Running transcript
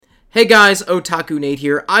Hey guys, Otaku Nate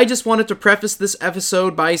here. I just wanted to preface this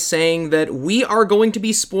episode by saying that we are going to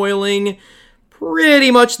be spoiling pretty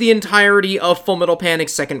much the entirety of Fullmetal Panic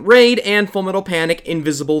Second Raid and Fullmetal Panic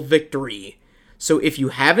Invisible Victory. So if you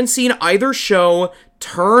haven't seen either show,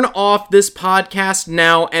 turn off this podcast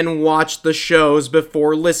now and watch the shows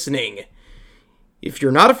before listening. If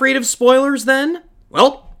you're not afraid of spoilers then,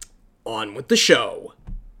 well, on with the show.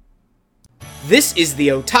 This is the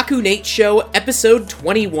Otaku Nate Show, episode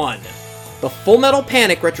 21, the Fullmetal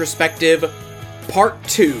Panic Retrospective, Part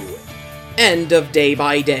 2, End of Day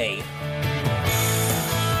by Day.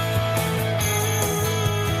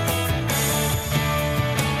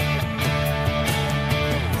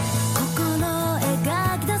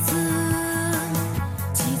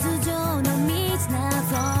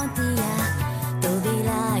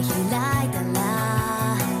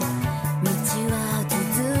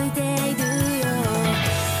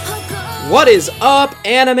 What is up,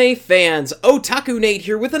 anime fans? Otaku Nate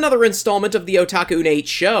here with another installment of the Otaku Nate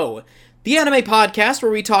Show, the anime podcast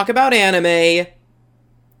where we talk about anime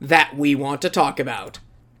that we want to talk about.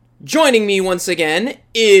 Joining me once again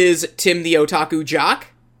is Tim the Otaku Jock.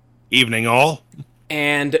 Evening all.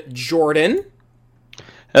 And Jordan.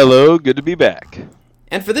 Hello, good to be back.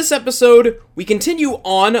 And for this episode, we continue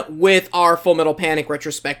on with our Fullmetal Panic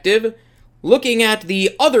retrospective, looking at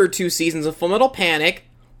the other two seasons of Fullmetal Panic,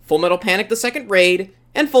 Fullmetal Panic the Second Raid,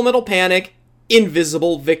 and Fullmetal Panic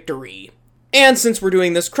Invisible Victory. And since we're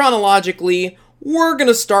doing this chronologically, we're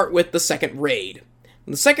gonna start with the Second Raid.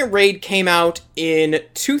 The Second Raid came out in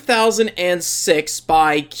 2006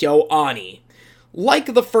 by KyoAni.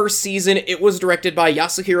 Like the first season, it was directed by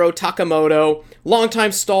Yasuhiro Takamoto,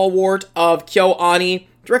 longtime stalwart of KyoAni,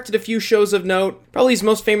 directed a few shows of note. Probably his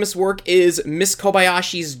most famous work is Miss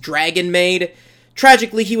Kobayashi's Dragon Maid.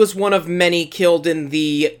 Tragically, he was one of many killed in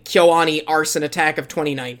the KyoAni arson attack of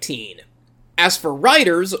 2019. As for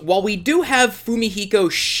writers, while we do have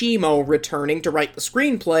Fumihiko Shimo returning to write the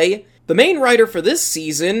screenplay, the main writer for this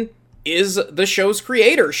season is the show's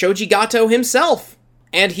creator, Shoji Gato himself.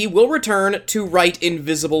 And he will return to write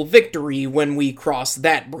Invisible Victory when we cross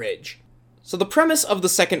that bridge. So the premise of the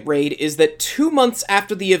Second Raid is that 2 months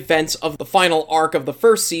after the events of the final arc of the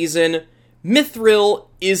first season, Mithril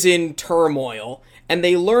is in turmoil, and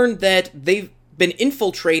they learn that they've been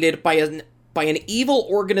infiltrated by an evil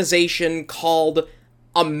organization called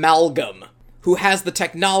Amalgam, who has the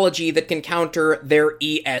technology that can counter their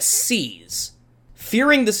ESCs.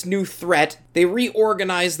 Fearing this new threat, they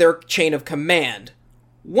reorganize their chain of command.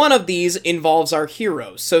 One of these involves our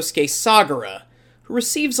hero, Sosuke Sagara, who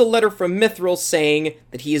receives a letter from Mithril saying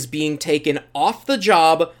that he is being taken off the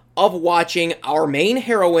job of watching our main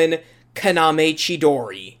heroine, Kaname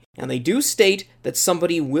Chidori. And they do state that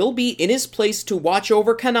somebody will be in his place to watch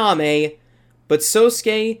over Kaname, but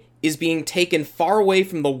Sosuke is being taken far away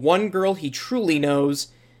from the one girl he truly knows,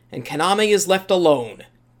 and Kaname is left alone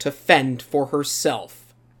to fend for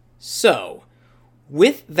herself. So,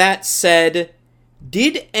 with that said,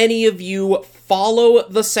 did any of you follow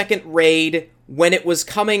the Second Raid when it was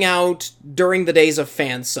coming out during the days of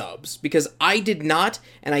fan subs? Because I did not,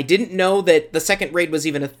 and I didn't know that the Second Raid was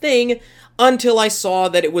even a thing until I saw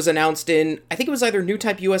that it was announced in, I think it was either New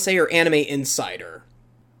Type USA or Anime Insider.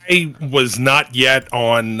 I was not yet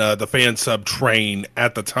on the fan sub train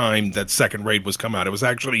at the time that Second Raid was come out. It was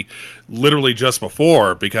actually literally just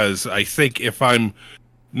before, because I think if I'm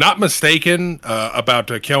not mistaken about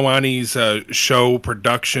KyoAni's show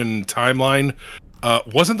production timeline,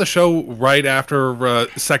 wasn't the show right after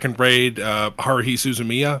Second Raid Haruhi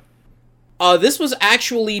Suzumiya? This was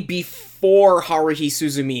actually before Haruhi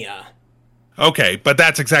Suzumiya. Okay, but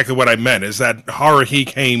that's exactly what I meant, is that Haruhi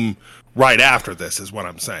came right after this, is what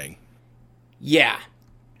I'm saying. Yeah.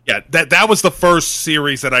 Yeah, that was the first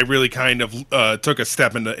series that I really kind of took a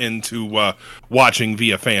step into watching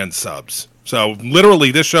via fan subs. So,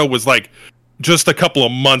 literally, this show was like just a couple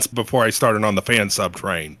of months before I started on the fan sub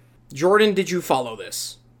train. Jordan, did you follow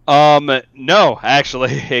this? No,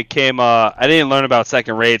 actually, it came, I didn't learn about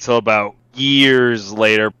Second Raid till about years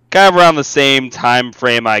later, kind of around the same time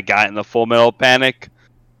frame I got in the Fullmetal Panic.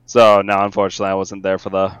 So, no, unfortunately, I wasn't there for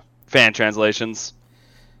the fan translations.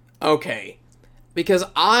 Okay, because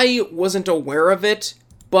I wasn't aware of it,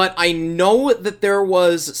 but I know that there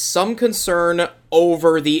was some concern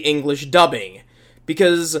over the English dubbing,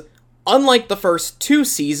 because unlike the first two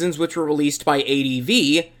seasons, which were released by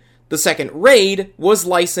ADV, the Second Raid was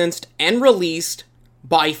licensed and released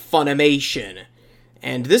by Funimation.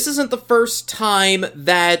 And this isn't the first time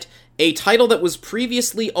that a title that was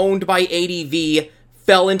previously owned by ADV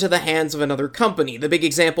fell into the hands of another company. The big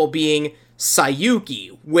example being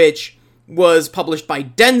Sayuki, which was published by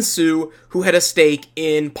Dentsu, who had a stake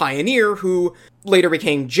in Pioneer, who later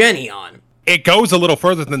became Geneon. It goes a little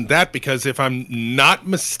further than that, because if I'm not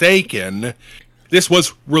mistaken, this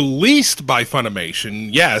was released by Funimation,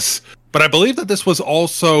 yes, but I believe that this was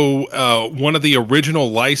also one of the original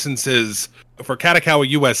licenses for Kadokawa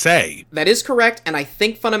USA. That is correct, and I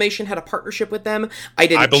think Funimation had a partnership with them. I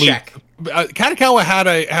didn't check. Kadokawa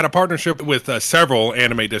had a partnership with several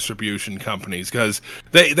anime distribution companies, because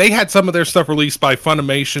they had some of their stuff released by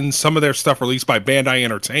Funimation, some of their stuff released by Bandai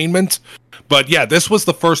Entertainment. But yeah, this was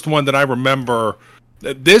the first one that I remember.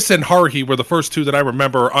 This and Haruhi were the first two that I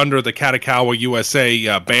remember under the Kadokawa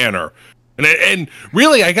USA banner. And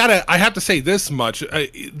really, I have to say this much: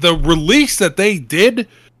 the release that they did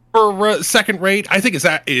for Second Raid, I think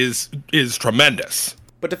is tremendous.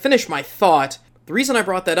 But to finish my thought, the reason I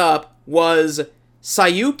brought that up was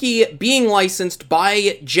Sayuki being licensed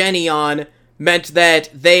by Geneon meant that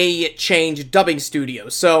they changed dubbing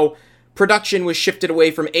studios. So production was shifted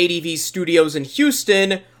away from ADV Studios in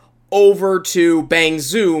Houston over to Bang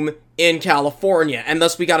Zoom in California, and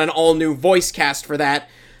thus we got an all-new voice cast for that.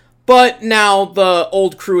 But now the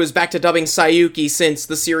old crew is back to dubbing Sayuki since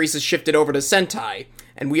the series has shifted over to Sentai.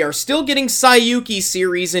 And we are still getting Sayuki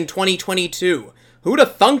series in 2022. Who'da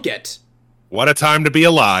thunk it? What a time to be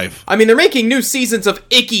alive. I mean, they're making new seasons of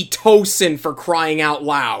Ikki Tosin, for crying out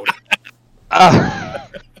loud.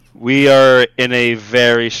 We are in a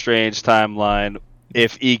very strange timeline.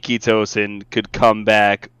 If Ikki Tosin could come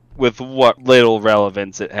back with what little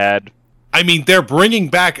relevance it had. I mean, they're bringing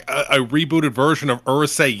back a rebooted version of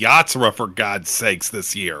Urusei Yatsura, for God's sakes,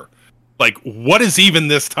 this year. Like, what is even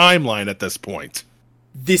this timeline at this point?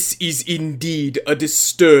 This is indeed a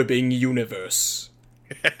disturbing universe.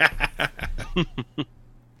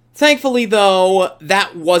 Thankfully, though,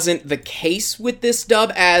 that wasn't the case with this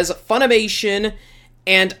dub, as Funimation,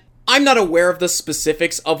 and I'm not aware of the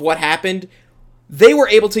specifics of what happened, they were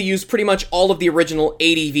able to use pretty much all of the original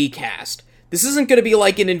ADV cast. This isn't going to be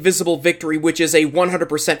like an Invisible Victory, which is a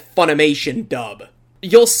 100% Funimation dub.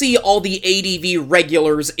 You'll see all the ADV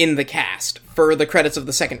regulars in the cast for the credits of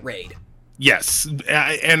the second raid. Yes,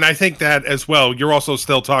 and I think that as well, you're also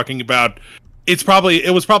still talking about, it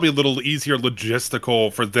was probably a little easier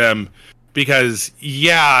logistical for them, because,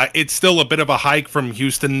 yeah, it's still a bit of a hike from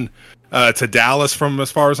Houston to Dallas, from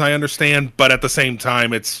as far as I understand, but at the same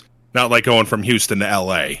time, it's not like going from Houston to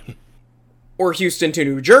LA. Or Houston to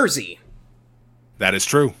New Jersey. That is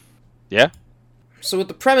true. Yeah. So with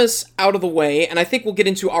the premise out of the way, and I think we'll get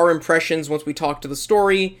into our impressions once we talk to the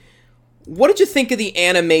story, what did you think of the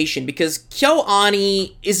animation? Because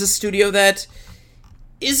KyoAni is a studio that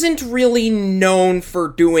isn't really known for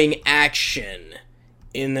doing action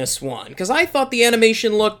in this one. Because I thought the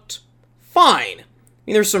animation looked fine. I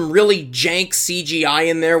mean, there's some really jank CGI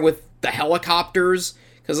in there with the helicopters.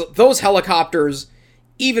 Because those helicopters,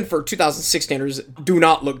 even for 2006 standards, do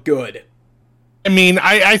not look good. I mean,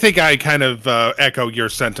 I think I kind of echo your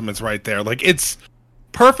sentiments right there. Like, it's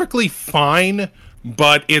perfectly fine,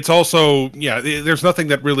 but it's also, yeah, there's nothing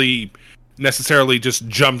that really necessarily just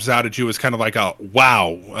jumps out at you as kind of like a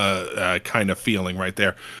wow kind of feeling right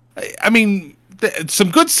there. I mean, some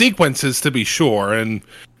good sequences to be sure, and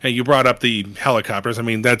hey, you brought up the helicopters. I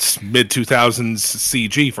mean, that's mid-2000s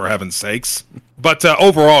CG, for heaven's sakes. But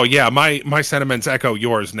overall, yeah, my sentiments echo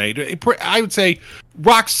yours, Nate. I would say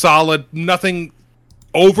rock solid, nothing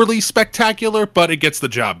overly spectacular, but it gets the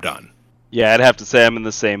job done. Yeah, I'd have to say I'm in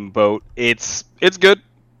the same boat. It's good.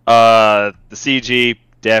 The CG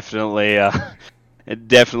definitely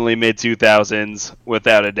mid-2000s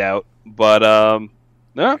without a doubt. But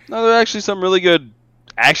no, there are actually some really good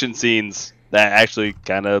action scenes that actually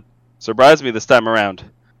kind of surprised me this time around.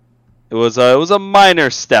 It was a minor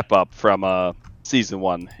step up from season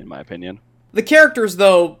 1, in my opinion. The characters,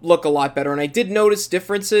 though, look a lot better, and I did notice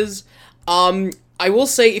differences. I will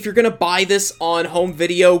say, if you're gonna buy this on home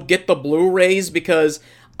video, get the Blu-rays, because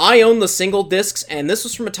I own the single discs, and this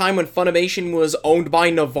was from a time when Funimation was owned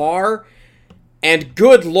by Navar, and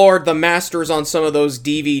good lord, the masters on some of those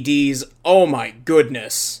DVDs, oh my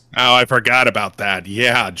goodness. Oh, I forgot about that.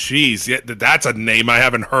 Yeah, geez, that's a name I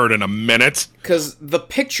haven't heard in a minute. Because the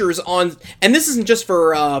pictures on... And this isn't just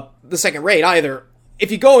for the second raid, either.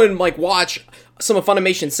 If you go and, watch some of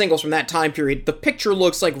Funimation's singles from that time period, the picture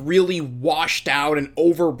looks, really washed out and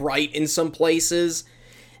overbright in some places.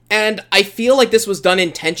 And I feel like this was done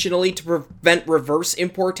intentionally to prevent reverse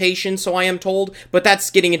importation, so I am told, but that's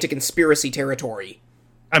getting into conspiracy territory.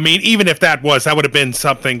 I mean, even if that would have been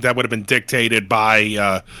something that would have been dictated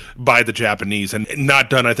by the Japanese and not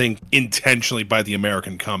done, I think, intentionally by the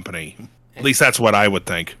American company. At least that's what I would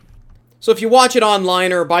think. So if you watch it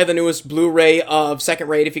online or buy the newest Blu-ray of Second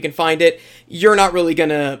Raid, if you can find it, you're not really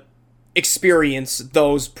gonna experience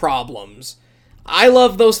those problems. I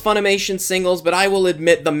love those Funimation singles, but I will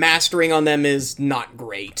admit the mastering on them is not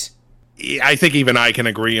great. I think even I can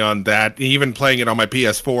agree on that. Even playing it on my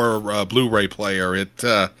PS4 Blu-ray player, it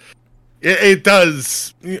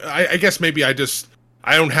does. I guess maybe I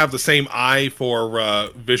don't have the same eye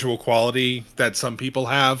for visual quality that some people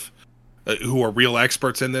have, who are real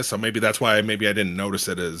experts in this. So maybe that's why I didn't notice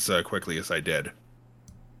it as quickly as I did.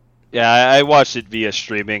 Yeah, I watched it via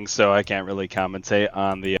streaming, so I can't really commentate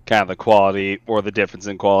on the kind of the quality or the difference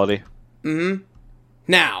in quality.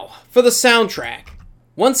 Now, for the soundtrack.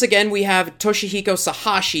 Once again, we have Toshihiko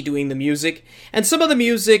Sahashi doing the music, and some of the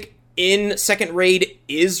music in Second Raid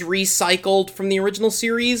is recycled from the original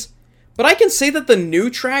series, but I can say that the new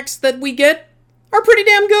tracks that we get are pretty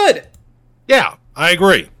damn good. Yeah, I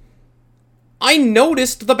agree. I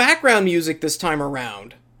noticed the background music this time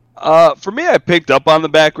around. For me, I picked up on the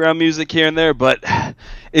background music here and there, but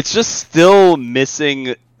it's just still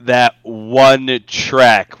missing that one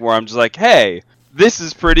track where I'm just like, hey, this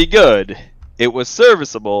is pretty good. It was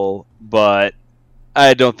serviceable, but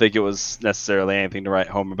I don't think it was necessarily anything to write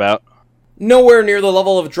home about. Nowhere near the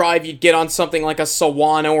level of drive you'd get on something like a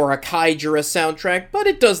Sawano or a Kaijura soundtrack, but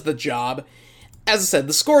it does the job. As I said,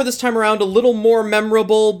 the score this time around a little more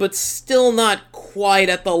memorable, but still not quite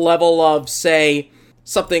at the level of, say,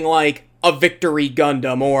 something like a Victory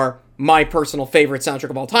Gundam, or my personal favorite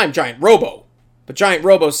soundtrack of all time, Giant Robo. But Giant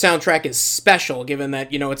Robo's soundtrack is special, given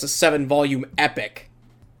that, it's a 7-volume epic.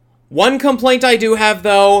 One complaint I do have,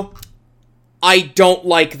 though, I don't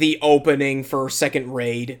like the opening for Second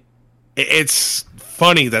Raid. It's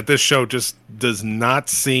funny that this show just does not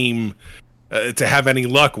seem to have any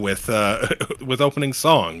luck with opening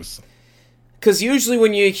songs. Because usually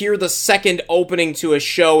when you hear the second opening to a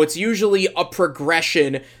show, it's usually a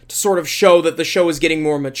progression to sort of show that the show is getting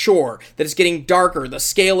more mature, that it's getting darker, the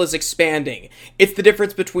scale is expanding. It's the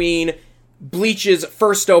difference between Bleach's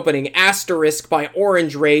first opening, Asterisk by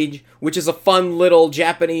Orange Rage, which is a fun little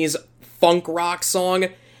Japanese funk rock song,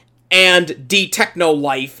 and D Techno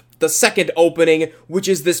Life, the second opening, which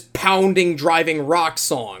is this pounding, driving rock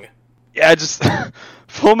song. Yeah, just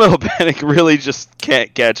Full Metal Panic really just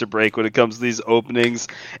can't catch a break when it comes to these openings,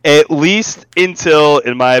 at least until,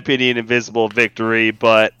 in my opinion, Invisible Victory,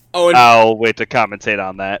 but I'll wait to commentate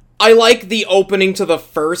on that. I like the opening to the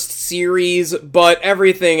first series, but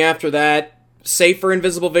everything after that, save for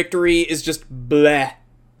Invisible Victory, is just bleh.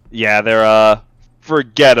 Yeah, they're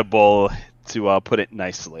forgettable, to put it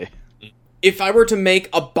nicely. If I were to make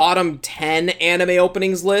a bottom 10 anime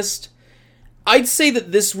openings list, I'd say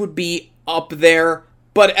that this would be up there,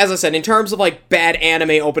 but as I said, in terms of bad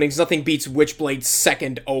anime openings, nothing beats Witchblade's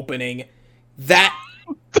second opening. That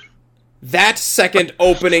second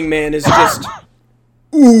opening, man, is just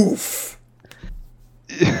oof.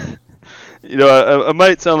 I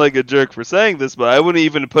might sound like a jerk for saying this, but I wouldn't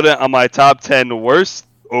even put it on my top 10 worst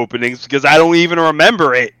openings because I don't even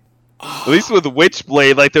remember it. At least with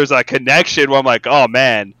Witchblade, there's a connection where I'm like, oh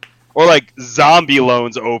man. Or Zombie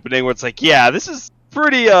Loan's opening where it's yeah, this is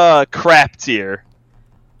pretty crap tier.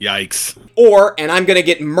 Yikes. Or, and I'm gonna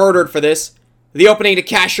get murdered for this, the opening to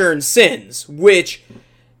Cashern's Sins, which,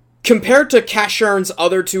 compared to Cashern's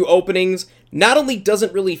other two openings, not only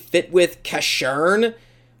doesn't really fit with Cashern,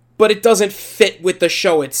 but it doesn't fit with the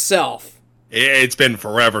show itself. It's been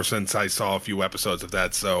forever since I saw a few episodes of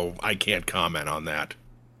that, so I can't comment on that.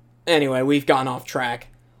 Anyway, we've gone off track.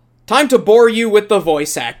 Time to bore you with the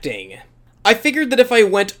voice acting. I figured that if I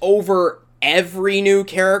went over every new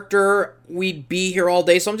character, we'd be here all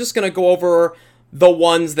day, so I'm just gonna go over the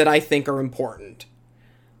ones that I think are important.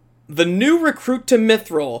 The new recruit to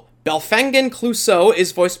Mithril, Belfangen Clouseau,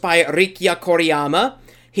 is voiced by Rikia Koriyama.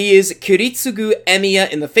 He is Kiritsugu Emiya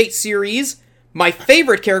in the Fate series. My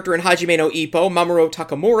favorite character in Hajime no Ippo, Mamoru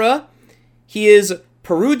Takamura. He is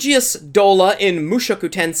Perugius Dola in Mushoku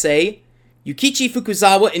Tensei. Yukichi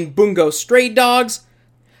Fukuzawa in Bungo Stray Dogs,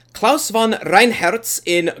 Klaus von Reinherz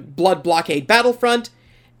in Blood Blockade Battlefront,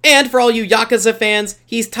 and for all you Yakuza fans,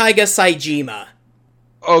 he's Taiga Saejima.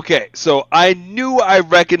 Okay, so I knew I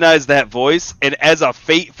recognized that voice, and as a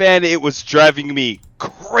Fate fan, it was driving me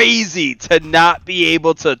crazy to not be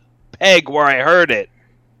able to peg where I heard it.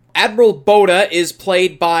 Admiral Boda is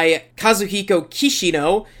played by Kazuhiko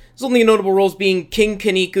Kishino, his only notable roles being King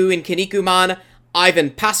Kaniku in Kinnikuman, Ivan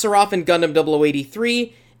Pasarov in Gundam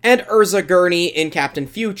 0083, and Urza Gurney in Captain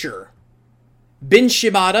Future. Bin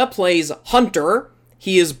Shibata plays Hunter.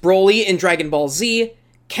 He is Broly in Dragon Ball Z,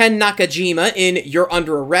 Ken Nakajima in You're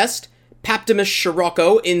Under Arrest, Paptimus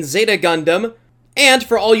Shiroko in Zeta Gundam, And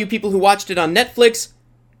for all you people who watched it on Netflix,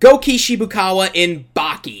 Goki Shibukawa in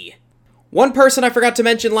Baki. One person I forgot to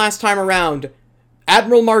mention last time around,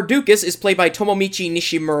 Admiral Mardukas is played by Tomomichi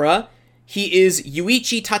Nishimura. He is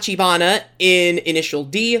Yuichi Tachibana in Initial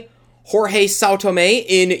D, Jorge Saotome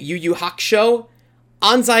in Yu Yu Hakusho,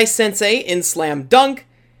 Anzai Sensei in Slam Dunk,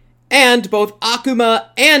 and both Akuma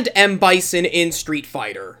and M. Bison in Street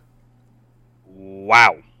Fighter.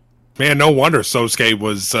 Wow. Man, no wonder Sosuke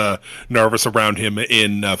was nervous around him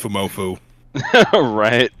in Fumofu.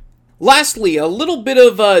 Right. Lastly, a little bit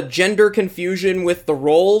of gender confusion with the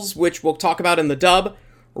roles, which we'll talk about in the dub.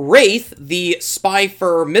 Wraith, the spy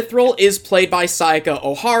for Mithril, is played by Sayaka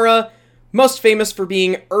Ohara, most famous for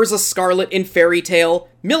being Urza Scarlet in Fairy Tail,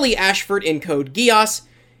 Millie Ashford in Code Geass,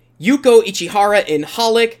 Yuko Ichihara in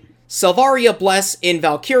Holic, Selvaria Bless in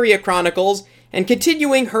Valkyria Chronicles, and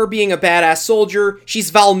continuing her being a badass soldier, she's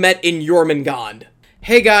Valmet in Jormungand.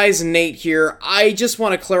 Hey guys, Nate here. I just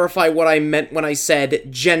want to clarify what I meant when I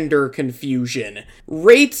said gender confusion.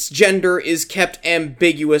 Wraith's gender is kept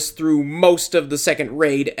ambiguous through most of the second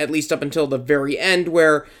raid, at least up until the very end,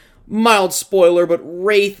 where, mild spoiler, but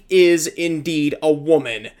Wraith is indeed a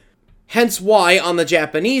woman. Hence why, on the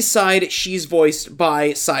Japanese side, she's voiced by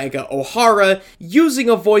Sayaka Ohara, using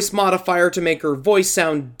a voice modifier to make her voice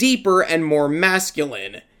sound deeper and more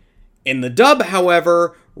masculine. In the dub,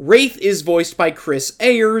 however, Wraith is voiced by Chris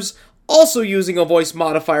Ayers, also using a voice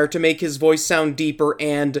modifier to make his voice sound deeper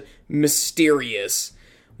and mysterious.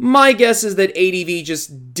 My guess is that ADV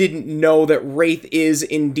just didn't know that Wraith is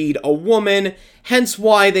indeed a woman, hence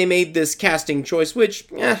why they made this casting choice, which,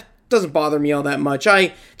 doesn't bother me all that much.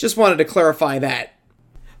 I just wanted to clarify that.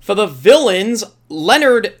 For the villains,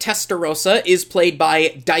 Leonard Testarossa is played by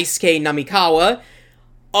Daisuke Namikawa.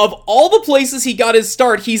 Of all the places he got his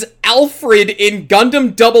start, he's Alfred in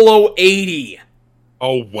Gundam 0080.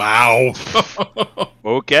 Oh, wow.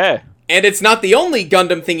 Okay. And it's not the only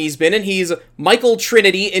Gundam thing he's been in. He's Michael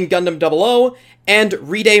Trinity in Gundam 00 and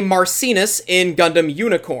Ride Marcinus in Gundam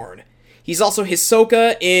Unicorn. He's also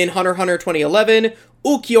Hisoka in Hunter x Hunter 2011,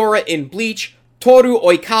 Ukiura in Bleach, Toru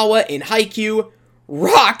Oikawa in Haikyuu,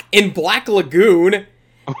 Rock in Black Lagoon,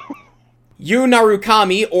 Yu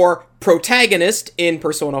Narukami, or Protagonist, in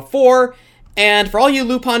Persona 4, and for all you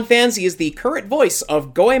Lupin fans, he is the current voice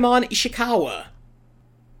of Goemon Ishikawa.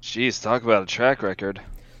 Jeez, talk about a track record.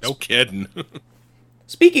 No kidding.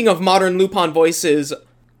 Speaking of modern Lupin voices,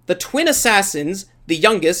 the twin assassins, the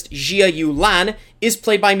youngest, Jia Yu Lan, is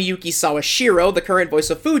played by Miyuki Sawashiro, the current voice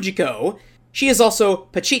of Fujiko. She is also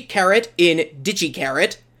Pachit Carrot in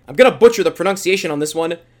Digicarrot. I'm gonna butcher the pronunciation on this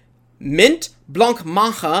one. Mint Blanc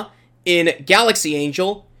Mancha in Galaxy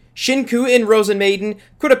Angel, Shinku in Rosen Maiden,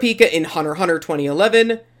 Kurapika in Hunter x Hunter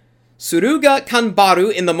 2011, Suruga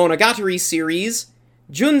Kanbaru in the Monogatari series,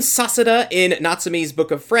 Jun Sasada in Natsume's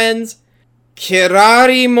Book of Friends,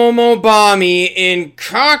 Kirari Momobami in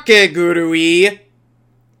Kakegurui,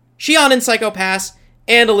 Shion in Psycho Pass,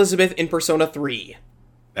 and Elizabeth in Persona 3.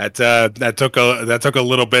 That took a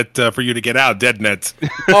little bit for you to get out, didn't it?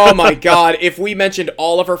 Oh my god, if we mentioned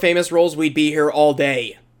all of her famous roles, we'd be here all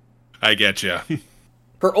day. I get you.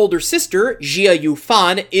 Her older sister, Jia Yu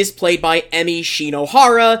Fan, is played by Emi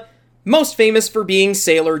Shinohara, most famous for being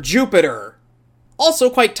Sailor Jupiter. Also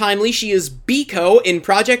quite timely, she is Biko in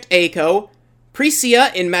Project Eiko,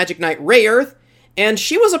 Prisia in Magic Knight Rayearth, and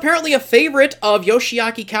she was apparently a favorite of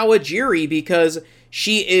Yoshiaki Kawajiri because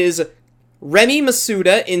she is Remy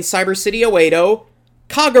Masuda in Cyber City Oedo,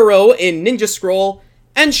 Kagero in Ninja Scroll,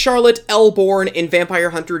 and Charlotte Elborn in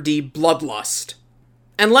Vampire Hunter D Bloodlust.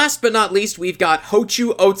 And last but not least, we've got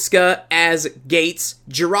Hochu Otsuka as Gates,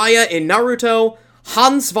 Jiraiya in Naruto,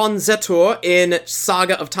 Hans von Zetur in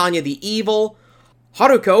Saga of Tanya the Evil,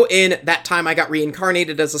 Haruko in That Time I Got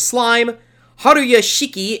Reincarnated as a Slime, Haruya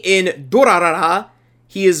Shiki in Durarara,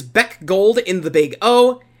 he is Beck Gold in The Big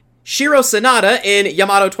O, Shiro Sanada in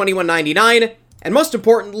Yamato 2199, and most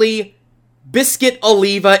importantly, Biscuit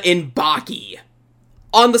Oliva in Baki.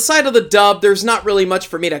 On the side of the dub, there's not really much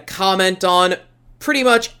for me to comment on. Pretty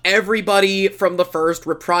much everybody from the first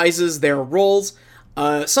reprises their roles.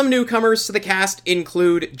 Some newcomers to the cast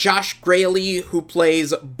include Josh Graley, who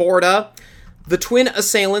plays Borda. The twin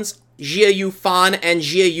assailants, Jia Yu Fan and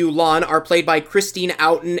Jia Yu Lan, are played by Christine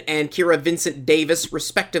Outen and Kira Vincent Davis,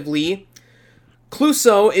 respectively.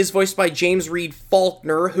 Clouseau is voiced by James Reed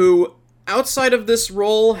Faulkner, who, outside of this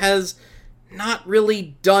role, has not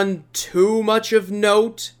really done too much of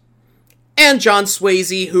note. And John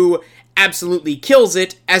Swayze, who absolutely kills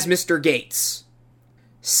it as Mr. Gates.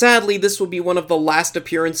 Sadly, this will be one of the last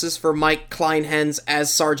appearances for Mike Kleinhens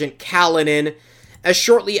as Sergeant Kalinin, as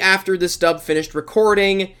shortly after this dub finished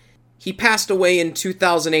recording, he passed away in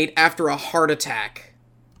 2008 after a heart attack.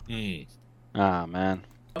 Ah, man.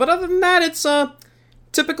 But other than that, it's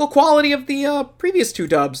typical quality of the previous 2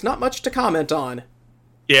 dubs. Not much to comment on.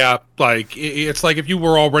 Yeah, like it's like if you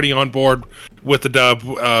were already on board with the dub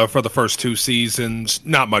for the first 2 seasons,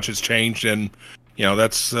 not much has changed, and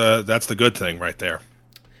that's the good thing right there.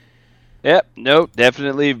 Yep, no,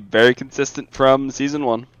 definitely very consistent from season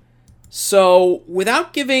 1. So,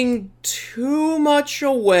 without giving too much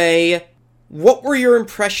away, what were your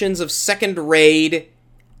impressions of Second Raid,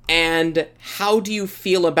 and how do you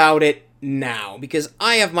feel about it now? Because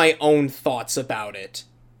I have my own thoughts about it.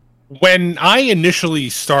 When I initially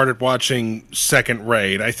started watching Second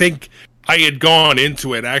Raid, I think I had gone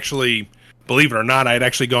into it, actually, believe it or not, I had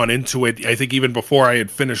actually gone into it, I think even before I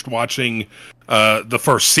had finished watching the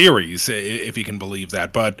first series, if you can believe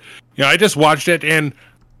that. But, I just watched it, and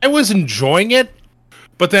I was enjoying it,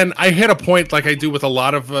 but then I hit a point, like I do with a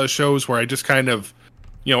lot of shows, where I just kind of,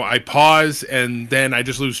 I pause, and then I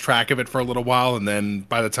just lose track of it for a little while, and then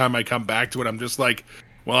by the time I come back to it, I'm just like,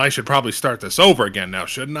 well, I should probably start this over again now,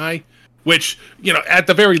 shouldn't I? Which, at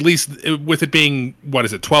the very least, with it being,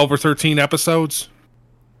 12 or 13 episodes?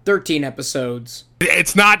 13 episodes.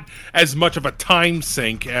 It's not as much of a time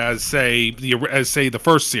sink as, say, the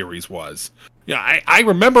first series was. I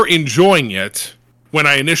remember enjoying it when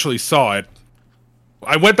I initially saw it.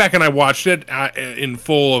 I went back and I watched it in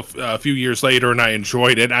full a few years later, and I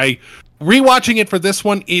enjoyed it. Rewatching it for this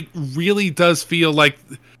one, it really does feel like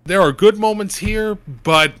there are good moments here,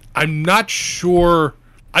 but I'm not sure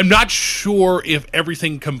if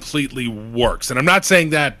everything completely works. And I'm not saying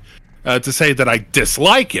that to say that I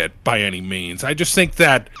dislike it by any means. I just think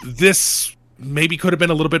that this maybe could have been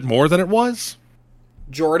a little bit more than it was.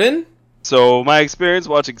 Jordan? So my experience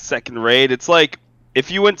watching Second Raid, it's like if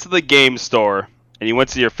you went to the game store and you went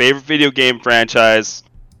to your favorite video game franchise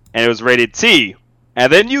and it was rated T,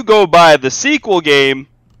 and then you go buy the sequel game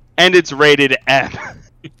and it's rated M.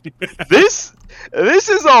 This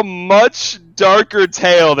is a much darker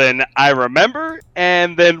tale than I remember,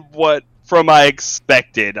 and than what from I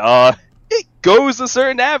expected. It goes to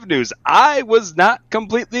certain avenues I was not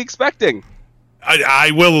completely expecting.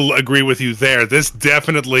 I will agree with you there. This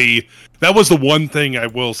definitely, that was the one thing I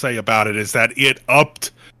will say about it, is that it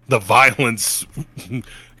upped the violence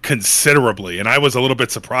considerably, and I was a little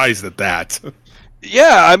bit surprised at that.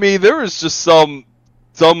 Yeah, I mean, there was just some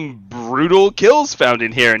brutal kills found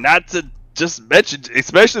in here. Not to just mention,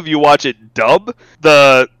 especially if you watch it dub,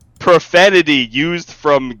 the profanity used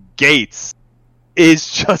from Gates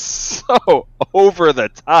is just so over the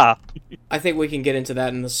top. I think we can get into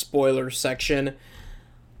that in the spoiler section.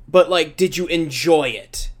 But, did you enjoy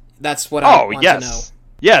it? That's what I want to know.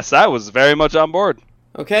 Yes, I was very much on board.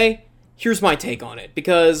 Okay, here's my take on it,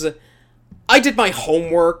 because I did my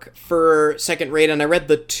homework for Second Raid, and I read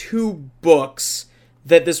the 2 books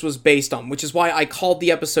that this was based on, which is why I called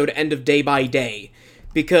the episode End of Day by Day,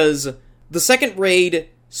 because the Second Raid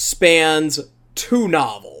spans 2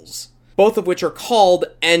 novels, both of which are called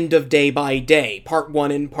End of Day by Day, Part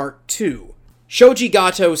 1 and Part 2. Shoji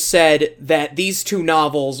Gato said that these 2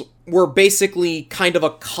 novels were basically kind of a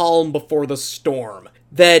calm before the storm,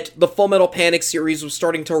 that the Fullmetal Panic series was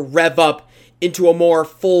starting to rev up into a more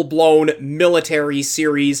full-blown military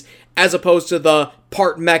series, as opposed to the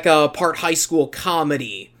part mecha, part high school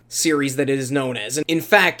comedy series that it is known as. And in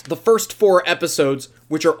fact, the first 4 episodes,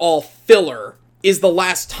 which are all filler, is the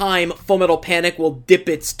last time Fullmetal Panic will dip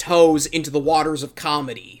its toes into the waters of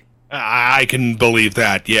comedy. I can believe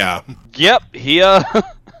that, yeah. Yep, he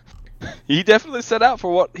definitely set out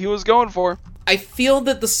for what he was going for. I feel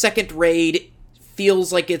that the Second Raid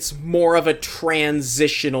feels like it's more of a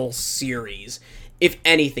transitional series, if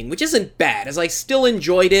anything, which isn't bad, as I still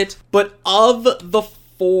enjoyed it, but of the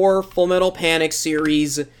 4 Fullmetal Panic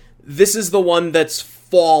series, this is the one that's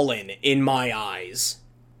fallen in my eyes.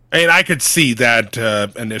 And I could see that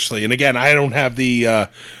initially, and again, I don't have the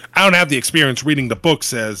experience reading the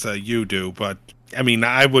books as you do, but I mean,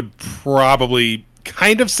 I would probably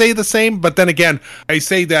kind of say the same, but then again, I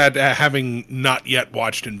say that having not yet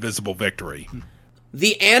watched Invisible Victory.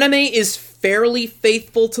 The anime is fairly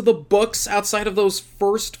faithful to the books outside of those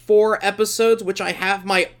first 4 episodes, which I have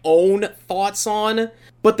my own thoughts on,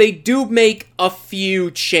 but they do make a few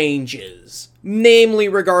changes, namely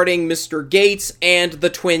regarding Mr. Gates and the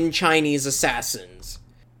twin Chinese assassins.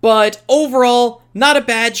 But overall, not a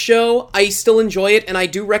bad show. I still enjoy it, and I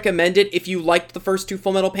do recommend it if you liked the first 2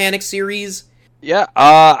 Fullmetal Panic series. Yeah,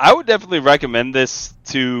 I would definitely recommend this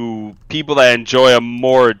to people that enjoy a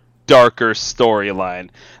more darker storyline.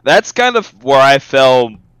 That's kind of where I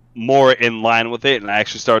fell more in line with it, and I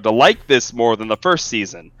actually started to like this more than the first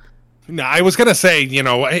season. No, I was gonna say,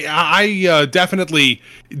 I definitely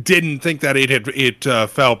didn't think that it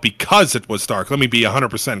felt because it was dark. Let me be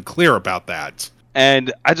 100% clear about that.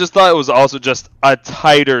 And I just thought it was also just a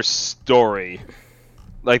tighter story.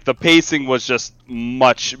 Like, the pacing was just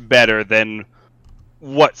much better than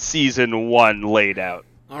what season 1 laid out.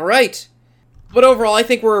 All right. But overall, I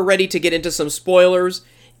think we're ready to get into some spoilers.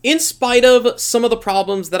 In spite of some of the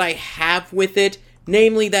problems that I have with it,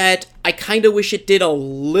 namely that I kind of wish it did a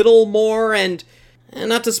little more, and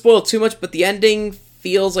not to spoil too much, but the ending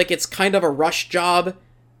feels like it's kind of a rush job.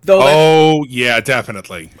 Yeah,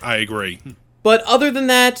 definitely. I agree. But other than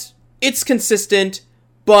that, it's consistent,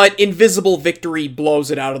 but Invisible Victory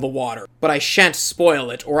blows it out of the water. But I shan't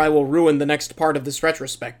spoil it, or I will ruin the next part of this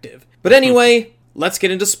retrospective. But anyway, let's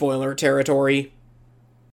get into spoiler territory.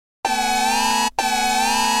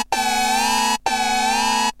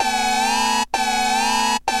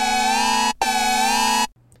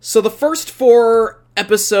 So the first 4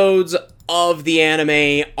 episodes of the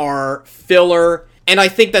anime are filler, and I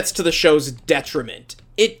think that's to the show's detriment.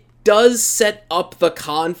 It does set up the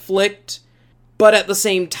conflict, but at the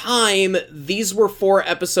same time, these were 4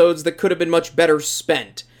 episodes that could have been much better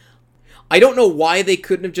spent. I don't know why they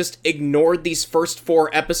couldn't have just ignored these first 4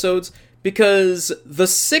 episodes, because the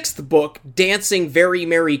 6th book, Dancing Very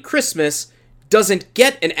Merry Christmas, doesn't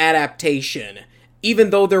get an adaptation,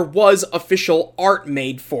 even though there was official art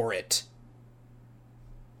made for it.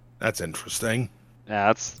 That's interesting. Yeah,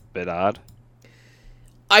 that's a bit odd.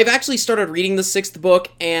 I've actually started reading the 6th book,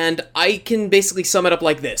 and I can basically sum it up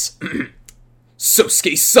like this.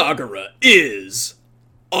 Sosuke Sagara is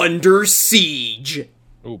under siege.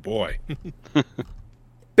 Oh boy.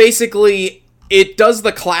 Basically, it does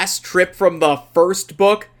the class trip from the first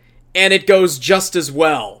book, and it goes just as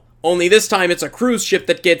well. Only this time it's a cruise ship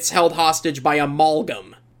that gets held hostage by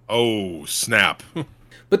Amalgam. Oh, snap.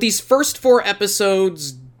 But these first 4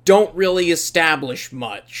 episodes don't really establish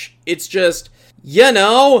much. It's just,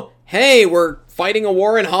 hey, we're fighting a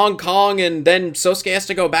war in Hong Kong, and then Sosuke has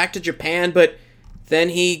to go back to Japan, but then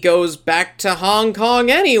he goes back to Hong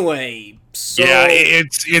Kong anyway. So... Yeah,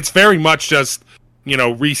 it's very much just,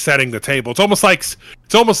 resetting the table. It's almost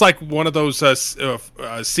like one of those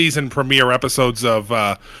season premiere episodes of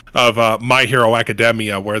My Hero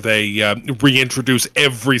Academia, where they reintroduce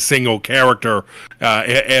every single character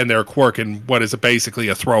and their quirk in what is basically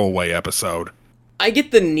a throwaway episode. I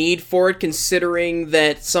get the need for it, considering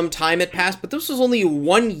that some time had passed, but this was only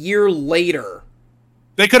 1 year later.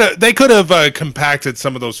 They could have compacted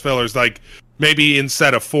some of those fillers, like maybe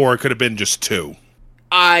instead of 4, it could have been just 2.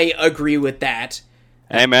 I agree with that.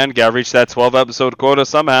 Hey man, gotta reach that 12 episode quota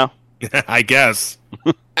somehow. I guess.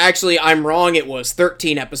 Actually, I'm wrong, it was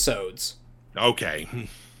 13 episodes. Okay.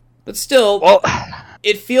 But still, Well,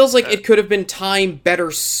 it feels like it could have been time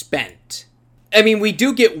better spent. I mean, we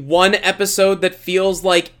do get one episode that feels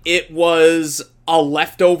like it was a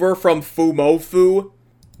leftover from Fumofu,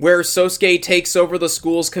 where Sosuke takes over the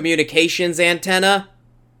school's communications antenna.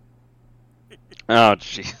 oh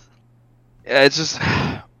jeez. Yeah, it's just...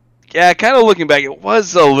 Yeah, kind of looking back, it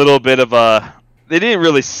was a little bit of a... They didn't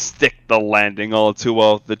really stick the landing all too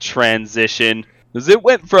well, the transition. Because it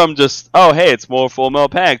went from just, oh, hey, it's more Full Metal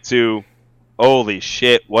Panic, to, holy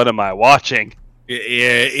shit, what am I watching?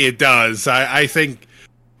 It does. I think...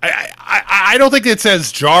 I don't think it's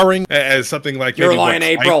as jarring as something like... You're lying,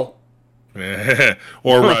 April.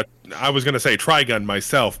 Or, I was going to say Trigun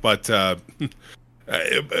myself, but at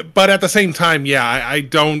the same time, yeah, I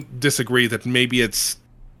don't disagree that maybe it's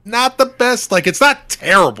not the best. Like, it's not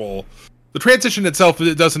terrible. The transition itself,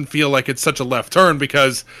 it doesn't feel like it's such a left turn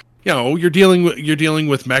because, you're dealing with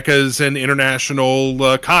mechas and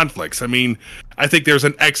international conflicts. I mean, I think there's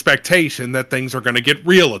an expectation that things are going to get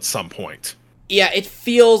real at some point. Yeah, it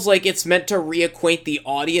feels like it's meant to reacquaint the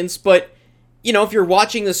audience, but, if you're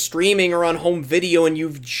watching the streaming or on home video and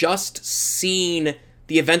you've just seen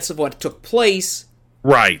the events of what took place...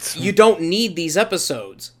 Right. You don't need these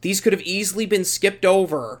episodes. These could have easily been skipped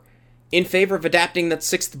over in favor of adapting that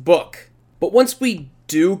 6th book. But once we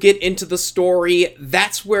do get into the story,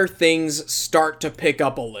 that's where things start to pick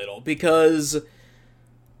up a little, because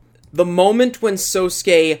the moment when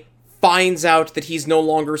Sosuke finds out that he's no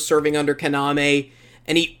longer serving under Kaname,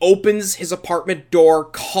 and he opens his apartment door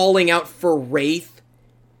calling out for Wraith,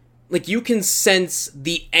 like, you can sense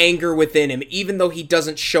the anger within him, even though he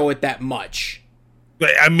doesn't show it that much.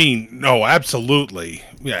 I mean, no, absolutely.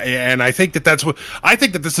 Yeah, and I think that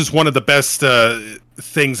this is one of the best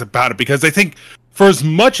things about it, because I think for as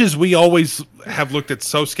much as we always have looked at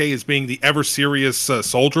Sosuke as being the ever serious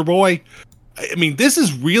soldier boy, I mean, this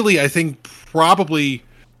is really, I think, probably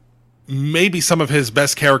maybe some of his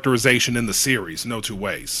best characterization in the series. No two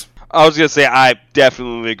ways. I was gonna say I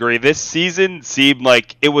definitely agree. This season seemed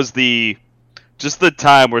like it was just the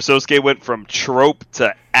time where Sosuke went from trope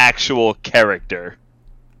to actual character.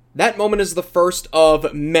 That moment is the first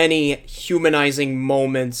of many humanizing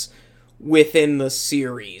moments within the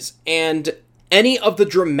series. And any of the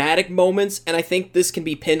dramatic moments, and I think this can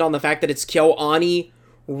be pinned on the fact that it's KyoAni,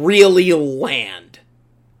 really land.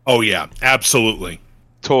 Oh yeah, absolutely.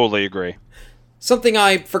 Totally agree. Something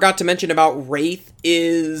I forgot to mention about Wraith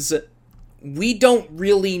is we don't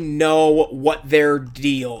really know what their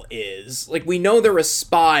deal is. Like, we know they're a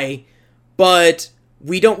spy, but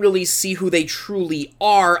we don't really see who they truly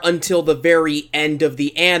are until the very end of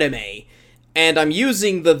the anime. And I'm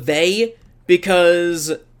using the they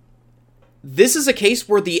because this is a case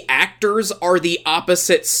where the actors are the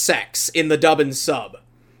opposite sex in the dub and sub.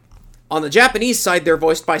 On the Japanese side, they're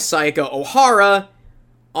voiced by Sayaka Ohara.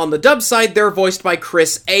 On the dub side, they're voiced by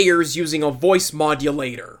Chris Ayers using a voice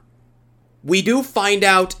modulator. We do find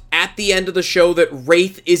out at the end of the show that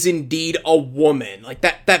Wraith is indeed a woman. Like,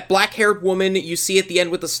 that black-haired woman you see at the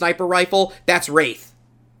end with the sniper rifle, that's Wraith.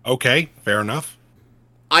 Okay, fair enough.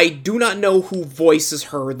 I do not know who voices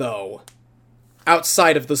her, though.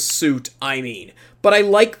 Outside of the suit, I mean. But I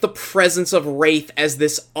like the presence of Wraith as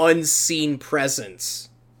this unseen presence.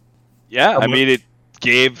 Yeah, I mean,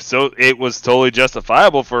 it was totally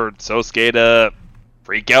justifiable for Sosuke to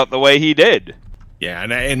freak out the way he did. Yeah,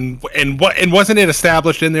 and wasn't it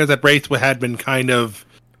established in there that Wraith had been kind of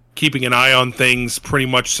keeping an eye on things pretty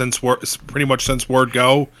much since word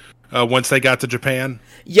go once they got to Japan?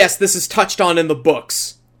 Yes, this is touched on in the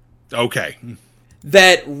books. Okay.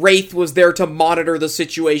 That Wraith was there to monitor the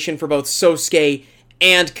situation for both Sosuke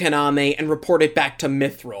and Kaname and report it back to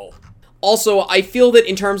Mithril. Also, I feel that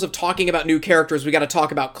in terms of talking about new characters, we gotta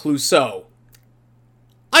talk about Clouseau.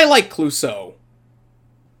 I like Clouseau.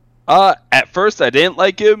 At first I didn't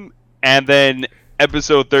like him, and then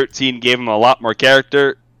episode 13 gave him a lot more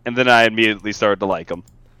character, and then I immediately started to like him.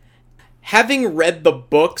 Having read the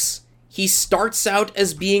books, he starts out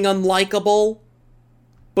as being unlikable,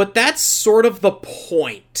 but that's sort of the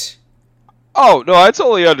point. Oh, no, I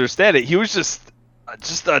totally understand it. He was just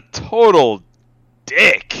a total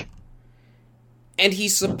dick. And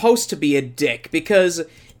he's supposed to be a dick, because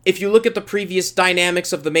if you look at the previous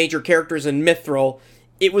dynamics of the major characters in Mithril,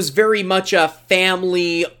 it was very much a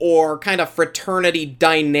family or kind of fraternity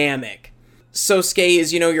dynamic. Sosuke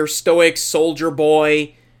is, your stoic soldier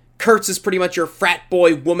boy. Kurtz is pretty much your frat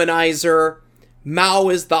boy womanizer. Mao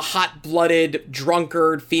is the hot-blooded,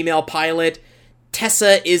 drunkard female pilot.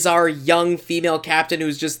 Tessa is our young female captain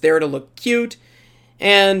who's just there to look cute.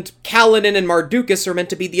 And Kaladin and Mardukas are meant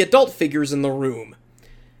to be the adult figures in the room.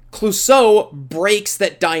 Clouseau breaks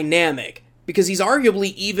that dynamic, because he's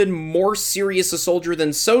arguably even more serious a soldier than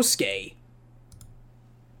Sosuke.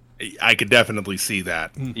 I could definitely see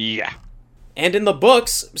that. Yeah. And in the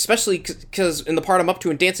books, especially because in the part I'm up to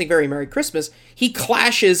in Dancing Very Merry Christmas, he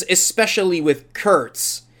clashes especially with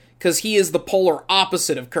Kurtz, because he is the polar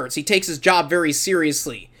opposite of Kurtz. He takes his job very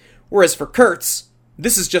seriously. Whereas for Kurtz,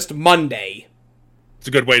 this is just Monday. It's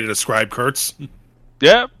a good way to describe Kurtz.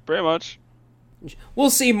 Yeah, pretty much. We'll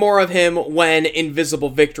see more of him when Invisible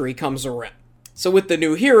Victory comes around. So with the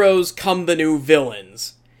new heroes come the new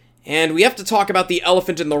villains. And we have to talk about the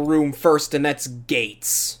elephant in the room first, and that's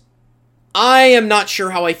Gates. I am not sure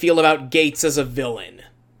how I feel about Gates as a villain.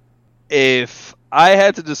 If I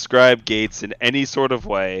had to describe Gates in any sort of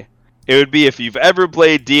way, it would be if you've ever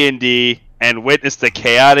played D&D and witnessed a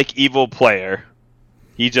chaotic evil player.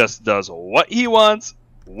 He just does what he wants,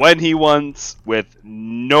 when he wants, with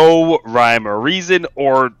no rhyme or reason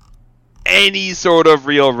or any sort of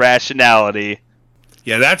real rationality.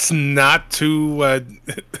 Yeah, that's not too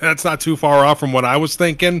far off from what I was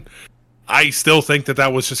thinking. I still think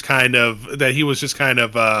that was just kind of he was just kind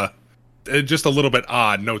of just a little bit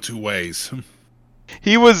odd. No two ways.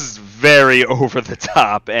 He was very over the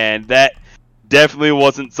top, and that definitely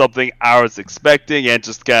wasn't something I was expecting. And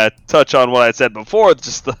just gotta touch on what I said before,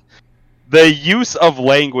 just the use of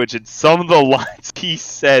language and some of the lines he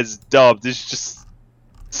says dubbed is just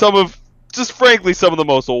frankly some of the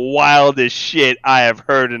most wildest shit I have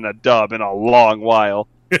heard in a dub in a long while.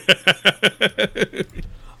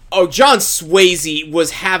 Oh, John Swayze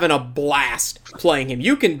was having a blast playing him.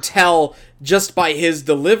 You can tell just by his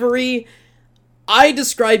delivery. I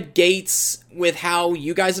describe Gates with how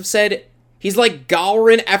you guys have said, he's like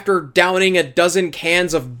Gowron after downing a dozen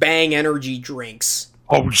cans of Bang energy drinks.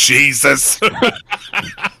 Oh, Jesus.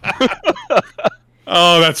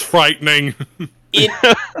 Oh, that's frightening.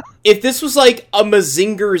 If this was like a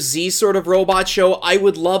Mazinger Z sort of robot show, I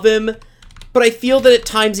would love him, but I feel that at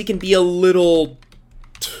times he can be a little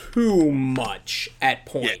too much at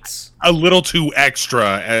points. Yeah, a little too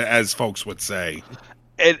extra, as folks would say.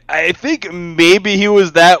 And I think maybe he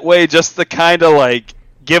was that way just to kind of like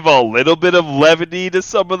give a little bit of levity to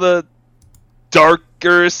some of the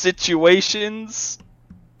darker situations.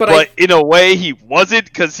 But in a way he wasn't,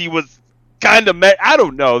 because he was kind of I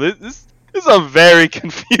don't know. This is a very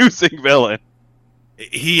confusing villain.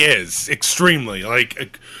 He is extremely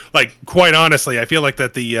like quite honestly, I feel like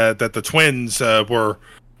that the twins were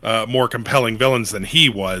more compelling villains than he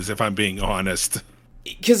was, if I'm being honest.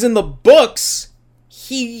 Because in the books,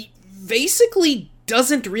 he basically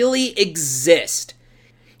doesn't really exist.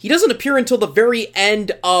 He doesn't appear until the very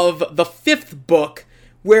end of the 5th book,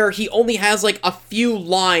 where he only has like a few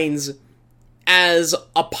lines as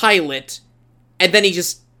a pilot, and then he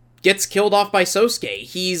just gets killed off by Sosuke.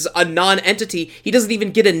 He's a non-entity. He doesn't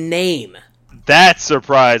even get a name. That's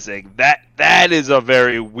surprising. That is a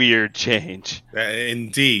very weird change.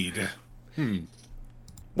 Indeed.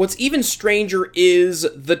 What's even stranger is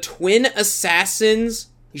the twin assassins,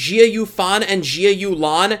 Jia Yufan and Jia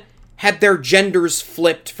Yulan, had their genders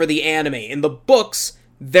flipped for the anime. In the books,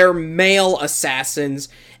 they're male assassins,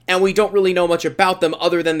 and we don't really know much about them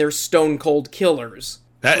other than they're stone-cold killers.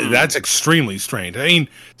 That's extremely strange. I mean,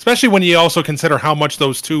 especially when you also consider how much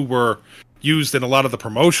those two were used in a lot of the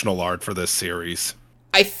promotional art for this series.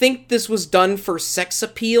 I think this was done for sex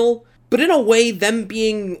appeal, but in a way, them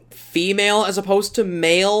being female as opposed to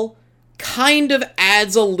male kind of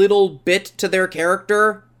adds a little bit to their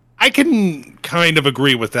character. I can kind of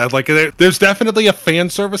agree with that. Like, there's definitely a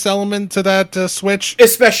fan service element to that switch.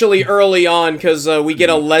 Especially early on, because we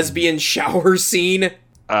get a lesbian shower scene.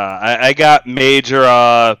 I got major,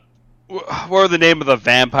 what were the name of the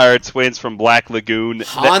vampire twins from Black Lagoon?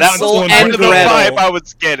 Hansel and and the Gretel. vibe I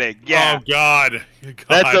was getting. Yeah. Oh, God.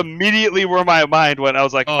 That's immediately where my mind went. I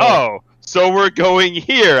was like, oh, so we're going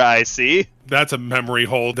here, I see. That's a memory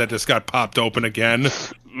hole that just got popped open again.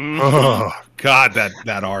 Oh, God,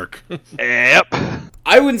 that arc. Yep.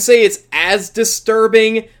 I wouldn't say it's as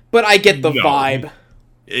disturbing, but I get the vibe.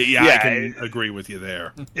 Yeah, I can agree with you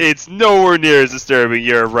there. It's nowhere near as disturbing,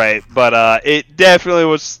 you're right, but it definitely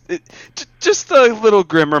was just a little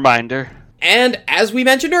grim reminder. And as we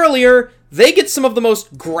mentioned earlier, they get some of the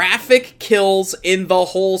most graphic kills in the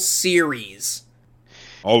whole series.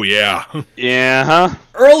 Oh, yeah. Yeah, huh?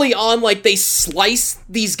 Early on, like, they slice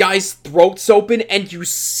these guys' throats open, and you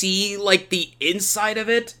see, like, the inside of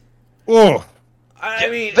it. Oh. I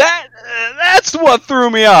mean... That's what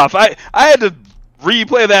threw me off. I had to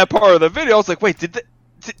replay that part of the video. I was like, wait, did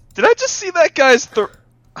I just see that guy's throat?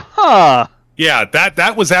 Huh. Yeah,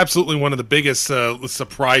 that was absolutely one of the biggest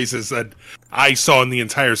surprises that I saw in the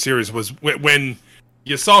entire series, was when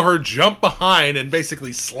you saw her jump behind and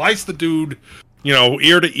basically slice the dude,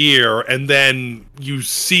 ear to ear, and then you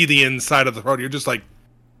see the inside of the throat. You're just like,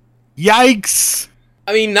 yikes!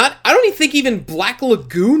 I mean, I don't even think even Black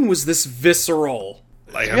Lagoon was this visceral.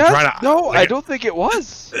 Like, I don't think it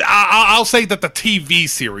was. I'll say that the TV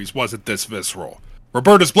series wasn't this visceral.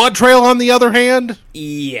 Roberta's Blood Trail, on the other hand?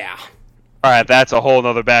 Yeah. Alright, that's a whole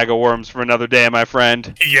nother bag of worms for another day, my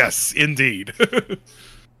friend. Yes, indeed.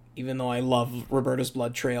 Even though I love Roberta's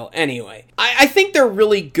Blood Trail. Anyway, I think they're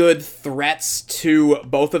really good threats to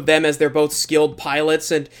both of them, as they're both skilled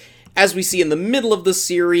pilots, and as we see in the middle of the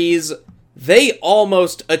series, they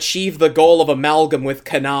almost achieve the goal of amalgam with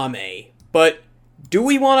Kaname. But do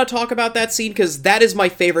we want to talk about that scene? Because that is my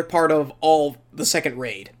favorite part of all the second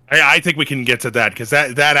raid. I think we can get to that, because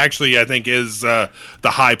that actually, I think, is the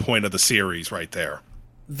high point of the series right there.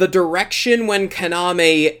 The direction when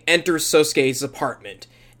Kaname enters Sosuke's apartment,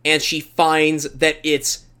 and she finds that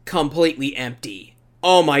it's completely empty.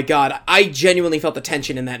 Oh my god, I genuinely felt the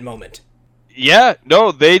tension in that moment. Yeah,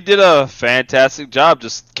 no, they did a fantastic job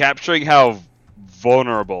just capturing how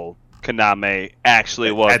vulnerable Kaname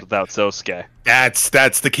actually was without Sosuke.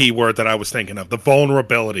 That's the key word that I was thinking of. The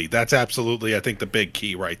vulnerability. That's absolutely, I think, the big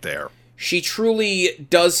key right there. She truly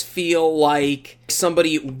does feel like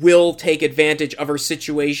somebody will take advantage of her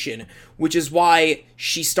situation, which is why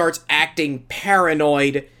she starts acting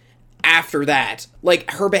paranoid after that.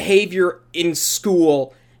 Like, her behavior in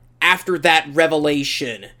school after that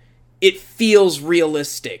revelation, it feels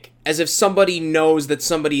realistic, as if somebody knows that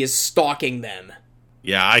somebody is stalking them.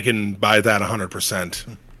 Yeah, I can buy that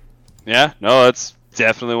 100%. Yeah, no, that's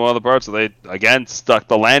definitely one of the parts where they, again, stuck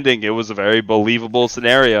the landing. It was a very believable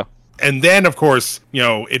scenario. And then, of course,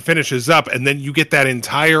 it finishes up, and then you get that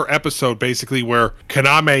entire episode, basically, where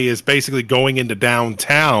Kaname is basically going into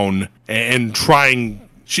downtown and trying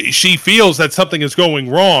she feels that something is going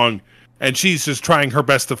wrong, and she's just trying her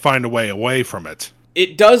best to find a way away from it.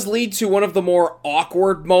 It does lead to one of the more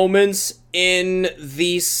awkward moments in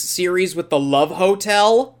the series with the Love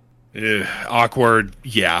Hotel. Awkward.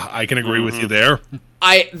 Yeah, I can agree with you there.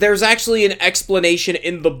 There's actually an explanation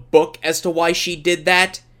in the book as to why she did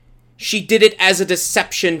that. She did it as a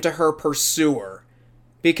deception to her pursuer,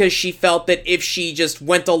 because she felt that if she just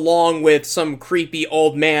went along with some creepy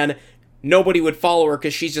old man, nobody would follow her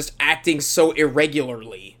because she's just acting so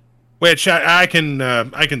irregularly. Which I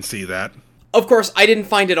can see that. Of course, I didn't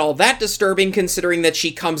find it all that disturbing, considering that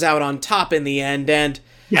she comes out on top in the end, and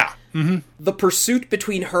yeah, the pursuit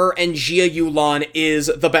between her and Jia Yulan is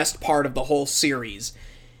the best part of the whole series.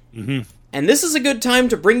 And this is a good time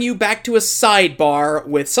to bring you back to a sidebar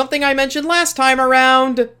with something I mentioned last time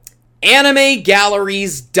around,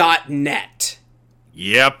 AnimeGalleries.net.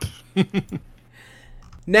 Yep.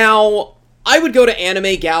 Now, I would go to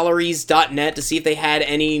AnimeGalleries.net to see if they had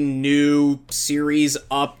any new series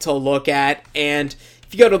up to look at, and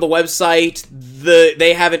if you go to the website,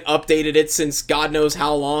 they haven't updated it since God knows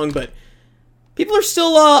how long, but people are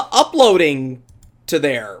still uploading to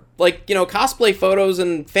there. Like, cosplay photos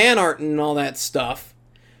and fan art and all that stuff.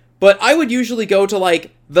 But I would usually go to,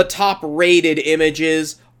 like, the top rated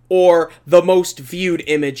images or the most viewed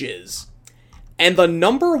images. And the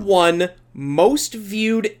number one most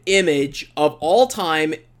viewed image of all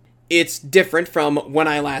time, it's different from when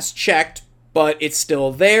I last checked, but it's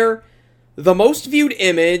still there. The most viewed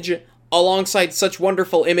image, alongside such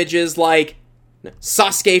wonderful images like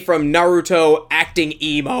Sasuke from Naruto acting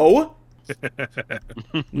emo,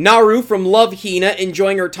 Naru from Love Hina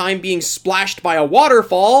enjoying her time being splashed by a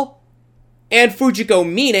waterfall, and Fujiko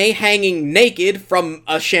Mine hanging naked from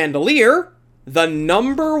a chandelier. The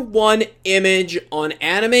number one image on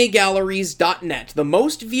AnimeGalleries.net, the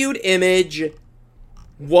most viewed image,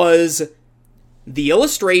 was the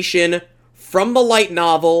illustration from the light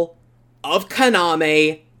novel of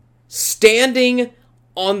Kaname standing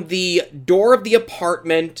on the door of the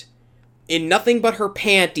apartment in nothing but her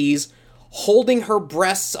panties, holding her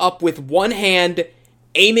breasts up with one hand,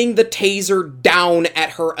 aiming the taser down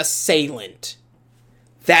at her assailant.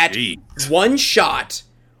 That one shot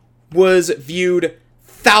was viewed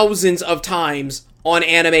thousands of times on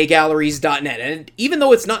AnimeGalleries.net, and even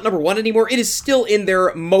though it's not number one anymore, it is still in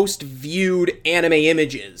their most viewed anime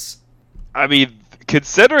images. I mean,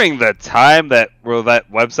 considering the time that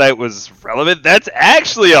website was relevant, that's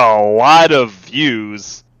actually a lot of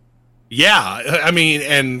views. Yeah, I mean,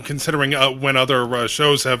 and considering when other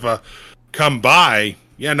shows have come by,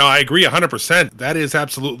 yeah, no, I agree 100%. That is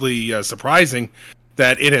absolutely surprising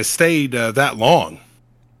that it has stayed that long.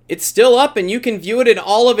 It's still up, and you can view it in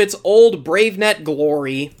all of its old BraveNet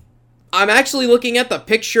glory. I'm actually looking at the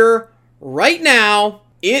picture right now.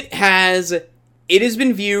 It has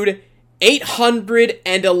been viewed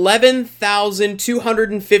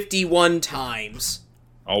 811,251 times.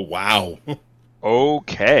 Oh, wow.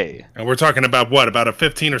 Okay. And we're talking about what? About a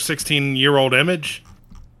 15 or 16-year-old image?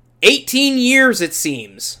 18 years, it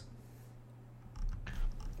seems.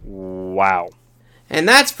 Wow. And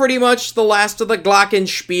that's pretty much the last of the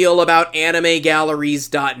glockenspiel about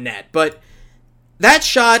AnimeGalleries.net. But that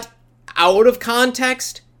shot, out of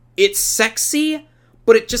context, it's sexy,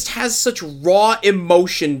 but it just has such raw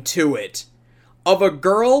emotion to it. Of a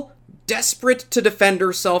girl desperate to defend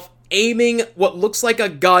herself, aiming what looks like a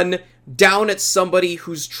gun down at somebody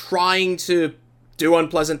who's trying to do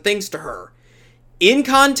unpleasant things to her. In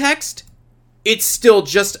context, it's still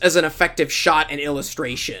just as an effective shot and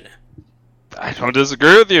illustration. I don't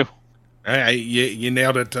disagree with you. You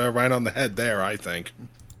nailed it right on the head there, I think.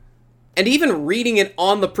 And even reading it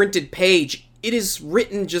on the printed page, it is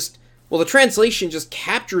written the translation just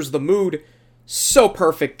captures the mood so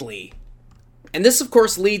perfectly. And this, of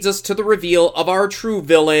course, leads us to the reveal of our true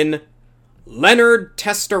villain, Leonard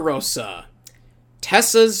Testarossa,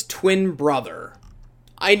 Tessa's twin brother.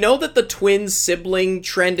 I know that the twin sibling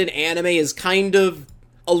trend in anime is kind of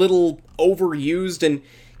a little overused and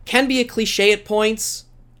can be a cliche at points,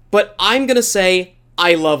 but I'm gonna say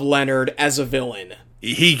I love Leonard as a villain.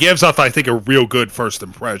 He gives off, I think, a real good first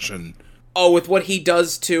impression. Oh, with what he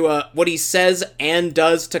does to, what he says and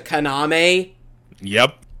does to Kaname?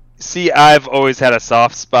 Yep. See, I've always had a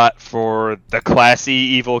soft spot for the classy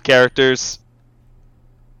evil characters.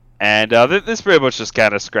 And this pretty much just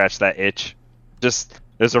kind of scratched that itch. Just,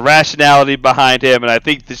 there's a rationality behind him, and I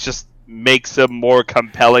think this just makes him more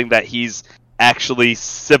compelling that he's actually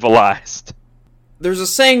civilized. There's a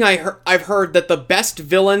saying I've heard that the best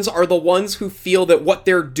villains are the ones who feel that what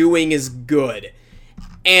they're doing is good.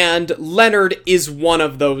 And Leonard is one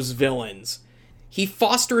of those villains. he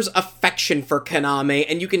fosters affection for Kaname,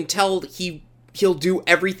 and you can tell he'll do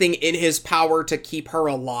everything in his power to keep her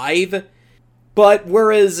alive. But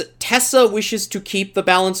whereas Tessa wishes to keep the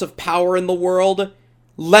balance of power in the world,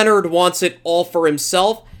 Leonard wants it all for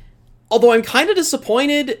himself. Although I'm kind of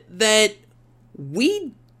disappointed that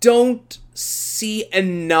we don't see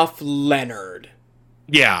enough Leonard.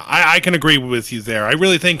 Yeah, I can agree with you there. I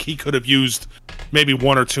really think he could have used maybe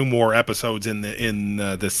 1 or 2 more episodes in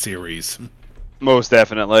this series. Most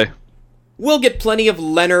definitely. We'll get plenty of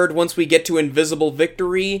Leonard once we get to Invisible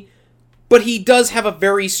Victory, but he does have a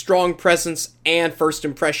very strong presence and first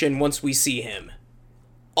impression once we see him.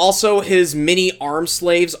 Also, his mini arm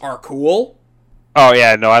slaves are cool. Oh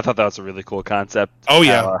yeah, no, I thought that was a really cool concept. Oh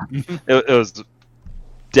yeah. It was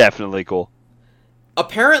definitely cool.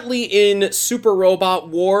 Apparently in Super Robot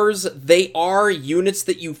Wars, they are units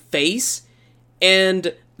that you face,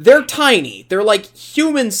 and they're tiny. They're like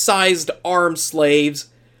human-sized arm slaves,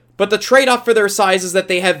 but the trade-off for their size is that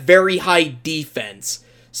they have very high defense.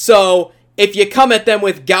 So, if you come at them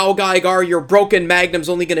with Gao Gaigar, your broken Magnum's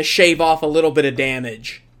only going to shave off a little bit of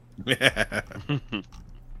damage.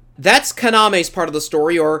 That's Kaname's part of the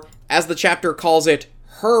story, or as the chapter calls it,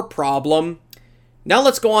 her problem. Now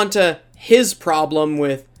let's go on to his problem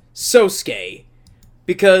with Sosuke.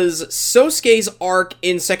 Because Sosuke's arc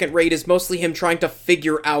in Second Raid is mostly him trying to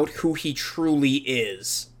figure out who he truly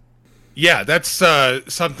is. Yeah, that's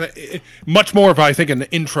something much more of, I think, an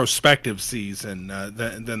introspective season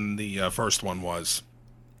than the first one was.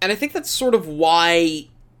 And I think that's sort of why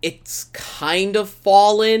it's kind of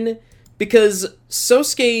fallen, because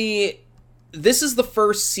Sosuke, this is the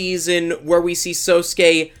first season where we see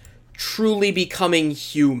Sosuke truly becoming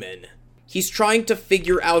human. He's trying to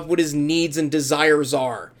figure out what his needs and desires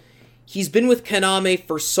are. He's been with Kaname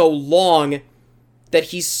for so long that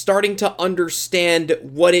he's starting to understand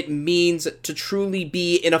what it means to truly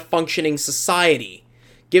be in a functioning society,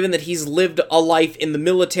 given that he's lived a life in the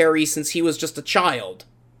military since he was just a child.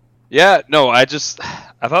 Yeah, no, I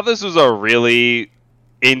thought this was a really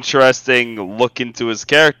interesting look into his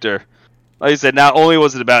character. Like I said, not only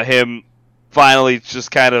was it about him finally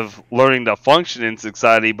just kind of learning to function in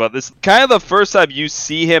society, but this is kind of the first time you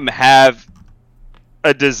see him have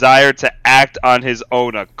a desire to act on his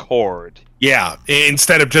own accord. Yeah,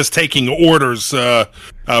 instead of just taking orders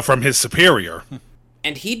from his superior.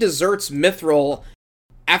 And he deserts Mithril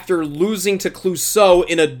after losing to Clouseau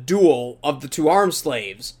in a duel of the 2 arm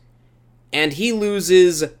slaves. And he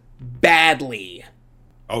loses badly.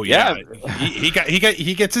 Oh yeah,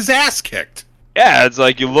 he gets his ass kicked. Yeah, it's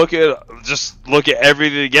like you look at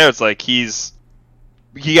everything together. It's like he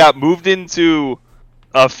got moved into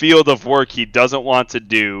a field of work he doesn't want to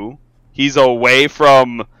do. He's away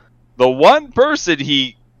from the one person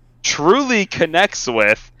he truly connects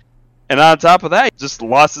with, and on top of that, he just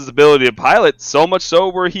lost his ability to pilot, so much so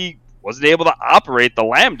where he wasn't able to operate the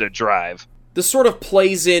Lambda drive. This sort of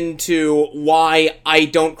plays into why I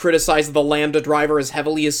don't criticize the Lambda driver as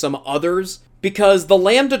heavily as some others, because the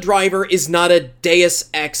Lambda driver is not a Deus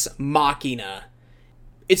Ex Machina.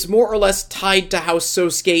 It's more or less tied to how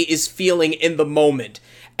Sosuke is feeling in the moment,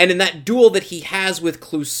 and in that duel that he has with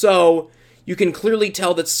Clouseau, you can clearly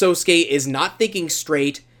tell that Sosuke is not thinking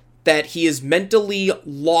straight, that he is mentally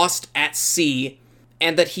lost at sea,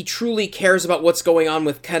 and that he truly cares about what's going on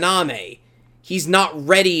with Kaname. He's not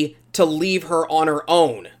ready to leave her on her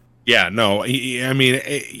own. Yeah, no, I mean,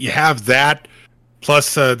 you have that,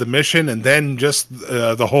 plus the mission, and then just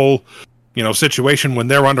the whole, situation when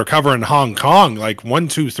they're undercover in Hong Kong, like 1,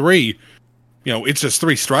 2, 3, it's just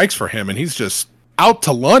 3 strikes for him, and he's just out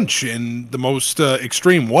to lunch in the most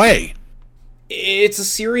extreme way. It's a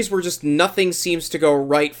series where just nothing seems to go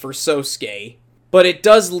right for Sosuke, but it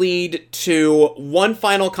does lead to one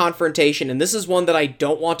final confrontation, and this is one that I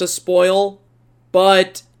don't want to spoil,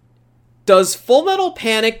 but does Fullmetal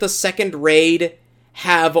Panic the Second Raid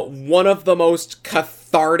have one of the most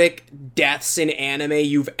cathartic deaths in anime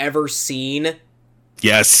you've ever seen?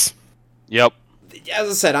 Yes. Yep. As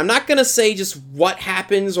I said, I'm not gonna say just what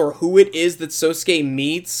happens or who it is that Sosuke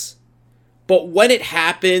meets, but when it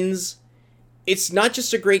happens, it's not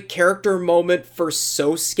just a great character moment for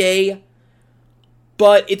Sosuke,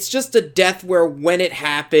 but it's just a death where when it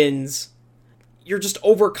happens, you're just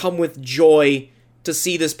overcome with joy to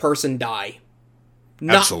see this person die.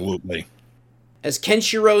 Absolutely. As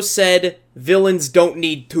Kenshiro said, villains don't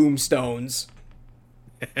need tombstones.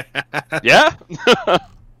 Yeah?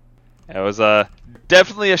 It was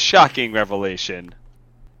definitely a shocking revelation.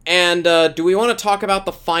 And do we want to talk about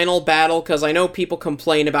the final battle? Because I know people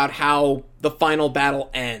complain about how the final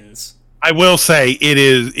battle ends. I will say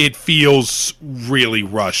it feels really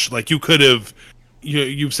rushed. Like you could have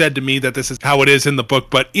you've said to me that this is how it is in the book,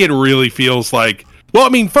 but it really feels like, well, I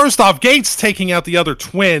mean, first off, Gates taking out the other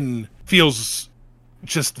twin feels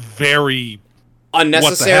just very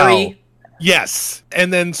unnecessary. What the hell? Yes.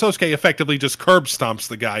 And then Sosuke effectively just curb stomps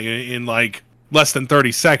the guy in like less than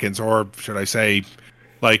 30 seconds, or should I say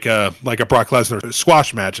like a Brock Lesnar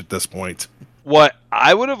squash match at this point. What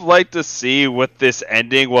I would have liked to see with this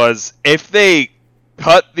ending was if they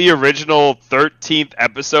cut the original 13th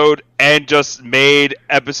episode and just made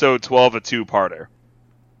episode 12 a two-parter.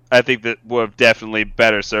 I think that would have definitely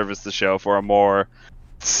better serviced the show for a more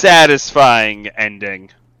satisfying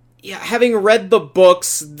ending. Yeah, having read the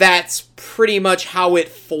books, that's pretty much how it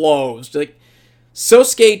flows. Like,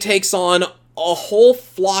 Sosuke takes on a whole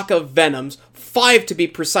flock of Venoms, 5 to be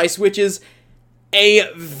precise, which is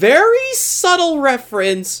a very subtle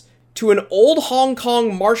reference to an old Hong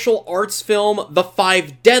Kong martial arts film, The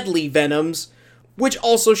Five Deadly Venoms, which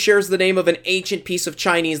also shares the name of an ancient piece of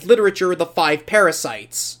Chinese literature, The Five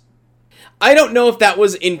Parasites. I don't know if that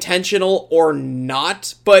was intentional or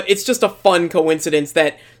not, but it's just a fun coincidence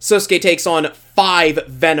that Sosuke takes on 5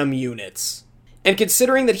 Venom units. And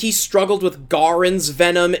considering that he struggled with Garen's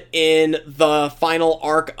Venom in the final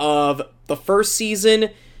arc of the first season,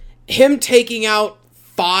 him taking out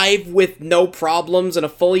 5 with no problems and a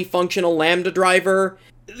fully functional Lambda driver,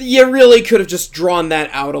 you really could have just drawn that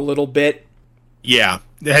out a little bit. Yeah,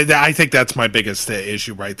 I think that's my biggest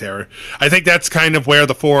issue right there. I think that's kind of where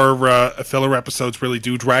the 4 filler episodes really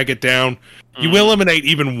do drag it down. You eliminate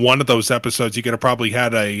even one of those episodes, you could have probably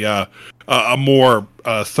had a more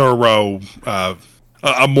thorough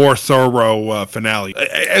finale,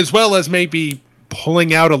 as well as maybe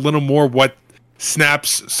pulling out a little more what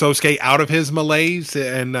snaps Sosuke out of his malaise,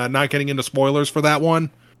 and not getting into spoilers for that one.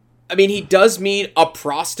 I mean, he does meet a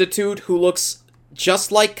prostitute who looks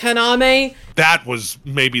just like Kaname. That was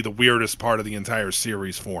maybe the weirdest part of the entire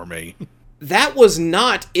series for me. That was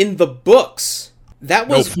not in the books. That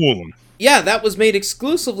was no fooling. Yeah, that was made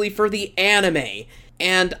exclusively for the anime.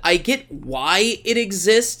 And I get why it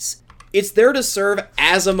exists. It's there to serve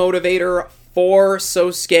as a motivator for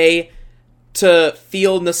Sosuke to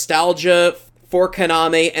feel nostalgia for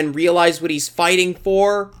Kaname and realize what he's fighting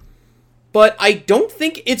for. But I don't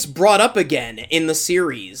think it's brought up again in the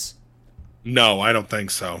series. No, I don't think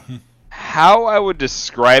so. How I would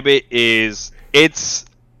describe it is it's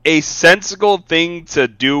a sensical thing to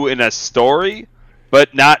do in a story,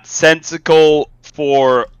 but not sensical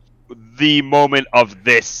for the moment of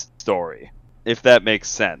this story, if that makes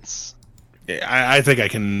sense. Yeah, I think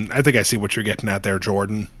I see what you're getting at there,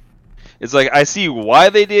 Jordan. It's like, I see why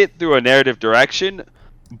they did it through a narrative direction,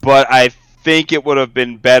 but I think it would have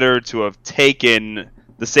been better to have taken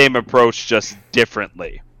the same approach just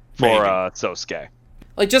differently for Sosuke.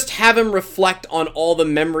 Like, just have him reflect on all the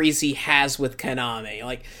memories he has with Kaname.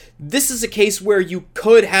 Like, this is a case where you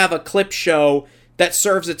could have a clip show that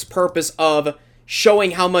serves its purpose of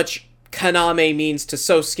showing how much Kaname means to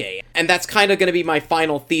Sosuke. And that's kind of going to be my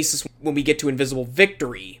final thesis when we get to Invisible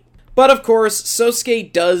Victory. But of course,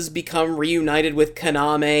 Sosuke does become reunited with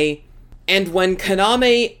Kaname. And when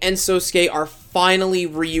Kaname and Sosuke are finally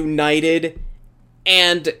reunited,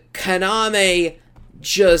 and Kaname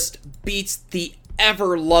just beats the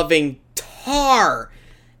ever-loving tar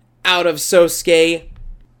out of Sosuke,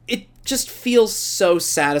 it just feels so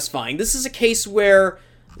satisfying. This is a case where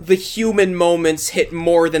the human moments hit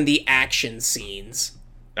more than the action scenes.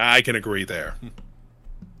 I can agree there.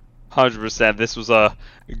 100%. This was a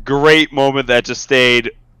great moment that just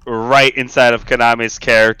stayed right inside of Kaname's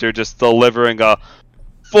character, just delivering a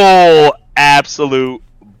full, absolute,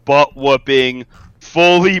 butt-whooping,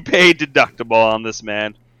 fully paid deductible on this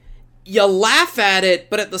man. You laugh at it,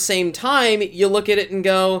 but at the same time, you look at it and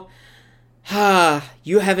go,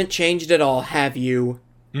 you haven't changed at all, have you?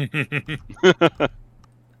 Do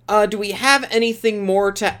we have anything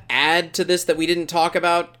more to add to this that we didn't talk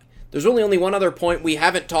about? There's only one other point we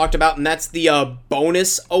haven't talked about, and that's the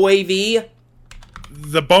bonus OAV.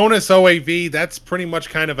 The bonus OAV, that's pretty much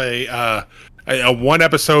kind of a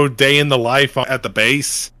one-episode day in the life at the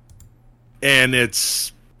base. And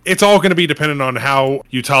it's all going to be dependent on how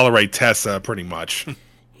you tolerate Tessa, pretty much.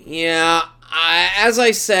 Yeah, as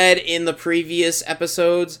I said in the previous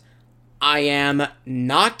episodes, I am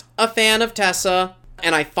not a fan of Tessa,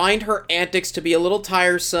 and I find her antics to be a little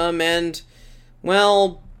tiresome, and,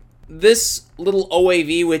 well, this little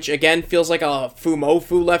OAV, which again feels like a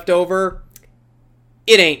Fumofu leftover,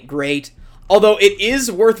 it ain't great. Although it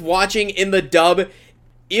is worth watching in the dub,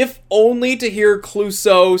 if only to hear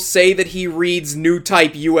Clouseau say that he reads New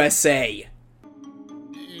Type USA.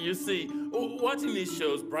 You see, watching these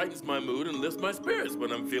shows brightens my mood and lifts my spirits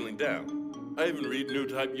when I'm feeling down. I even read New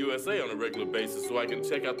Type USA on a regular basis so I can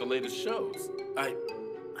check out the latest shows. I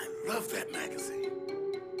love that magazine.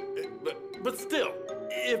 But still,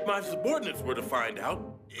 if my subordinates were to find out,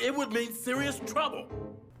 it would mean serious trouble.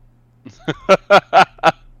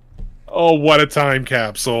 Oh, what a time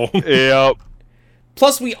capsule. Yep.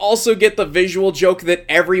 Plus, we also get the visual joke that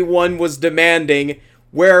everyone was demanding,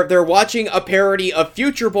 where they're watching a parody of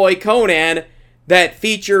Future Boy Conan that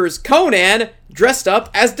features Conan dressed up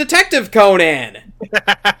as Detective Conan.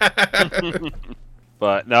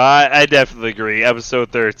 But no, I definitely agree. Episode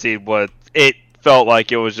 13, it felt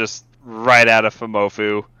like it was just right out of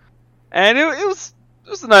Famofu, and it was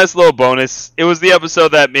a nice little bonus. It was the episode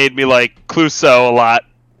that made me like Clouseau a lot.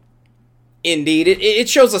 Indeed, it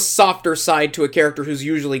shows a softer side to a character who's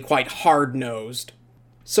usually quite hard-nosed.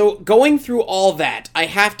 So, going through all that, I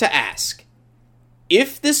have to ask,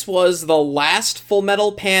 if this was the last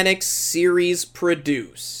Fullmetal Panic series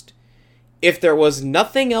produced, if there was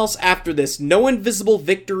nothing else after this, no Invisible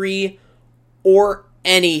Victory or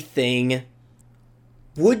anything,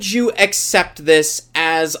 would you accept this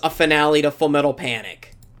as a finale to Fullmetal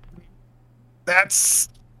Panic? That's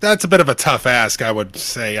a bit of a tough ask, I would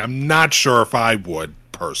say. I'm not sure if I would,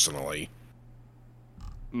 personally.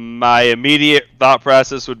 My immediate thought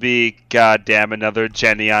process would be, God damn, another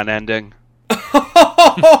Genion ending.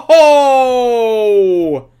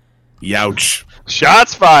 Oh! Youch.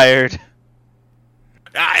 Shots fired!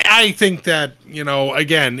 I think that,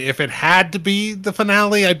 again, if it had to be the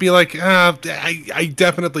finale, I'd be like, I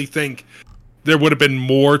definitely think there would have been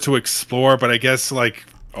more to explore, but I guess,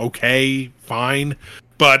 okay, fine.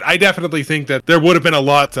 But I definitely think that there would have been a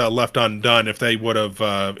lot left undone if they would have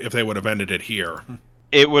ended it here.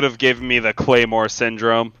 It would have given me the Claymore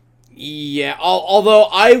syndrome. Yeah, although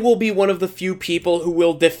I will be one of the few people who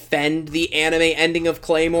will defend the anime ending of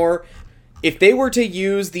Claymore. If they were to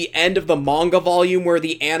use the end of the manga volume where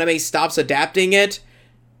the anime stops adapting it,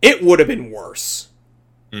 it would have been worse.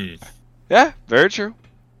 Yeah, very true.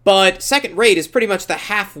 But Second Raid is pretty much the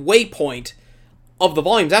halfway point of the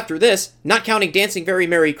volumes after this, not counting Dancing Very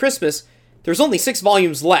Merry Christmas. There's only 6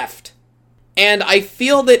 volumes left. And I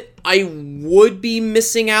feel that I would be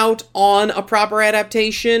missing out on a proper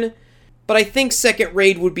adaptation, but I think Second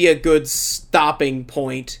Raid would be a good stopping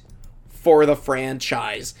point for the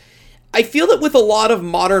franchise. I feel that with a lot of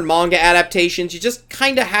modern manga adaptations, you just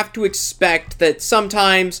kind of have to expect that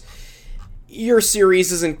sometimes your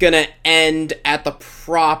series isn't gonna end at the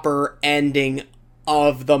proper ending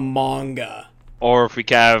of the manga. Or if we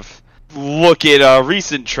look at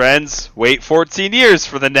recent trends, wait 14 years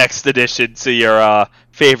for the next addition to your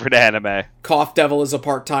favorite anime. Cough Devil is a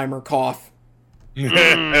part-timer, cough.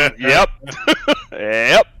 Yep.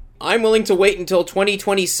 Yep. I'm willing to wait until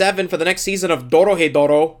 2027 for the next season of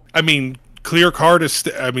Dorohedoro. I mean,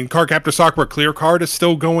 Cardcaptor Sakura Clear Card is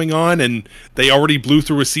still going on, and they already blew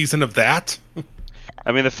through a season of that.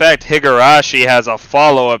 I mean, the fact Higurashi has a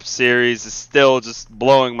follow-up series is still just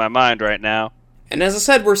blowing my mind right now. And as I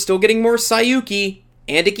said, we're still getting more Sayuki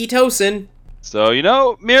and Ikitosen.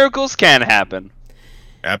 So, miracles can happen.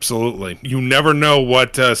 Absolutely. You never know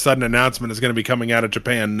what sudden announcement is going to be coming out of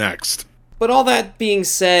Japan next. But all that being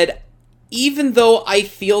said, even though I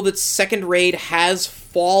feel that Second Raid has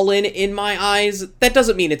fallen in my eyes, that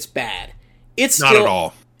doesn't mean it's bad. It's not at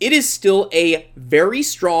all. It is still a very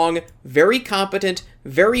strong, very competent,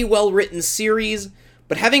 very well-written series,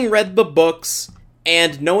 but having read the books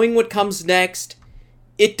and knowing what comes next,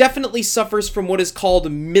 it definitely suffers from what is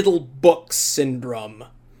called middle book syndrome.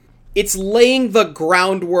 It's laying the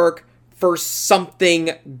groundwork for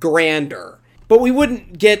something grander. But we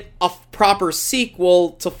wouldn't get a proper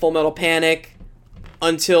sequel to Fullmetal Panic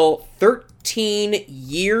until 13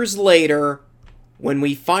 years later, when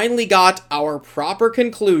we finally got our proper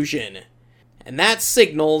conclusion. And that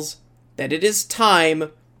signals that it is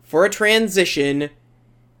time for a transition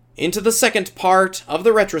into the second part of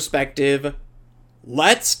the retrospective.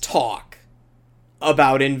 Let's talk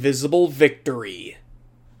about Invisible Victory.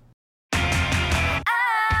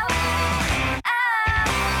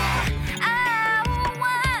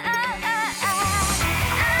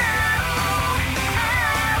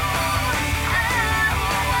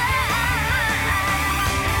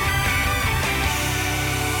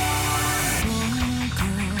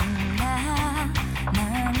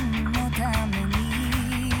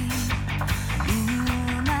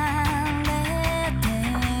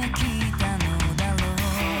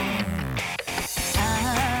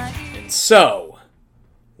 So,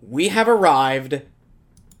 we have arrived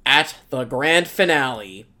at the grand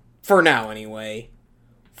finale, for now anyway.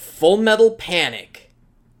 Fullmetal Panic,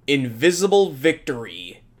 Invisible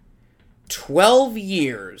Victory. 12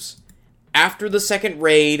 years after the second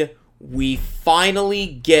raid, we finally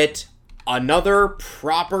get another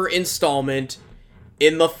proper installment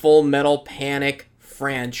in the Full Metal Panic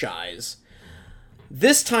franchise.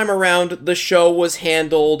 This time around, the show was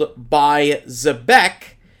handled by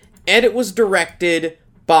Zebek, and it was directed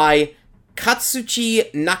by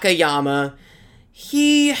Katsuchi Nakayama.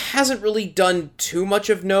 He hasn't really done too much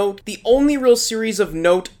of note. The only real series of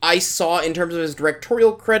note I saw in terms of his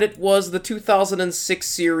directorial credit was the 2006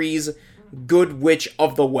 series Good Witch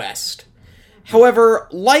of the West. However,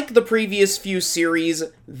 like the previous few series,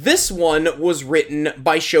 this one was written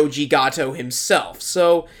by Shoji Gato himself,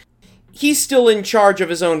 so he's still in charge of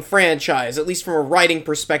his own franchise, at least from a writing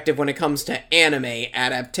perspective when it comes to anime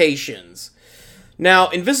adaptations. Now,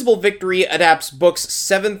 Invisible Victory adapts books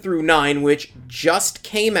 7 through 9, which just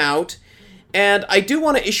came out, and I do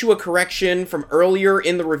want to issue a correction from earlier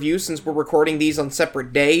in the review since we're recording these on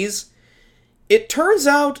separate days. It turns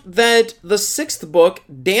out that the 6th book,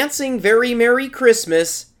 Dancing Very Merry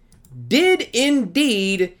Christmas, did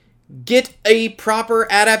indeed get a proper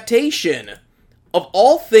adaptation. Of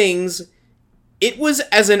all things, it was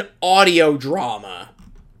as an audio drama.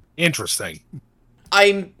 Interesting.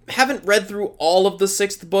 I haven't read through all of the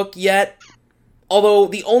 6th book yet, although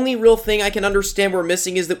the only real thing I can understand we're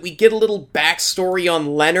missing is that we get a little backstory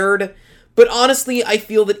on Leonard, but honestly, I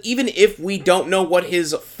feel that even if we don't know what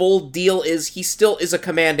his full deal is, he still is a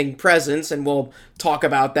commanding presence, and we'll talk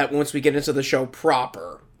about that once we get into the show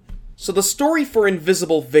proper. So the story for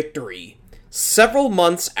Invisible Victory. Several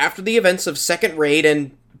months after the events of Second Raid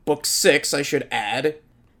and Book 6, I should add,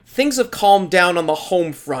 things have calmed down on the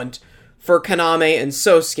home front for Kaname and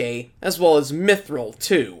Sosuke, as well as Mithril,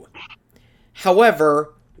 too.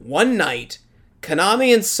 However, one night,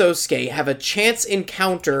 Kaname and Sosuke have a chance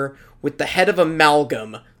encounter with the head of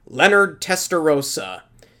Amalgam, Leonard Testarossa,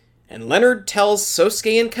 and Leonard tells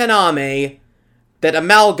Sosuke and Kaname that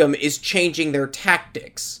Amalgam is changing their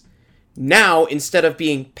tactics. Now, instead of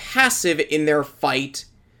being passive in their fight,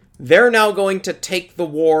 they're now going to take the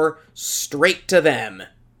war straight to them.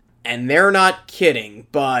 And they're not kidding,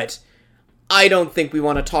 but I don't think we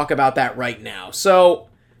want to talk about that right now. So,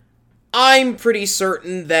 I'm pretty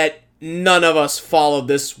certain that none of us followed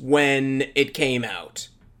this when it came out.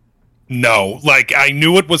 No, like, I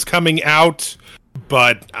knew it was coming out,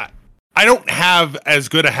 but I don't have as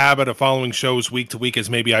good a habit of following shows week to week as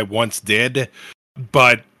maybe I once did,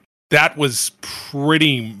 but that was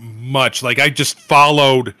pretty much, like, I just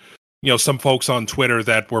followed, some folks on Twitter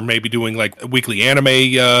that were maybe doing, like, weekly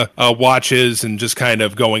anime watches and just kind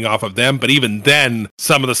of going off of them, but even then,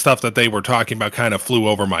 some of the stuff that they were talking about kind of flew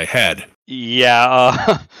over my head.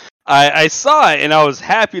 Yeah, I saw it, and I was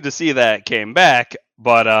happy to see that it came back,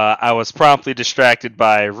 but I was promptly distracted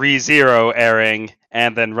by ReZero airing,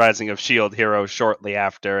 and then Rising of S.H.I.E.L.D. Hero shortly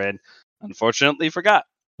after, and unfortunately forgot.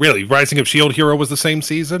 Really? Rising of S.H.I.E.L.D. Hero was the same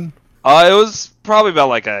season? It was probably about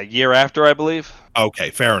like a year after, I believe. Okay,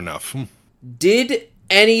 fair enough. Did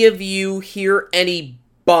any of you hear any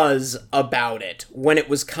buzz about it when it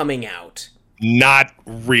was coming out? Not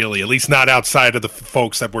really, at least not outside of the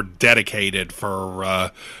folks that were dedicated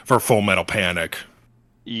for Full Metal Panic.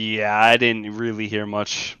 Yeah, I didn't really hear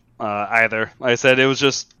much either. Like I said, it was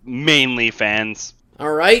just mainly fans.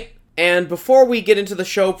 Alright, and before we get into the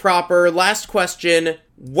show proper, last question,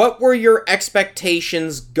 what were your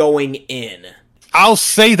expectations going in? I'll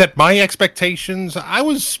say that my expectations, I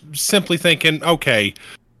was simply thinking, okay,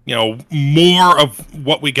 more of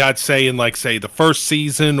what we got, say, in, like, say, the first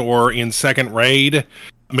season or in Second Raid.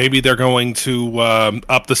 Maybe they're going to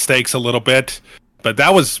up the stakes a little bit. But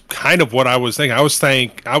that was kind of what I was thinking. I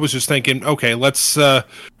was just thinking, okay, let's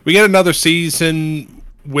we get another season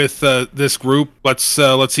with this group. Let's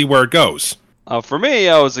see where it goes. For me,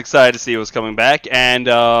 I was excited to see it was coming back, and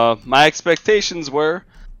my expectations were,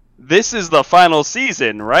 this is the final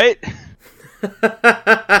season, right?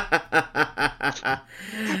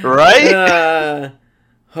 Right? Oh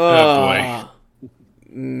boy.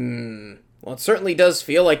 Well, it certainly does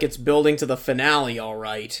feel like it's building to the finale, all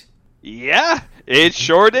right. Yeah, it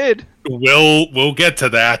sure did. We'll get to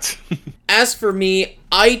that. As for me,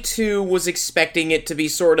 I too was expecting it to be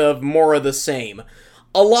sort of more of the same.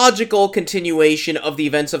 A logical continuation of the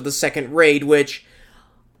events of the second raid, which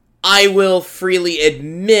I will freely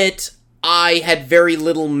admit I had very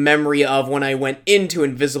little memory of when I went into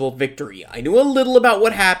Invisible Victory. I knew a little about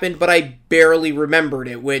what happened, but I barely remembered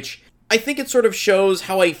it, which I think it sort of shows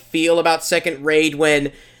how I feel about Second Raid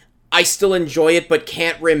when I still enjoy it but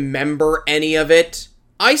can't remember any of it.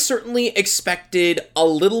 I certainly expected a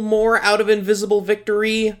little more out of Invisible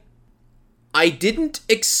Victory. I didn't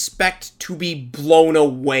expect to be blown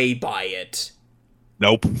away by it.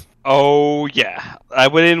 Nope. Oh, yeah. I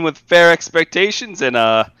went in with fair expectations and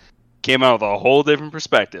came out with a whole different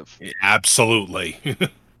perspective. Absolutely.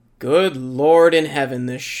 Good Lord in heaven,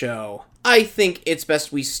 this show. I think it's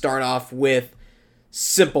best we start off with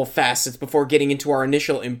simple facets before getting into our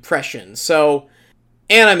initial impression. So,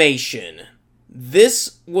 animation.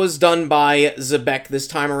 This was done by Xebec this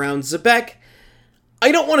time around. Xebec,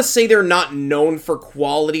 I don't want to say they're not known for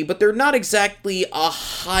quality, but they're not exactly a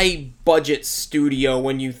high-budget studio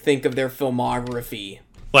when you think of their filmography.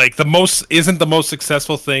 Like, isn't the most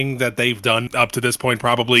successful thing that they've done up to this point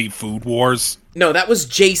probably Food Wars? No, that was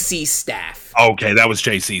JC Staff. Okay, that was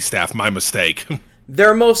JC Staff, my mistake.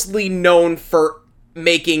 They're mostly known for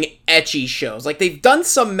making ecchi shows. Like, they've done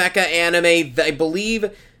some mecha anime. I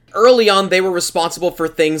believe early on they were responsible for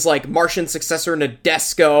things like Martian Successor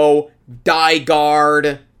Nadesco, Die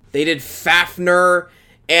Guard. They did Fafner,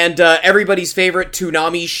 and everybody's favorite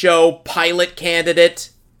Toonami show, Pilot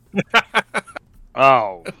Candidate.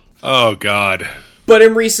 Oh. Oh, God. But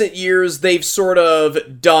in recent years, they've sort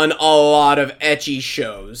of done a lot of ecchi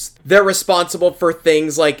shows. They're responsible for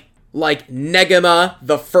things like Negima,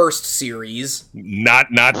 the first series. Not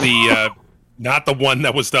the one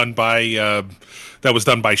that was done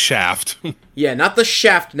by Shaft. Yeah, not the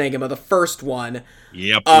Shaft Negima, the first one.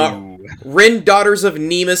 Yep. Rin Daughters of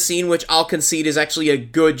Nemesine, which I'll concede is actually a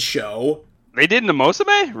good show. They did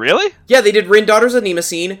Nemosame? Really? Yeah, they did Rin Daughters of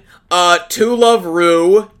Nemesine. To Love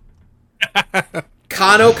Ru.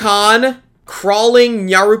 Kano-kan. Crawling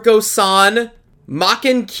Nyaruko-san.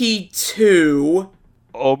 Makin-ki 2.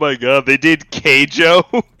 Oh my god, they did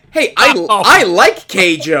Keijo? Hey, I like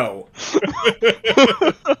Keijo.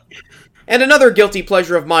 And another guilty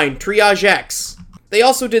pleasure of mine, Triage X. They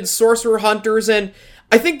also did Sorcerer Hunters, and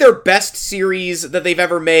I think their best series that they've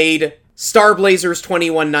ever made, Star Blazers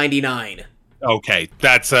 2199. Okay,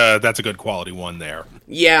 that's a good quality one there.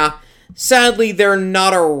 Yeah, sadly they're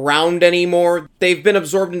not around anymore. They've been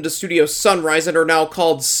absorbed into Studio Sunrise and are now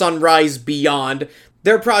called Sunrise Beyond.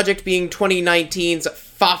 Their project being 2019's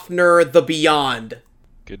Fafner the Beyond.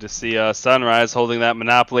 Good to see Sunrise holding that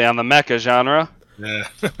monopoly on the mecha genre. Yeah.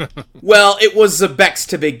 Well, it was Xebec's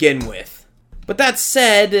to begin with. But that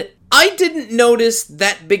said, I didn't notice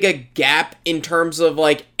that big a gap in terms of,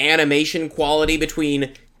 like, animation quality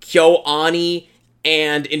between KyoAni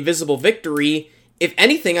and Invisible Victory. If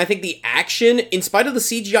anything, I think the action, in spite of the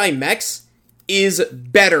CGI mechs, is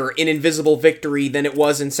better in Invisible Victory than it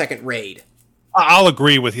was in Second Raid. I'll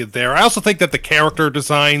agree with you there. I also think that the character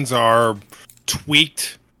designs are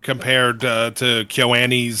tweaked compared to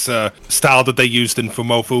KyoAni's style that they used in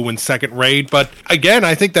Fumofu in Second Raid. But again,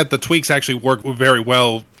 I think that the tweaks actually work very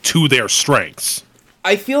well to their strengths.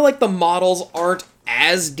 I feel like the models aren't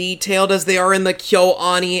as detailed as they are in the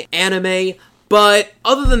KyoAni anime, but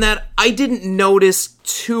other than that, I didn't notice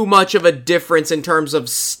too much of a difference in terms of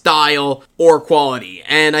style or quality,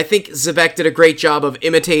 and I think Xebec did a great job of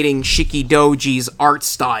imitating Shikidoji's art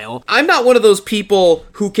style. I'm not one of those people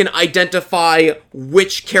who can identify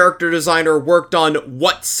which character designer worked on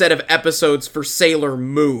what set of episodes for Sailor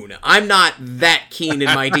Moon. I'm not that keen in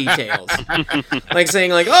my details. Like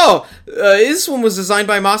saying, like, oh, this one was designed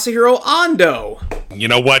by Masahiro Ando. You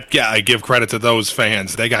know what? Yeah, I give credit to those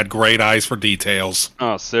fans. They got great eyes for details.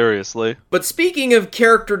 Oh, seriously. But speaking of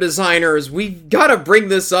character designers, we've got to bring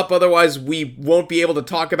this up, otherwise we won't be able to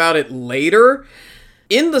talk about it later.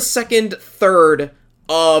 In the second third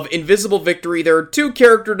of Invisible Victory, there are two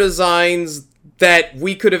character designs that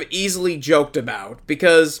we could have easily joked about,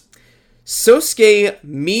 because Sosuke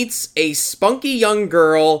meets a spunky young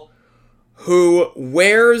girl who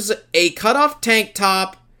wears a cut-off tank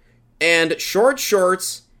top and short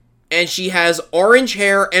shorts, and she has orange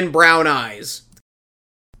hair and brown eyes.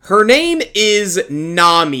 Her name is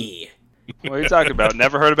Nami. What are you talking about?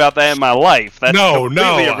 Never heard about that in my life. That's No.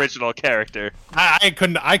 completely original character. I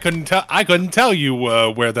couldn't tell you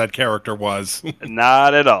where that character was.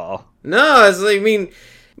 Not at all. No, I mean,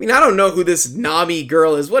 I don't know who this Nami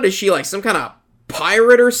girl is. What is she, like some kind of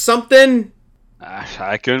pirate or something?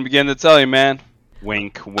 I couldn't begin to tell you, man.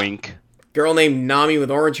 Wink, wink. Girl named Nami with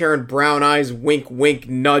orange hair and brown eyes, wink, wink,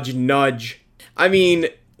 nudge, nudge. I mean,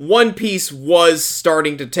 One Piece was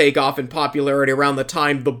starting to take off in popularity around the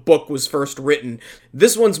time the book was first written.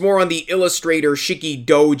 This one's more on the illustrator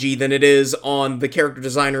Shikidoji than it is on the character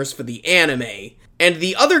designers for the anime. And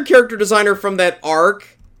the other character designer from that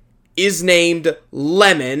arc is named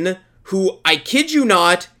Lemon, who, I kid you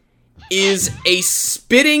not, is a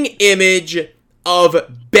spitting image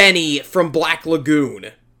of Benny from Black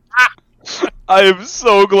Lagoon. I am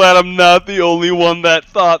so glad I'm not the only one that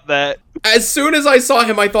thought that. As soon as I saw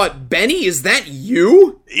him, I thought, Benny, is that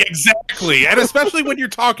you? Exactly, and especially when you're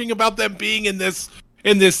talking about them being in this,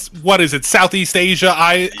 what is it, Southeast Asia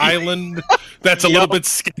island that's a little bit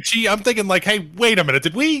sketchy. I'm thinking like, hey, wait a minute,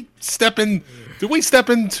 did we step into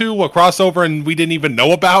a crossover and we didn't even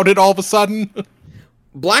know about it all of a sudden?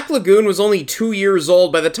 Black Lagoon was only 2 years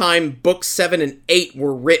old by the time books 7 and 8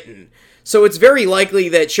 were written. So it's very likely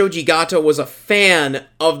that Shoji Gato was a fan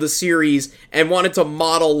of the series and wanted to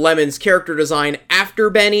model Lemon's character design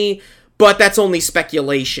after Benny, but that's only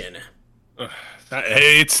speculation.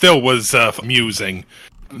 It still was amusing.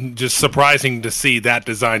 Just surprising to see that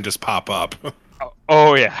design just pop up.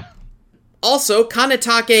 Oh, yeah. Also,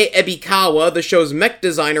 Kanetake Ebikawa, the show's mech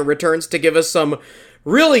designer, returns to give us some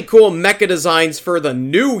really cool mecha designs for the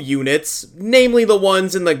new units, namely the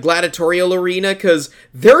ones in the gladiatorial arena, because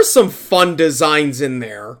there's some fun designs in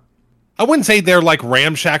there. I wouldn't say they're like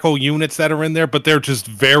ramshackle units that are in there, but they're just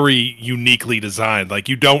very uniquely designed. Like,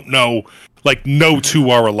 you don't know, like, no two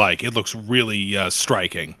are alike. It looks really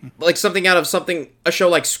striking. Like something out of a show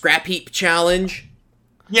like Scrap Heap Challenge.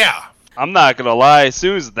 Yeah. I'm not gonna lie, as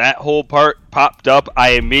soon as that whole part popped up, I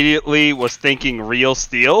immediately was thinking Real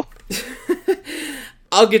Steel.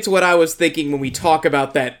 I'll get to what I was thinking when we talk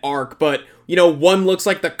about that arc, but, one looks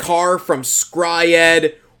like the car from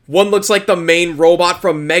Scryed, one looks like the main robot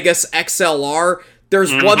from Megas XLR,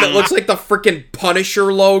 there's one that looks like the frickin'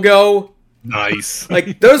 Punisher logo. Nice.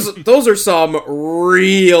 Like, those are some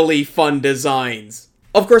really fun designs.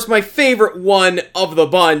 Of course, my favorite one of the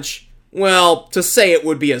bunch, well, to say it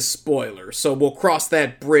would be a spoiler, so we'll cross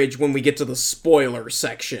that bridge when we get to the spoiler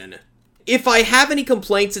section. If I have any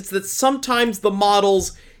complaints, it's that sometimes the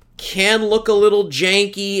models can look a little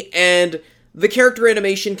janky, and the character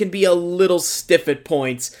animation can be a little stiff at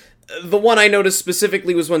points. The one I noticed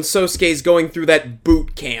specifically was when Sosuke's going through that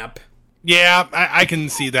boot camp. Yeah, I can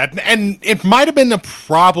see that. And it might have been a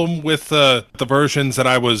problem with the versions that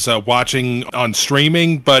I was watching on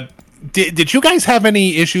streaming, but did you guys have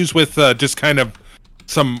any issues with just kind of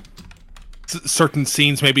some certain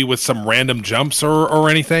scenes, maybe with some random jumps or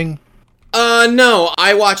anything? No,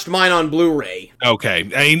 I watched mine on Blu-ray. Okay,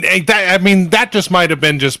 that just might have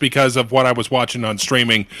been just because of what I was watching on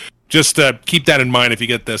streaming. Just keep that in mind if you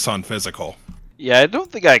get this on physical. Yeah, I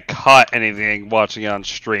don't think I caught anything watching it on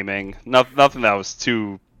streaming. Nothing that was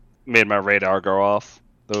too made my radar go off.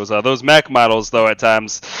 Those mech models, though, at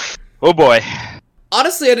times, oh boy.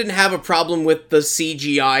 Honestly, I didn't have a problem with the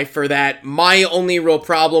CGI for that. My only real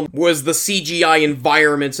problem was the CGI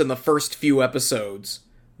environments in the first few episodes.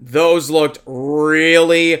 Those looked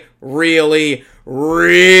really, really,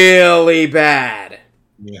 really bad.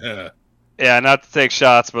 Yeah. Yeah, not to take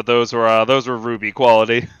shots, but those were Ruby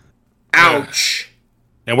quality. Ouch.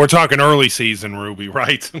 And we're talking early season Ruby,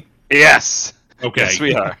 right? Yes. Okay. Yes,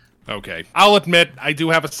 we are. Okay. I'll admit, I do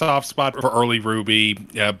have a soft spot for early Ruby,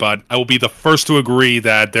 but I will be the first to agree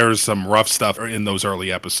that there's some rough stuff in those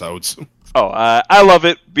early episodes. Oh, I love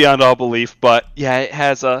it beyond all belief, but yeah, it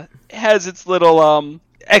has its little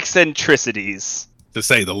eccentricities, to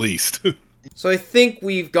say the least. So I think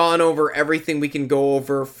we've gone over everything we can go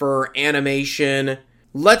over for animation.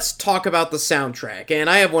 Let's talk about the soundtrack, and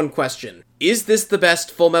I have one question. Is this the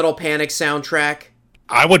best Fullmetal Panic soundtrack?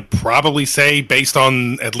 I would probably say, based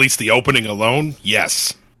on at least the opening alone,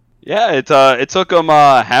 yes. Yeah, it took them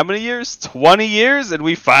how many years? 20 years, and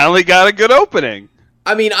we finally got a good opening.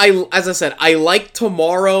 I mean, as I said, I like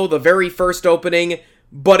Tomorrow, the very first opening,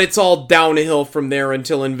 but it's all downhill from there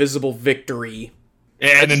until Invisible Victory.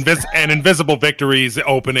 And Invisible Victory's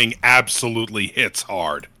opening absolutely hits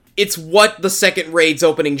hard. It's what the second raid's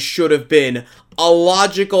opening should have been. A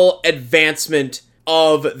logical advancement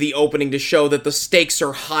of the opening to show that the stakes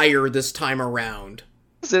are higher this time around.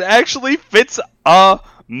 It actually fits a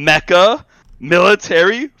mecha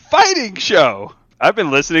military fighting show. I've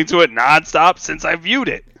been listening to it nonstop since I viewed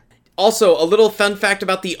it. Also, a little fun fact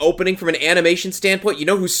about the opening from an animation standpoint, you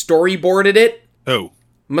know who storyboarded it? Who?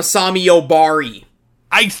 Masami Obari.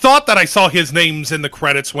 I thought that I saw his names in the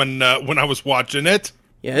credits when I was watching it.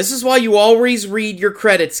 Yeah, this is why you always read your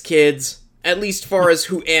credits, kids. At least far as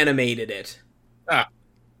who animated it. Ah,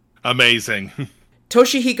 amazing.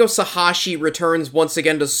 Toshihiko Sahashi returns once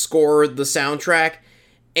again to score the soundtrack,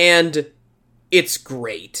 and it's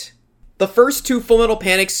great. The first two Fullmetal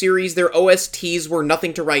Panic series, their OSTs were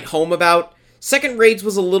nothing to write home about. Second Raids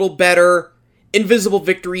was a little better. Invisible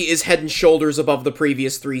Victory is head and shoulders above the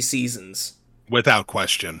previous 3 seasons. Without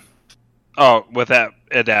question. Oh, without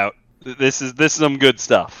a doubt. This is some good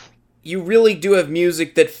stuff. You really do have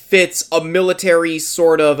music that fits a military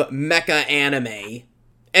sort of mecha anime.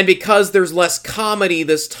 And because there's less comedy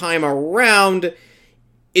this time around,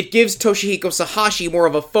 it gives Toshihiko Sahashi more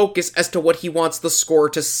of a focus as to what he wants the score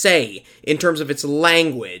to say, in terms of its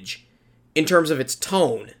language, in terms of its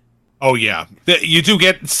tone. Oh, yeah. You do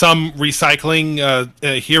get some recycling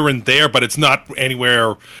here and there, but it's not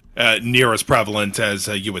anywhere near as prevalent as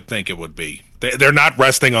you would think it would be. They're not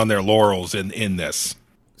resting on their laurels in this.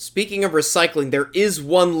 Speaking of recycling, there is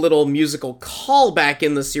one little musical callback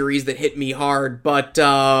in the series that hit me hard, but,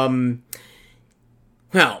 well,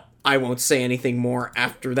 I won't say anything more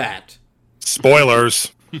after that.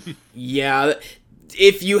 Spoilers. Yeah,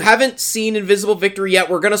 if you haven't seen Invisible Victory yet,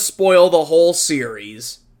 we're gonna spoil the whole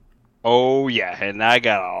series. Oh, yeah, and I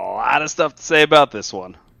got a lot of stuff to say about this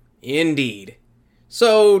one. Indeed.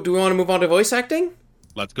 So, do we want to move on to voice acting?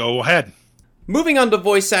 Let's go ahead. Moving on to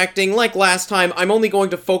voice acting, like last time, I'm only going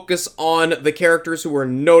to focus on the characters who were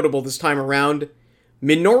notable this time around.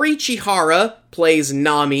 Minori Chihara plays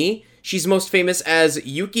Nami. She's most famous as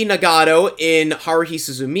Yuki Nagato in Haruhi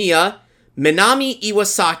Suzumiya, Minami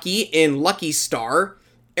Iwasaki in Lucky Star,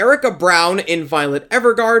 Erica Brown in Violet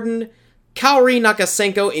Evergarden, Kaori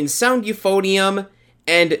Nakasenko in Sound Euphonium,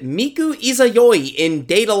 and Miku Izayoi in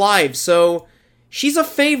Date Alive, so she's a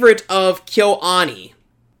favorite of KyoAni.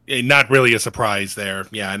 Not really a surprise there.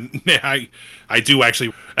 Yeah, I do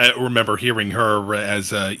actually remember hearing her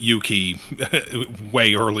as Yuki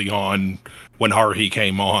way early on when Haruhi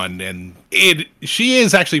came on, and she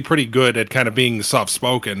is actually pretty good at kind of being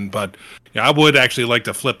soft-spoken, but I would actually like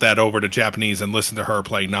to flip that over to Japanese and listen to her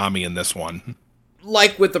play Nami in this one.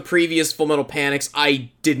 Like with the previous Fullmetal Panics,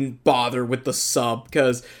 I didn't bother with the sub,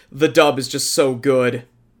 because the dub is just so good.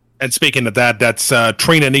 And speaking of that, that's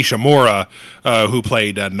Trina Nishimura, who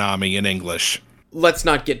played Nami in English. Let's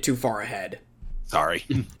not get too far ahead. Sorry.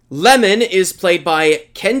 Lemon is played by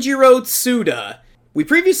Kenjiro Tsuda. We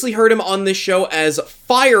previously heard him on this show as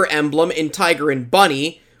Fire Emblem in Tiger and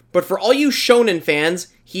Bunny, but for all you shonen fans,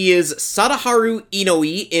 he is Sadaharu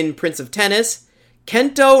Inoi in Prince of Tennis,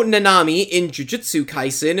 Kento Nanami in Jujutsu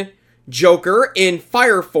Kaisen, Joker in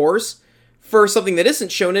Fire Force. For something that isn't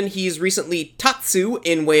shonen, he's recently Tatsu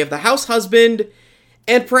in Way of the House Husband,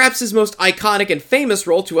 and perhaps his most iconic and famous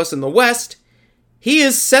role to us in the West, he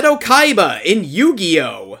is Seto Kaiba in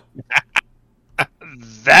Yu-Gi-Oh!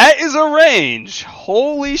 That is a range.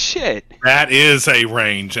 Holy shit. That is a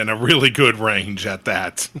range, and a really good range at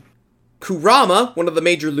that. Kurama, one of the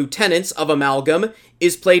major lieutenants of Amalgam,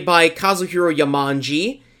 is played by Kazuhiro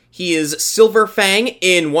Yamanji. He is Silver Fang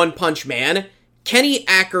in One Punch Man, Kenny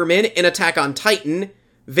Ackerman in Attack on Titan,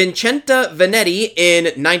 Vincenta Venetti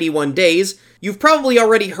in 91 Days. You've probably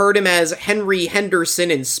already heard him as Henry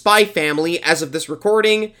Henderson in Spy Family as of this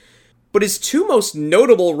recording, but his two most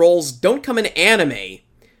notable roles don't come in anime.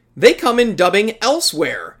 They come in dubbing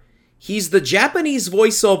elsewhere. He's the Japanese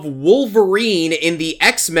voice of Wolverine in the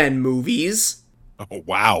X-Men movies. Oh,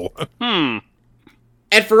 wow.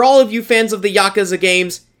 And for all of you fans of the Yakuza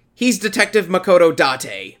games, he's Detective Makoto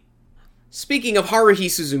Date. Speaking of Haruhi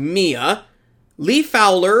Suzumiya, Lee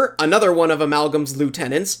Fowler, another one of Amalgam's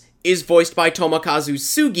lieutenants, is voiced by Tomokazu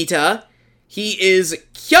Sugita. He is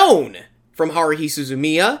Kyon from Haruhi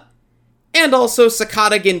Suzumiya, and also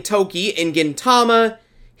Sakata Gintoki in Gintama,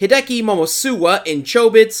 Hideki Momosuwa in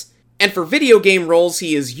Chobits, and for video game roles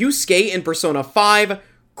he is Yusuke in Persona 5,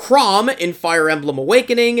 Chrom in Fire Emblem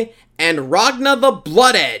Awakening, and Ragna the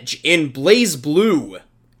Blood Edge in Blaze Blue.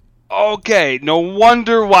 Okay, no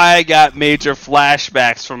wonder why I got major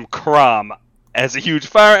flashbacks from Chrom. As a huge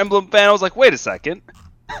Fire Emblem fan, I was like, wait a second.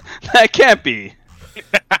 That can't be.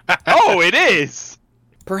 Oh, it is!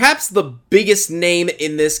 Perhaps the biggest name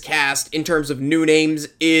in this cast, in terms of new names,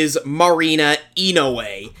 is Marina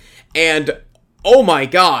Inoue. And, oh my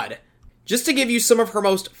god, just to give you some of her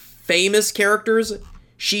most famous characters,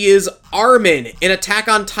 she is Armin in Attack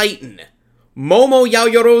on Titan, Momo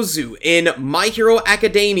Yaoyorozu in My Hero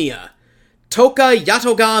Academia, Toka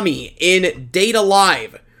Yatogami in Date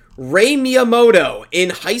Alive, Rei Miyamoto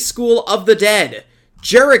in High School of the Dead,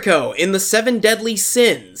 Jericho in The Seven Deadly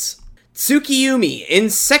Sins, Tsukiyumi in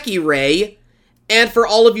Sekirei, and for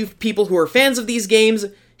all of you people who are fans of these games,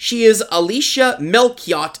 she is Alicia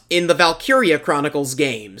Melchiot in the Valkyria Chronicles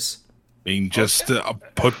games. I mean, just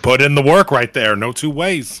put in the work right there. No two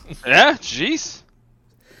ways. Yeah, jeez.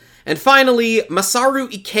 And finally,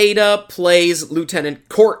 Masaru Ikeda plays Lieutenant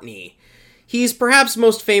Courtney. He's perhaps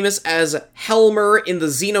most famous as Helmer in the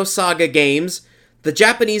Xenosaga games, the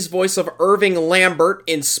Japanese voice of Irving Lambert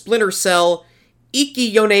in Splinter Cell,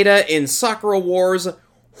 Iki Yoneda in Sakura Wars,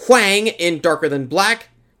 Huang in Darker Than Black,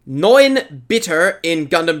 Noin Bitter in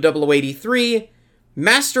Gundam 0083,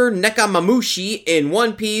 Master Nekamamushi in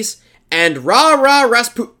One Piece, and Rah-Rah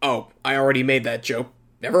Rasputin. Oh, I already made that joke.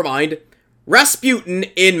 Never mind. Rasputin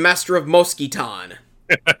in Master of Moskitan.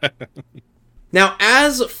 Now,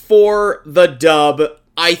 as for the dub,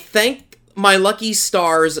 I thank my lucky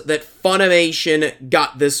stars that Funimation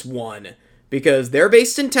got this one, because they're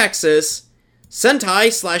based in Texas.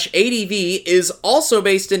 Sentai/ADV is also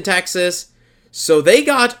based in Texas, so they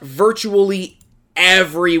got virtually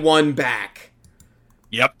everyone back.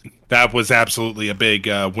 Yep, that was absolutely a big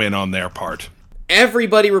win on their part.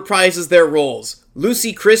 Everybody reprises their roles.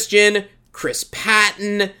 Lucy Christian, Chris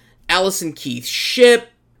Patton, Allison Keith Shipp,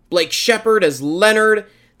 Blake Shepard as Leonard.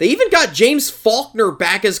 They even got James Faulkner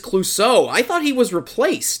back as Clouseau. I thought he was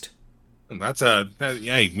replaced. That's good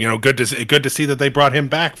to see that they brought him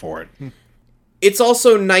back for it. It's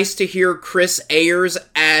also nice to hear Chris Ayers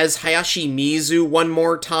as Hayashi Mizu one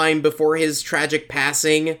more time before his tragic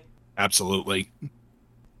passing. Absolutely.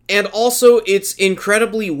 And also, it's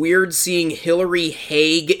incredibly weird seeing Hilary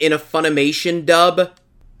Haig in a Funimation dub.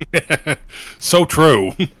 So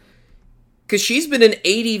true. Because she's been an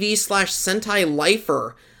ADV/Sentai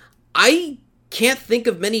lifer. I can't think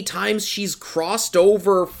of many times she's crossed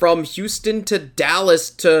over from Houston to Dallas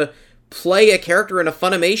to play a character in a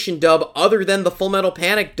Funimation dub other than the Full Metal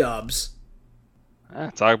Panic dubs.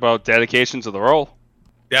 Talk about dedication to the role.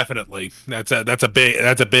 Definitely. That's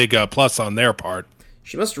a big plus on their part.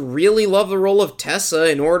 She must really love the role of Tessa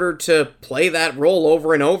in order to play that role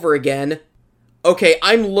over and over again. Okay,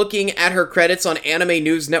 I'm looking at her credits on Anime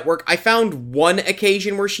News Network. I found one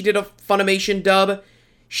occasion where she did a Funimation dub.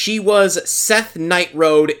 She was Seth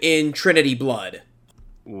Nightroad in Trinity Blood.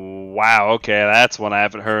 Wow, okay, that's one I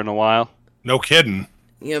haven't heard in a while. No kidding.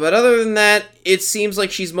 Yeah, but other than that, it seems like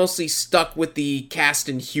she's mostly stuck with the cast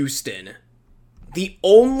in Houston. The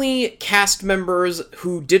only cast members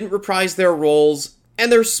who didn't reprise their roles,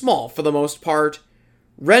 and they're small for the most part,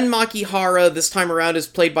 Ren Makihara this time around is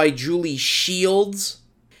played by Julie Shields,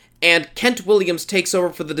 and Kent Williams takes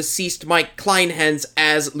over for the deceased Mike Kleinhens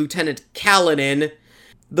as Lieutenant Kalinin.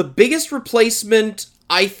 The biggest replacement,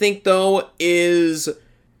 I think, though, is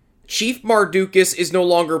Chief Mardukas is no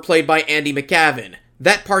longer played by Andy McCavin.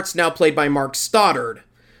 That part's now played by Mark Stoddard.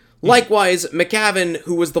 Likewise, McCavin,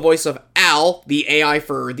 who was the voice of Al, the AI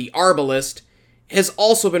for the Arbalist, has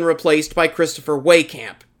also been replaced by Christopher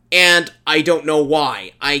Waycamp. And I don't know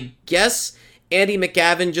why. I guess Andy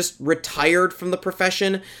McGavin just retired from the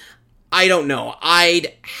profession. I don't know.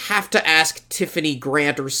 I'd have to ask Tiffany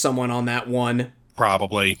Grant or someone on that one.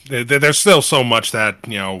 Probably. There's still so much that,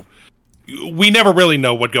 we never really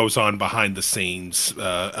know what goes on behind the scenes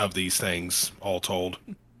of these things, all told.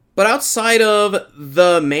 But outside of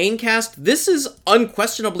the main cast, this is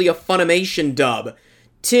unquestionably a Funimation dub.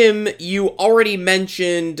 Tim, you already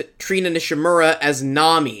mentioned Trina Nishimura as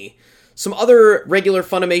Nami. Some other regular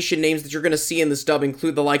Funimation names that you're going to see in this dub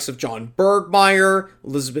include the likes of John Bergmeyer,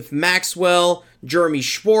 Elizabeth Maxwell, Jeremy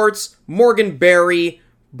Schwartz, Morgan Berry,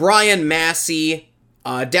 Brian Massey,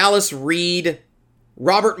 Dallas Reed,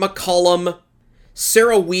 Robert McCullum,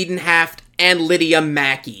 Sarah Wiedenhaft, and Lydia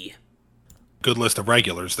Mackey. Good list of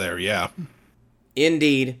regulars there, yeah.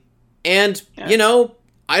 Indeed. And,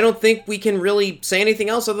 I don't think we can really say anything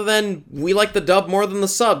else other than we like the dub more than the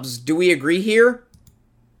subs. Do we agree here?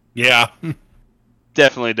 Yeah.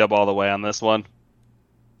 Definitely dub all the way on this one.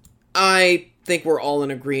 I think we're all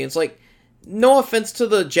in agreement. Like, no offense to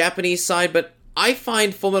the Japanese side, but I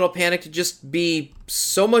find Full Metal Panic to just be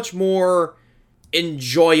so much more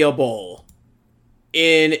enjoyable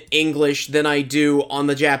in English than I do on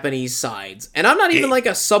the Japanese sides. And I'm not even like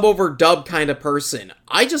a sub over dub kind of person.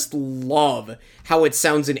 I just love how it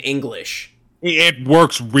sounds in English. It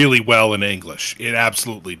works really well in English. It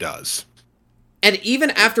absolutely does. And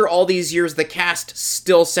even after all these years, the cast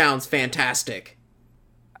still sounds fantastic.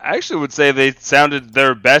 I actually would say they sounded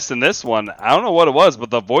their best in this one. I don't know what it was, but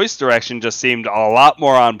the voice direction just seemed a lot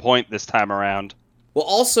more on point this time around. Well,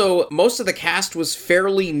 also, most of the cast was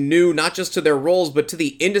fairly new, not just to their roles, but to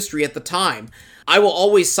the industry at the time. I will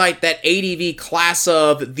always cite that ADV class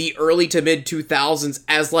of the early to mid-2000s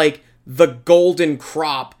as, like, the golden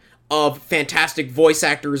crop of fantastic voice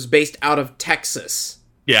actors based out of Texas.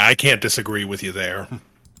 Yeah, I can't disagree with you there.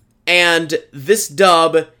 And this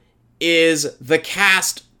dub is the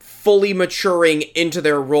cast fully maturing into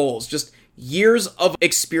their roles. Just years of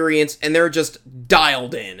experience, and they're just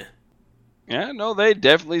dialed in. Yeah, no, they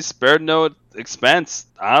definitely spared no expense.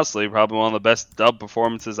 Honestly, probably one of the best dub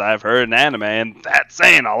performances I've heard in anime, and that's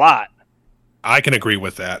saying a lot. I can agree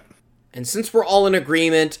with that. And since we're all in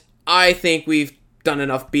agreement, I think we've done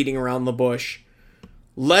enough beating around the bush.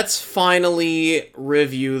 Let's finally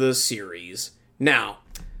review the series. Now,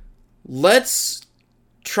 let's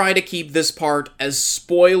try to keep this part as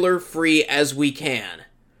spoiler-free as we can.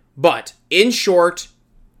 But, in short,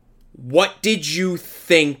 what did you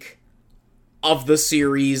think of the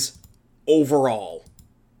series overall?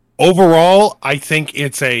 Overall, I think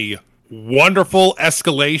it's a wonderful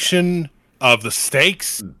escalation of the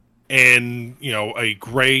stakes and, a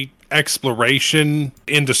great exploration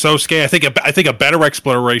into Sosuke. I think a better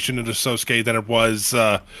exploration into Sosuke than it was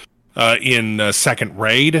in Second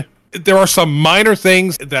Raid. There are some minor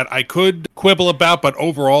things that I could quibble about, but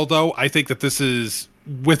overall, though, I think that this is,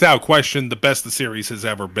 without question, the best the series has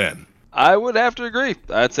ever been. I would have to agree.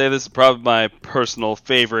 I'd say this is probably my personal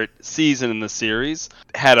favorite season in the series.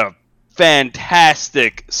 Had a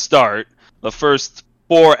fantastic start. The first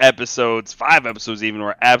 5 episodes even,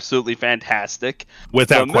 were absolutely fantastic.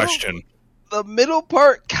 Without question. The middle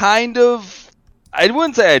part kind of... I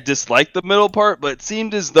wouldn't say I disliked the middle part, but it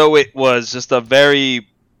seemed as though it was just a very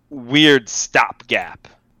weird stopgap.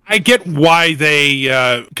 I get why they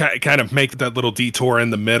kind of make that little detour in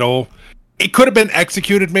the middle. It could have been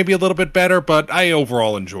executed maybe a little bit better, but I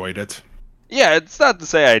overall enjoyed it. Yeah, it's not to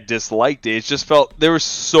say I disliked it. It just felt there was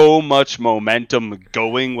so much momentum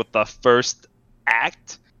going with the first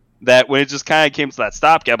act that when it just kind of came to that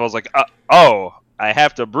stopgap, I was like, I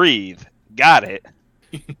have to breathe. Got it.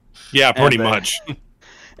 Yeah, pretty much.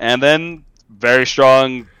 And then, very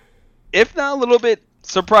strong, if not a little bit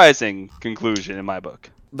surprising conclusion in my book.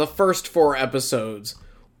 The first 4 episodes.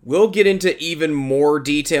 We'll get into even more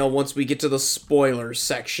detail once we get to the spoiler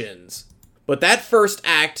sections. But that first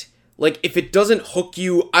act, if it doesn't hook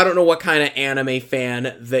you, I don't know what kind of anime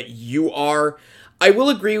fan that you are. I will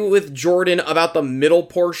agree with Jordan about the middle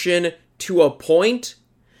portion to a point,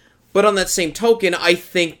 but on that same token, I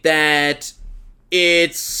think that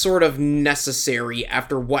it's sort of necessary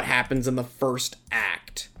after what happens in the first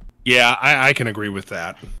act. Yeah, I can agree with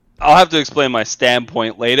that. I'll have to explain my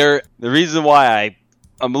standpoint later. The reason why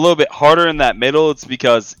I'm a little bit harder in that middle, it's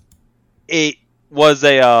because it was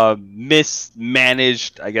a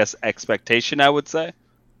mismanaged, I guess, expectation, I would say.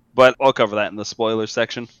 But I'll cover that in the spoiler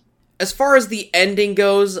section. As far as the ending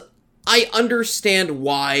goes, I understand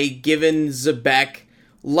why, given Zebek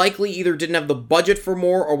likely either didn't have the budget for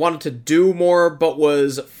more or wanted to do more, but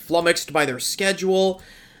was flummoxed by their schedule.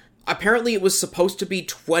 Apparently it was supposed to be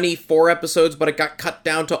 24 episodes, but it got cut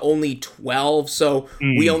down to only 12, so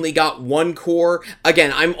we only got 1 core.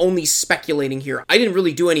 Again, I'm only speculating here. I didn't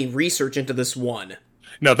really do any research into this one.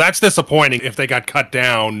 No, that's disappointing if they got cut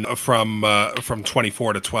down from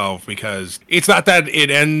 24 to 12, because it's not that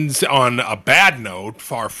it ends on a bad note,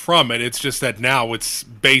 far from it. It's just that now it's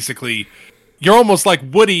basically... You're almost like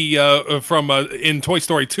Woody from in Toy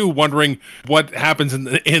Story 2, wondering what happens in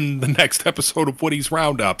the next episode of Woody's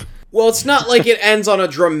Roundup. Well, it's not like it ends on a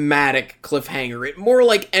dramatic cliffhanger. It more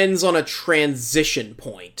like ends on a transition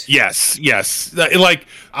point. Yes.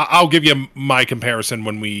 I'll give you my comparison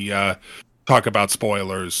when we talk about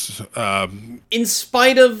spoilers. In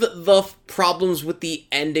spite of the problems with the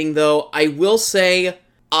ending, though, I will say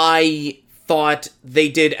I thought they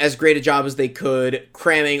did as great a job as they could,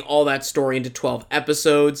 cramming all that story into 12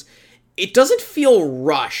 episodes. It doesn't feel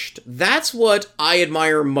rushed. That's what I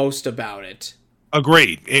admire most about it.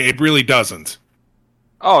 Agreed. It really doesn't.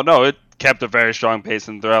 Oh, no, it kept a very strong pace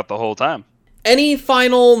throughout the whole time. Any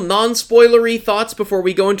final non-spoilery thoughts before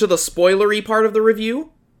we go into the spoilery part of the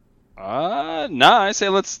review? I say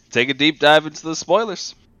let's take a deep dive into the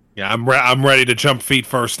spoilers. Yeah, I'm ready to jump feet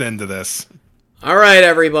first into this. All right,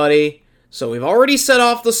 everybody. So we've already set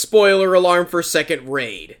off the spoiler alarm for Second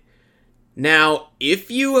Raid. Now, if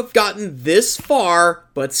you have gotten this far,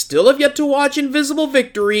 but still have yet to watch Invisible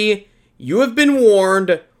Victory, you have been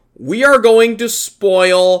warned. We are going to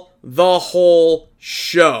spoil the whole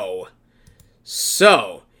show.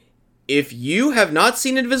 So, if you have not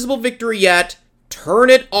seen Invisible Victory yet, turn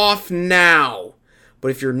it off now.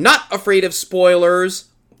 But if you're not afraid of spoilers,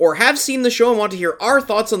 or have seen the show and want to hear our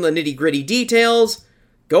thoughts on the nitty-gritty details,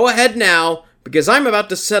 go ahead now, because I'm about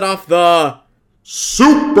to set off the...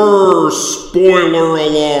 Super Spoiler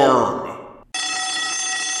Alarm!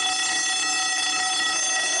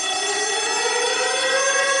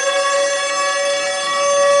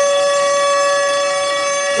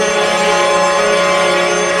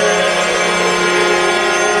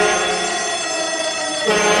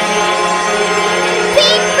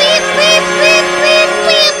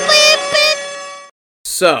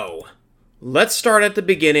 So, let's start at the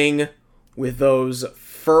beginning with those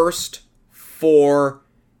first 4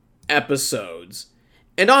 episodes.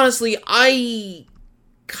 And honestly, I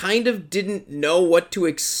kind of didn't know what to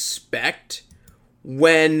expect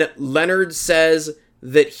when Leonard says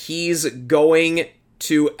that he's going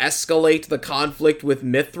to escalate the conflict with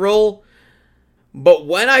Mithril. But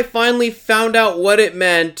when I finally found out what it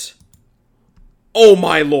meant, oh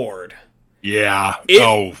my lord. Yeah.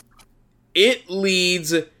 It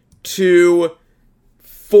leads to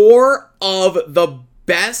 4 of the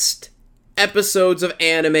best episodes of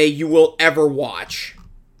anime you will ever watch.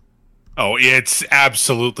 Oh, it's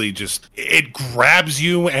absolutely just, it grabs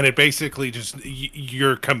you and it basically just,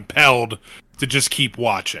 you're compelled to just keep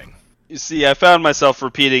watching. You see, I found myself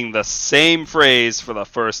repeating the same phrase for the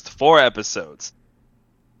first 4 episodes.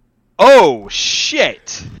 Oh,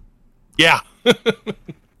 shit! Yeah.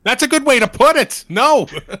 That's a good way to put it. No.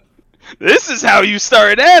 This is how you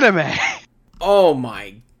start anime! Oh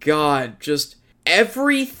my god, just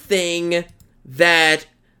everything that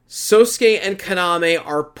Sosuke and Kaname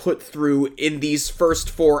are put through in these first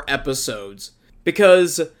 4 episodes.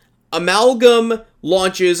 Because Amalgam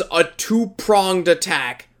launches a 2-pronged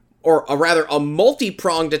attack, or rather a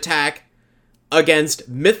multi-pronged attack,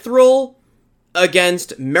 against Mithril,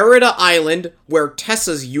 against Merida Island, where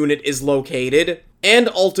Tessa's unit is located, and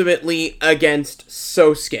ultimately against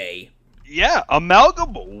Sosuke. Yeah,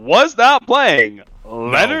 Amalgam was not playing.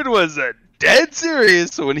 Leonard was dead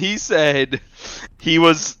serious when he said he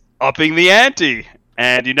was upping the ante.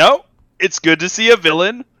 And you know, it's good to see a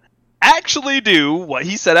villain actually do what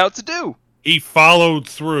he set out to do. He followed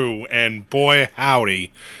through, and boy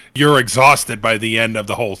howdy, you're exhausted by the end of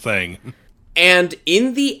the whole thing. And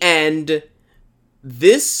in the end,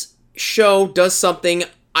 this show does something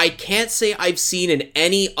I can't say I've seen in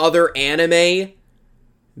any other anime.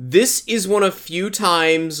 This is one of few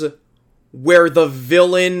times where the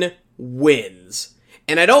villain wins.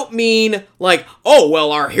 And I don't mean like, oh,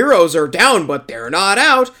 well, our heroes are down, but they're not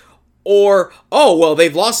out. Or, oh, well,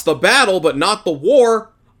 they've lost the battle, but not the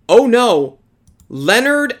war. Oh, no.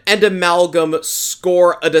 Leonard and Amalgam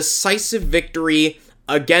score a decisive victory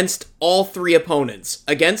against all 3 opponents.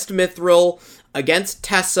 Against Mithril, against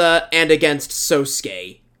Tessa, and against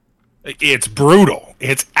Sosuke. It's brutal.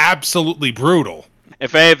 It's absolutely brutal.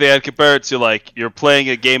 If anything, I'd compare it to, like, you're playing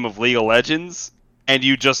a game of League of Legends, and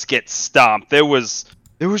you just get stomped. There was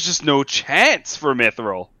just no chance for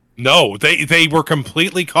Mithril. No, they were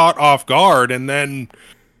completely caught off guard, and then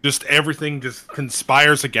just everything just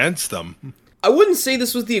conspires against them. I wouldn't say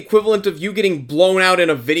this was the equivalent of you getting blown out in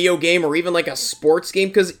a video game or even like a sports game,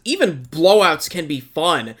 because even blowouts can be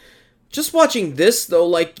fun. Just watching this, though,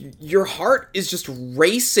 like, your heart is just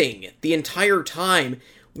racing the entire time,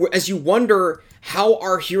 as you wonder how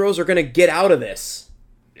our heroes are going to get out of this.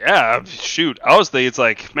 Yeah, shoot. I was thinking, it's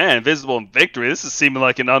like, man, Invisible Victory, this is seeming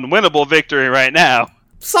like an unwinnable victory right now.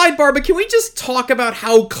 Sidebar, but can we just talk about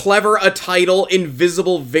how clever a title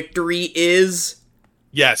Invisible Victory is?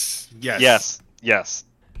 Yes.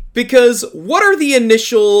 Because what are the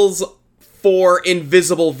initials for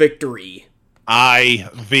Invisible Victory?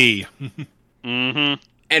 IV. Mm-hmm.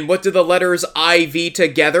 And what do the letters IV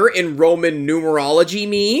together in Roman numerology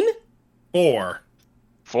mean? 4.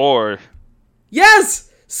 Yes!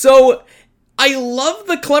 So, I love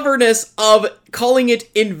the cleverness of calling it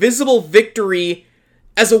Invisible Victory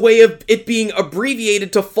as a way of it being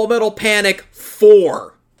abbreviated to Fullmetal Panic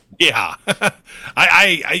 4. Yeah.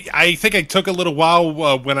 I think it took a little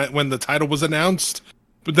while when the title was announced,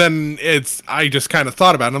 but then I just kind of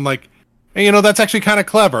thought about it, and I'm like, hey, you know, that's actually kind of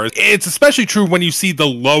clever. It's especially true when you see the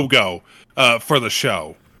logo for the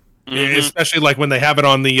show. Mm-hmm. Especially like when they have it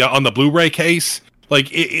on the Blu-ray case.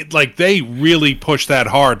 Like like they really push that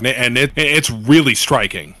hard, and it's really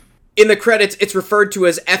striking. In the credits, it's referred to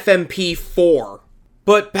as FMP4.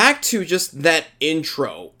 But back to just that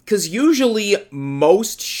intro, because usually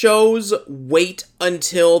most shows wait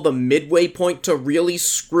until the midway point to really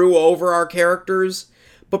screw over our characters,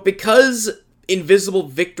 but because Invisible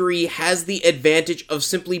Victory has the advantage of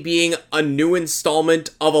simply being a new installment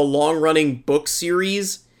of a long-running book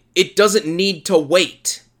series, it doesn't need to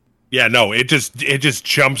wait. Yeah, no, it just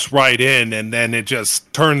jumps right in, and then it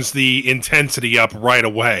just turns the intensity up right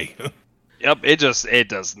away. Yep, it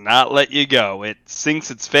does not let you go. It sinks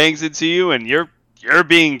its fangs into you, and you're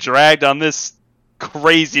being dragged on this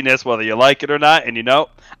craziness, whether you like it or not. And you know,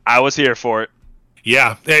 I was here for it.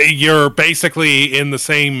 Yeah, you're basically in the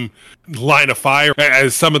same line of fire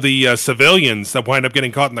as some of the civilians that wind up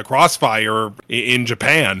getting caught in the crossfire in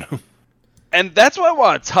Japan. And that's what I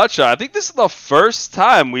want to touch on. I think this is the first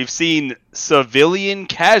time we've seen civilian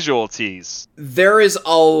casualties. There is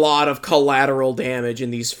a lot of collateral damage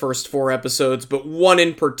in these first 4 episodes, but one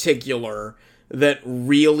in particular that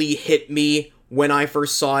really hit me when I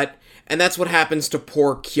first saw it, and that's what happens to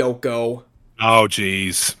poor Kyoko. Oh,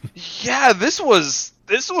 jeez. Yeah, this was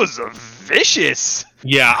vicious.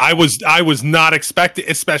 Yeah, I was not expecting,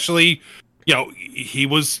 especially, he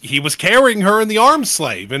was carrying her in the arm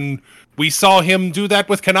slave, and we saw him do that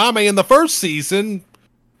with Kaname in the first season.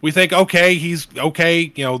 We think, okay, he's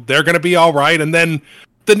okay, they're gonna be all right, and then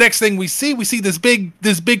the next thing we see this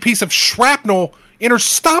big piece of shrapnel in her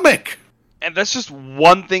stomach. And that's just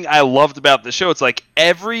one thing I loved about the show. It's like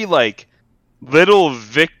every little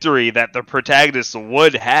victory that the protagonist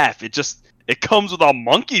would have, it comes with a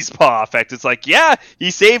monkey's paw effect. It's like, yeah, he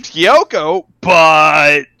saved Kyoko,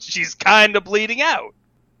 but she's kind of bleeding out.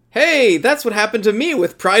 Hey, that's what happened to me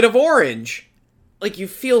with Pride of Orange. You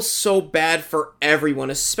feel so bad for everyone,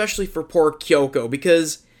 especially for poor Kyoko,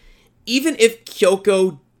 because even if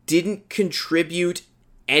Kyoko didn't contribute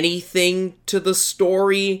anything to the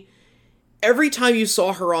story, every time you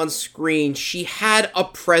saw her on screen, she had a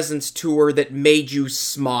presence to her that made you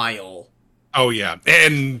smile. Oh, yeah.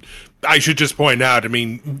 And I should just point out,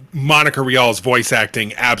 Monica Rial's voice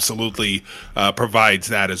acting absolutely provides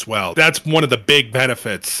that as well. That's one of the big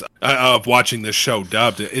benefits of watching this show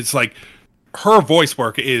dubbed. It's like her voice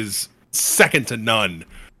work is second to none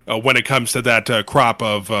when it comes to that crop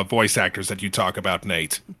of voice actors that you talk about,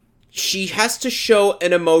 Nate. She has to show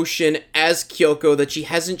an emotion as Kyoko that she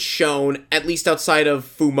hasn't shown, at least outside of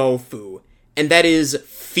Fumofu, and that is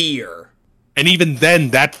fear. And even then,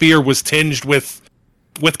 that fear was tinged with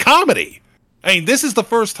comedy. This is the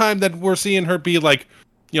first time that we're seeing her be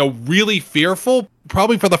really fearful,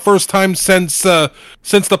 probably for the first time since the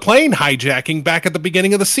plane hijacking back at the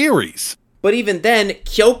beginning of the series. But even then,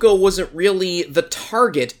 Kyoko wasn't really the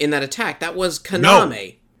target in that attack. That was Kaname. No.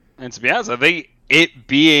 And to be honest, I think it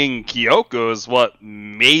being Kyoko is what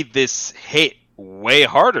made this hit way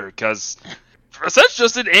harder, because such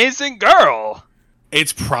just an innocent girl.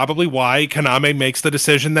 It's probably why Kaname makes the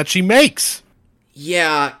decision that she makes.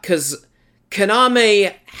 Yeah, because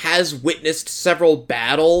Kaname has witnessed several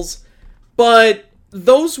battles, but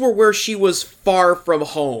those were where she was far from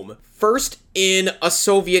home. First in a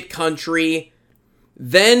Soviet country,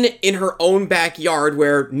 then in her own backyard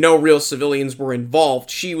where no real civilians were involved.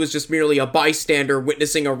 She was just merely a bystander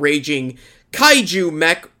witnessing a raging kaiju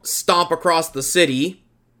mech stomp across the city.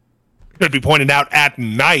 Could be pointed out at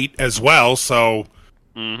night as well, so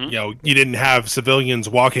you didn't have civilians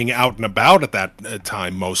walking out and about at that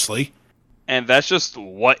time mostly. And that's just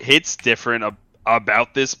what hits different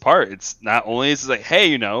about this part. It's not only is it like,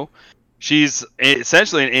 hey, she's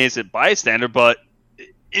essentially an innocent bystander, but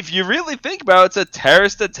if you really think about it, it's a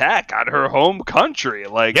terrorist attack on her home country.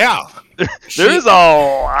 Yeah. There's a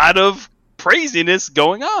lot of craziness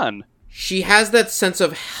going on. She has that sense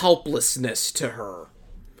of helplessness to her,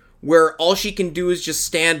 where all she can do is just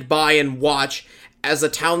stand by and watch as a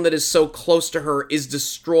town that is so close to her is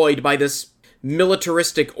destroyed by this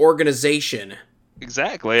militaristic organization.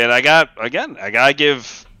 Exactly, and I gotta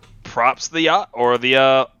give props to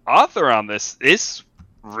the author on this. This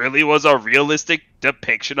really was a realistic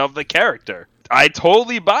depiction of the character. I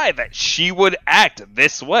totally buy that she would act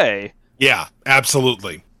this way. Yeah,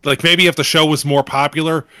 absolutely. Maybe if the show was more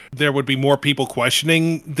popular, there would be more people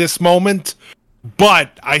questioning this moment.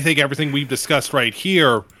 But I think everything we've discussed right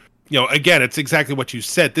here, again, it's exactly what you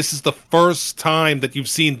said. This is the first time that you've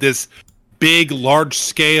seen this big,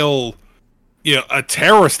 large-scale, a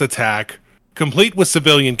terrorist attack, complete with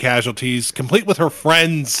civilian casualties, complete with her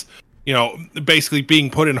friends, basically being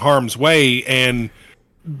put in harm's way, and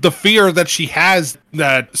the fear that she has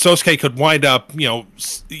that Sosuke could wind up,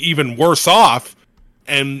 even worse off,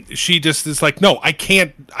 and she just is like, no, I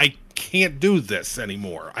can't do this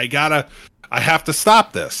anymore. I have to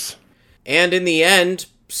stop this. And in the end,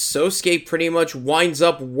 Sosuke pretty much winds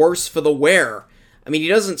up worse for the wear. He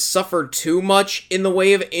doesn't suffer too much in the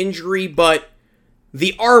way of injury, but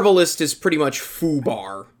the Arbalist is pretty much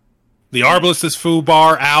foobar. The Arbalist is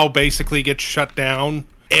foobar. Al basically gets shut down.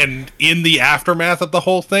 And in the aftermath of the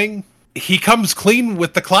whole thing, he comes clean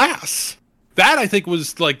with the class. That, I think,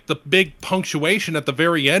 was the big punctuation at the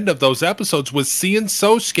very end of those episodes, was seeing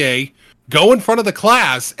Sosuke go in front of the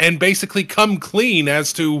class and basically come clean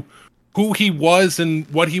as to who he was and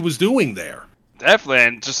what he was doing there. Definitely,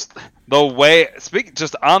 and just the way,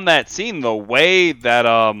 just on that scene, the way that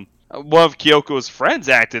one of Kyoko's friends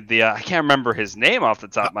acted, I can't remember his name off the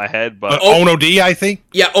top of my head, but Ono D, I think.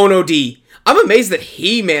 Yeah, Ono D. I'm amazed that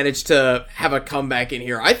he managed to have a comeback in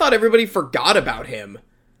here. I thought everybody forgot about him.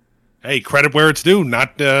 Hey, credit where it's due,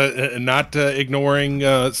 not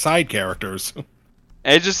ignoring side characters.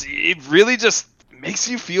 And it really just makes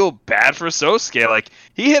you feel bad for Sosuke. Like,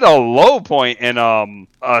 he hit a low point in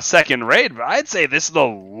a second raid, but I'd say this is the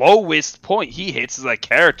lowest point he hits as a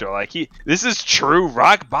character. Like, this is true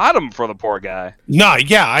rock bottom for the poor guy. No,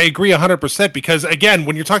 yeah, I agree 100% because, again,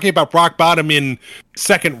 when you're talking about rock bottom in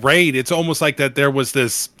second raid, it's almost like that there was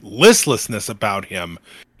this listlessness about him.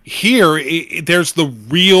 Here, there's the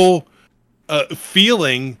real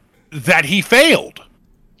feeling that he failed.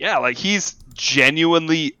 Yeah, like, he's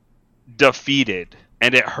genuinely defeated,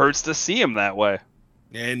 and it hurts to see him that way.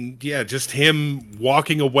 And yeah, just him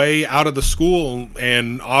walking away out of the school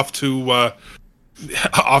and off to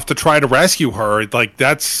try to rescue her. Like,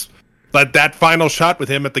 that final shot with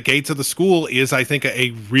him at the gates of the school is, I think,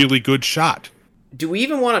 a really good shot. Do we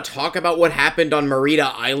even want to talk about what happened on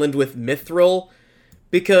Merida Island with Mithril?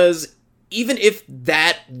 Because even if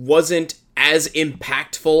that wasn't as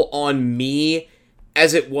impactful on me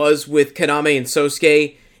as it was with Kaname and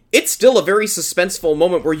Sosuke, it's still a very suspenseful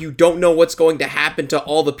moment where you don't know what's going to happen to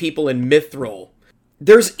all the people in Mithril.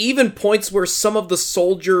 There's even points where some of the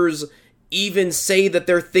soldiers even say that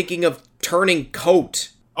they're thinking of turning coat.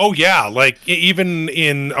 Oh yeah, like even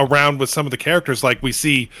in around with some of the characters, like we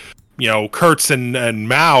see, Kurtz and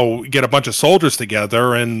Mao get a bunch of soldiers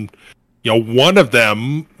together, and one of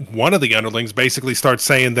the underlings basically starts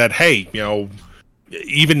saying that, hey,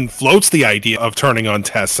 even floats the idea of turning on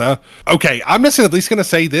Tessa. Okay, I'm just at least going to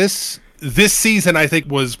say this season, I think,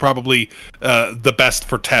 was probably the best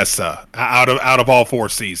for Tessa out of all 4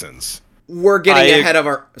 seasons. We're getting ahead of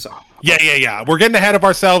our... Sorry. Yeah. We're getting ahead of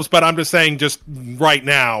ourselves, but I'm just saying, just right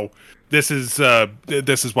now, this is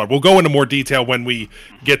what we'll go into more detail when we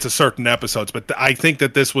get to certain episodes. But I think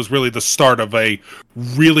that this was really the start of a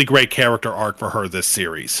really great character arc for her this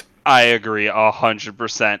series. I agree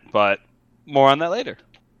 100%, but more on that later.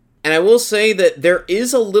 And I will say that there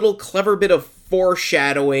is a little clever bit of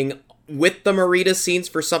foreshadowing with the Merida scenes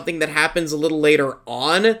for something that happens a little later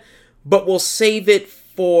on, but we'll save it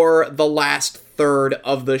for the last third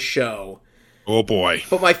of the show. Oh boy.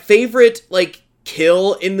 But my favorite,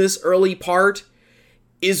 kill in this early part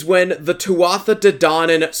is when the Tuatha De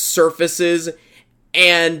Danann surfaces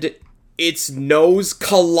and its nose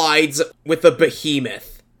collides with a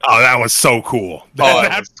behemoth. Oh, that was so cool.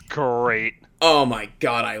 That's great. Oh my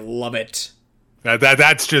god, I love it.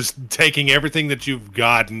 That's just taking everything that you've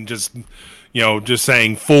got and just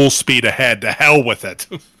saying full speed ahead, to hell with it.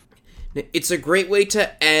 It's a great way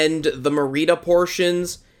to end the Merida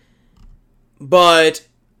portions, but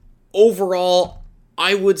overall,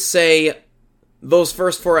 I would say those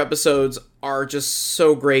first 4 episodes are just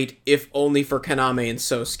so great, if only for Kaname and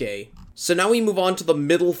Sosuke. So now we move on to the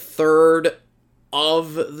middle third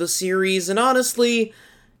of the series, and honestly,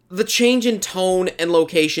 the change in tone and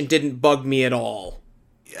location didn't bug me at all.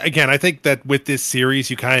 Again, I think that with this series,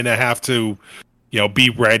 you kind of have to, be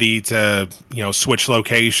ready to, switch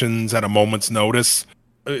locations at a moment's notice.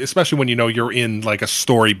 Especially when you're in like a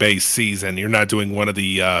story-based season. You're not doing one of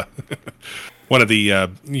the,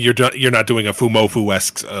 you're not doing a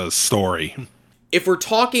Fumofu-esque story. If we're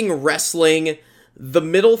talking wrestling, the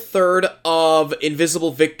middle third of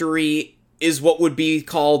Invisible Victory is what would be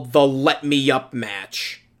called the Let Me Up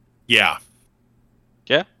match. Yeah.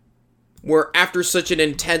 Yeah. Where after such an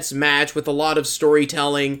intense match with a lot of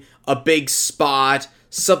storytelling, a big spot,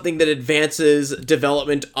 something that advances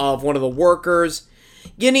development of one of the workers,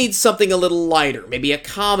 you need something a little lighter. Maybe a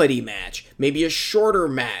comedy match, maybe a shorter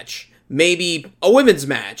match, maybe a women's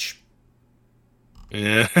match.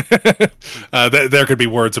 Yeah. There could be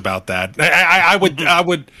words about that.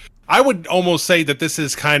 I would almost say that this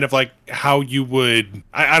is kind of like how you would,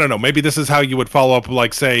 I don't know, maybe this is how you would follow up,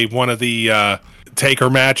 like, say, one of the Taker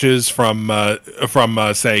matches from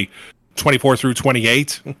say, 24 through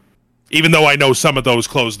 28. Even though I know some of those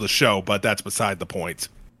close the show, but that's beside the point.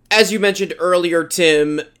 As you mentioned earlier,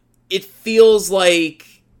 Tim, it feels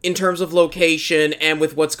like, in terms of location and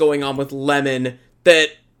with what's going on with Lemon, that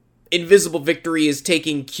Invisible Victory is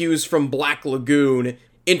taking cues from Black Lagoon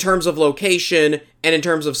in terms of location and in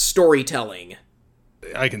terms of storytelling.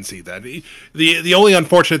 I can see that. The only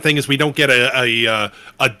unfortunate thing is we don't get a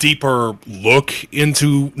deeper look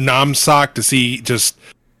into Namsak to see just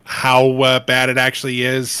how bad it actually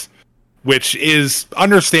is, which is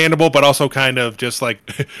understandable, but also kind of just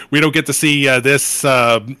like we don't get to see this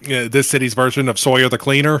city's version of Sawyer the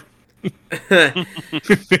Cleaner.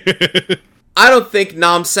 I don't think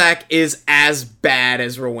Namsak is as bad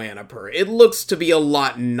as Rowanapur. It looks to be a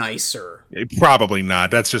lot nicer. Probably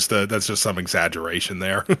not. That's just some exaggeration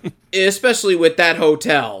there. Especially with that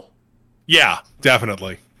hotel. Yeah,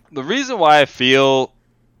 definitely. The reason why I feel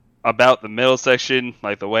about the middle section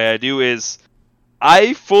like the way I do is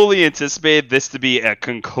I fully anticipated this to be a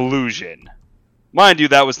conclusion. Mind you,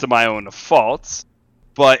 that was to my own fault,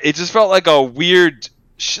 but it just felt like a weird,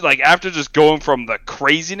 like after just going from the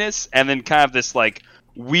craziness and then kind of this like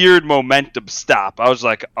weird momentum stop, I was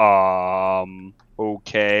like,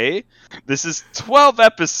 okay, this is 12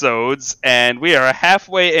 episodes and we are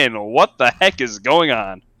halfway in. What the heck is going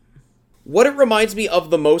on? What it reminds me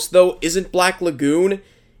of the most, though, isn't Black Lagoon.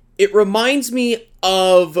 It reminds me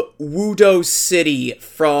of Wudo City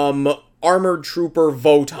from Armored Trooper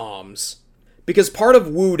Votoms. Because part of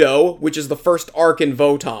Wudo, which is the first arc in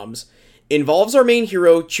Votoms, involves our main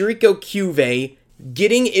hero, Chiriko Kyuvei,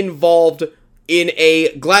 getting involved in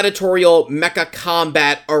a gladiatorial mecha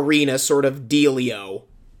combat arena sort of dealio.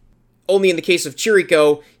 Only in the case of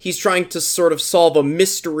Chiriko, he's trying to sort of solve a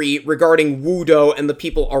mystery regarding Wudo and the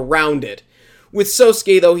people around it. With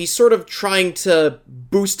Sosuke, though, he's sort of trying to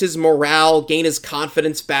boost his morale, gain his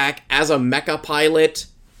confidence back as a mecha pilot.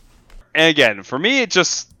 And again, for me,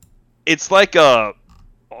 it's like a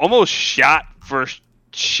almost shot for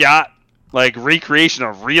shot, like recreation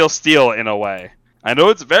of Real Steel in a way. I know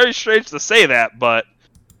it's very strange to say that, but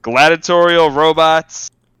gladiatorial robots,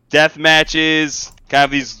 death matches, kind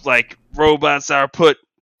of these like robots that are put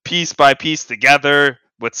piece by piece together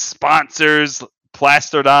with sponsors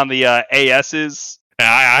plastered on the ASs.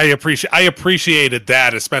 I appreciated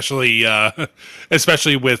that, especially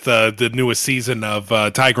with the newest season of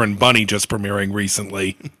Tiger and Bunny just premiering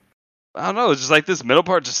recently. I don't know, it's just like this middle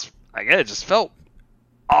part it just felt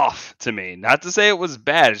off to me. Not to say it was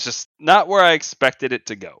bad, it's just not where I expected it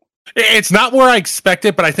to go. It's not where I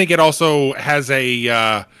expected, but I think it also has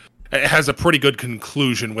a pretty good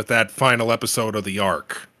conclusion with that final episode of the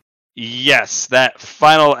arc. Yes, that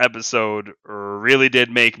final episode really did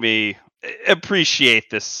make me appreciate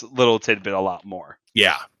this little tidbit a lot more.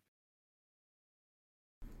 Yeah.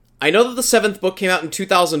 I know that the 7th book came out in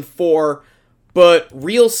 2004, but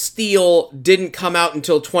Real Steel didn't come out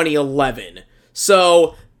until 2011.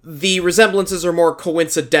 So the resemblances are more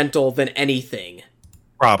coincidental than anything.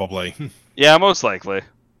 Probably. Yeah, most likely.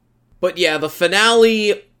 But yeah, the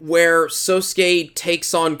finale where Sosuke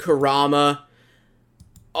takes on Kurama,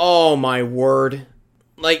 oh my word.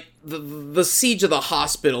 Like, the siege of the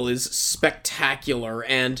hospital is spectacular,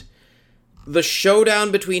 and the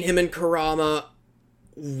showdown between him and Kurama,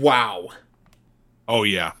 wow. Oh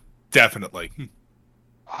yeah, definitely.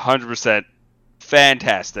 100%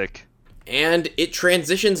 fantastic. And it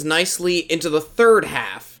transitions nicely into the third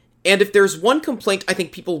half. And if there's one complaint I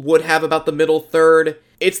think people would have about the middle third,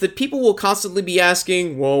 it's that people will constantly be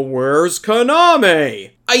asking, well, where's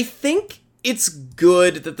Kaname? I think it's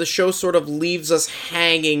good that the show sort of leaves us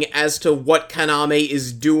hanging as to what Kaname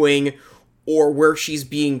is doing or where she's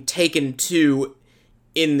being taken to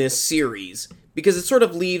in this series, because it sort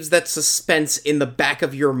of leaves that suspense in the back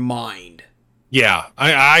of your mind. Yeah,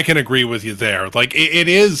 I can agree with you there. Like, it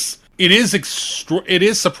is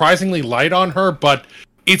surprisingly light on her, but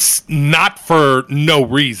it's not for no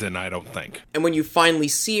reason, I don't think. And when you finally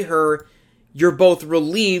see her, you're both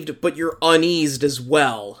relieved, but you're uneased as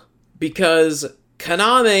well. Because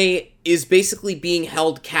Kaname is basically being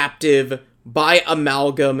held captive by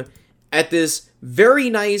Amalgam at this very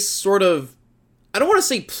nice sort of, I don't want to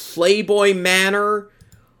say playboy manner.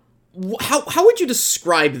 How would you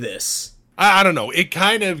describe this? I don't know. It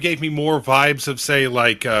kind of gave me more vibes of, say,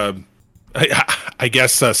 like, I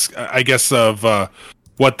guess of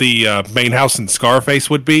what the main house in Scarface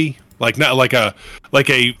would be. Like, not like a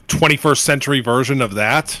 21st century version of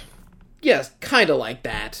that. Yeah, kind of like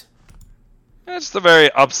that. It's the very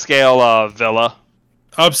upscale villa.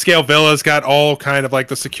 Upscale villa's got all kind of like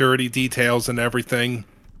the security details and everything.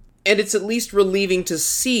 And it's at least relieving to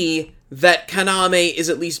see that Kaname is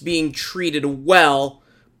at least being treated well,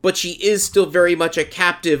 but she is still very much a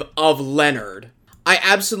captive of Leonard. I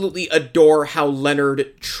absolutely adore how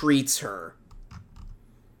Leonard treats her.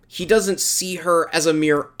 He doesn't see her as a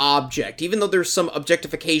mere object. Even though there's some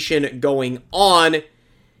objectification going on,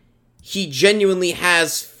 he genuinely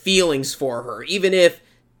has feelings for her, even if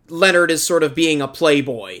Leonard is sort of being a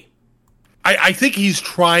playboy. I think he's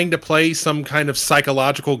trying to play some kind of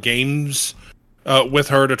psychological games with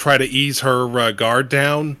her to try to ease her guard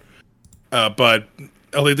down. But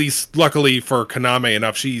at least, luckily for Kaname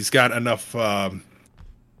enough, she's got enough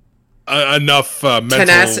mental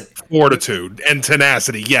fortitude and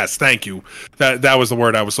tenacity. Yes, thank you. That was the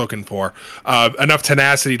word I was looking for. Enough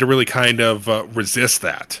tenacity to really kind of resist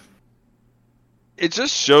that. It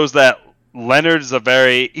just shows that Leonard's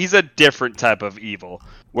he's a different type of evil.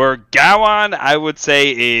 Where Gowan, I would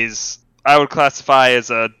classify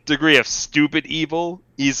as a degree of stupid evil.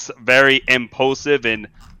 He's very impulsive and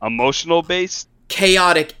emotional based.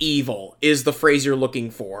 chaotic evil is the phrase you're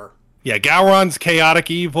looking for. Yeah, Gowron's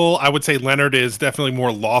chaotic evil. I would say Leonard is definitely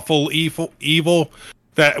more lawful evil.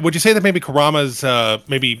 That would you say that maybe Kurama's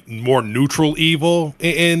maybe more neutral evil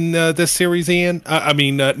in this series, Ian?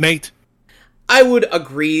 Nate? I would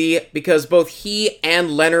agree, because both he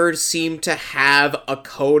and Leonard seem to have a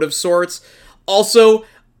code of sorts. Also,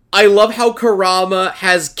 I love how Kurama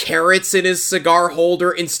has carrots in his cigar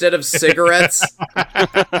holder instead of cigarettes.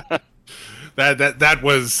 That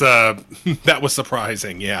was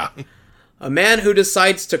surprising, yeah. A man who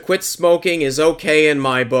decides to quit smoking is okay in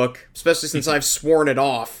my book, especially since I've sworn it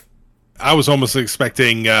off. I was almost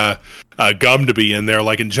expecting Gum to be in there,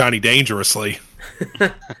 like in Johnny Dangerously.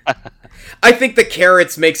 I think the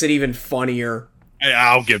carrots makes it even funnier.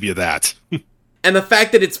 I'll give you that. And the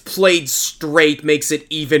fact that it's played straight makes it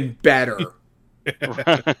even better.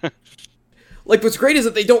 Like, what's great is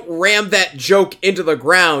that they don't ram that joke into the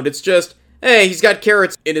ground. It's just, hey, he's got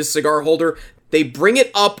carrots in his cigar holder. They bring it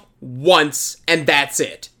up once, and that's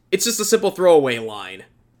it. It's just a simple throwaway line.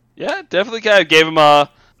 Yeah, definitely kind of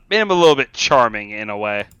made him a little bit charming in a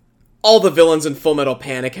way. All the villains in Full Metal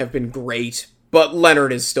Panic have been great, but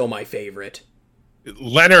Leonard is still my favorite.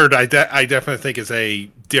 Leonard, I definitely think is a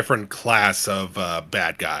different class of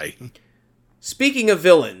bad guy. Speaking of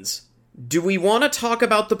villains, do we want to talk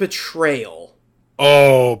about the betrayal?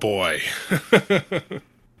 Oh boy.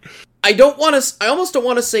 I almost don't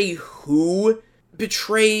want to say who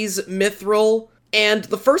betrays Mithril, and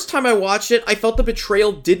the first time I watched it, I felt the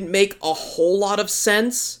betrayal didn't make a whole lot of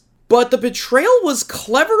sense, but the betrayal was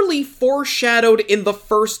cleverly foreshadowed in the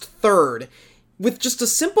first third, with just a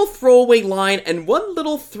simple throwaway line and one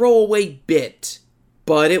little throwaway bit.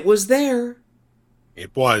 But it was there.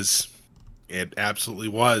 It was. It absolutely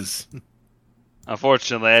was.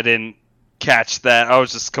 Unfortunately, I didn't catch that. I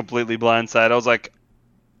was just completely blindsided. I was like,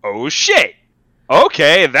 oh shit.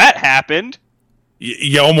 Okay, that happened.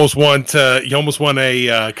 You almost want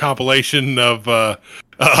a compilation of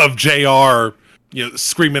JR,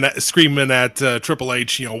 screaming at Triple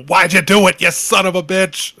H, why'd you do it, you son of a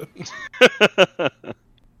bitch?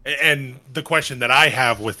 And the question that I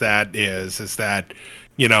have with that is that,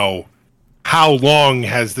 how long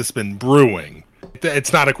has this been brewing?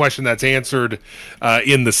 It's not a question that's answered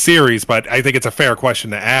in the series, but I think it's a fair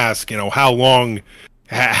question to ask. How long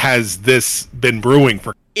has this been brewing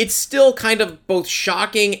for? It's still kind of both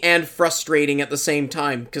shocking and frustrating at the same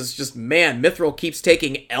time, because just, man, Mithril keeps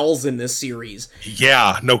taking L's in this series.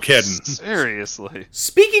 Yeah, no kidding. Seriously.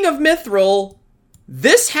 Speaking of Mithril,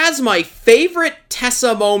 this has my favorite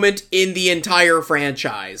Tessa moment in the entire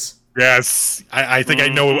franchise. Yes, I think I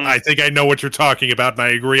know. I think I know what you're talking about, and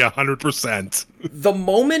I agree 100%. The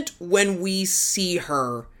moment when we see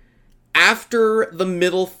her after the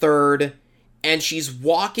middle third, and she's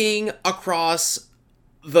walking across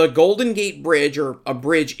the Golden Gate Bridge, or a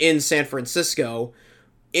bridge in San Francisco,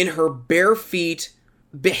 in her bare feet,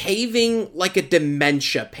 behaving like a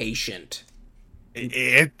dementia patient.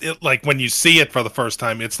 It like when you see it for the first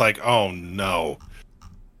time, it's like, oh no.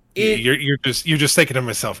 You're just thinking to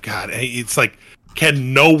myself, God, it's like,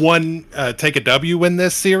 can no one take a W in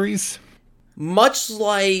this series? Much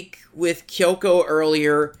like with Kyoko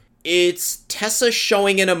earlier, it's Tessa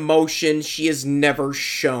showing an emotion she has never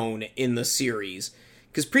shown in the series.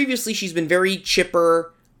 Because previously she's been very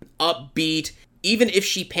chipper, upbeat. Even if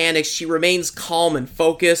she panics, she remains calm and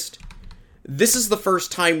focused. This is the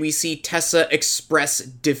first time we see Tessa express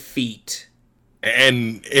defeat.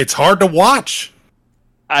 And it's hard to watch.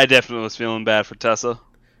 I definitely was feeling bad for Tessa.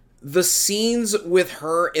 The scenes with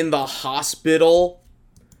her in the hospital,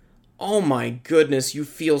 oh my goodness, you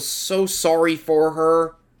feel so sorry for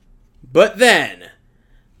her. But then,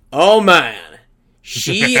 oh man,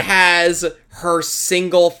 she has her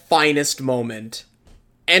single finest moment.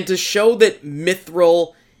 And to show that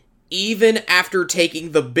Mithril, even after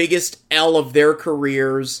taking the biggest L of their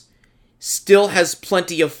careers, still has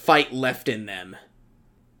plenty of fight left in them.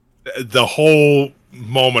 The whole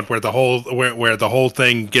moment where the whole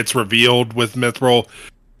thing gets revealed with Mithril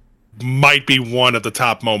might be one of the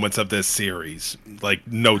top moments of this series. Like,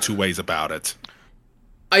 no two ways about it.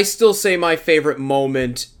 I still say my favorite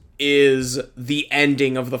moment is the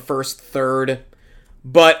ending of the first third,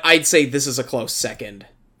 but I'd say this is a close second.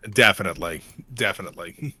 Definitely.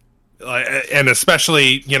 And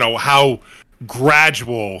especially, how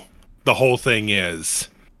gradual the whole thing is.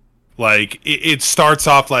 Like, it starts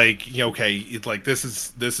off like, okay, it's like this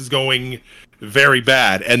is going very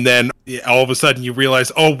bad, and then all of a sudden you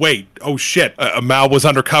realize, oh wait, oh shit, Mal was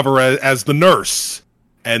undercover as the nurse,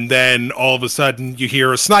 and then all of a sudden you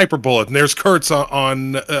hear a sniper bullet, and there's Kurtz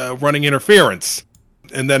on running interference.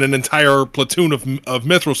 and then an entire platoon of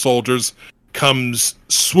Mithril soldiers comes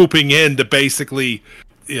swooping in to basically,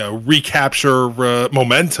 recapture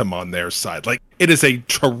momentum on their side. Like, it is a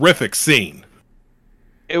terrific scene.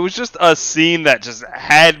 It was just a scene that just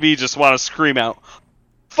had me just want to scream out,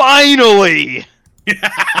 "Finally!"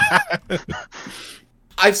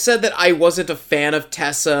 I've said that I wasn't a fan of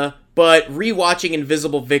Tessa, but rewatching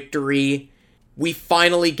Invisible Victory, we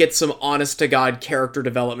finally get some honest-to-God character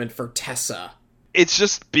development for Tessa. It's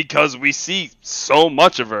just because we see so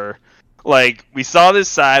much of her. Like, we saw this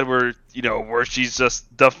side where, where she's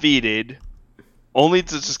just defeated, only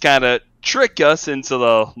to just kind of trick us into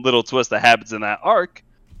the little twist that happens in that arc.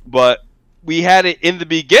 But we had it in the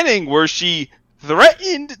beginning where she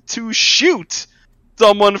threatened to shoot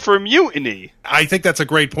someone for mutiny. I think that's a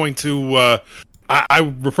great point to...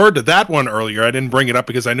 I referred to that one earlier. I didn't bring it up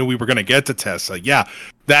because I knew we were going to get to Tessa. Yeah,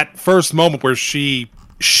 that first moment where she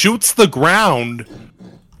shoots the ground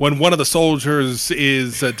when one of the soldiers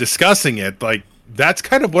is discussing it, like, that's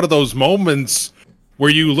kind of one of those moments where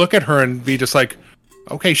you look at her and be just like,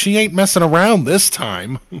 okay, she ain't messing around this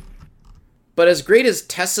time. But as great as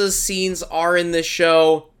Tessa's scenes are in this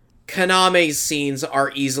show, Kaname's scenes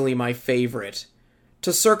are easily my favorite.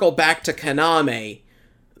 To circle back to Kaname,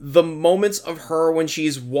 the moments of her when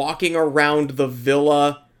she's walking around the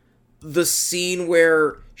villa, the scene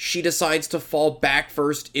where she decides to fall back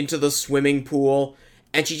first into the swimming pool,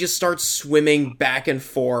 and she just starts swimming back and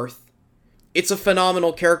forth. It's a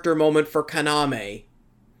phenomenal character moment for Kaname.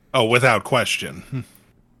 Oh, without question.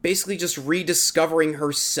 Basically just rediscovering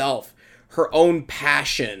herself, her own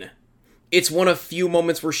passion. It's one of few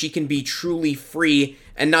moments where she can be truly free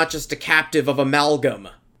and not just a captive of Amalgam.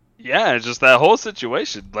 Yeah, just that whole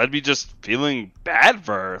situation led me just feeling bad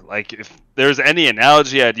for her. Like, if there's any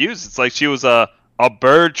analogy I'd use, it's like she was a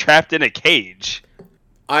bird trapped in a cage.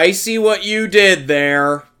 I see what you did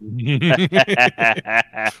there.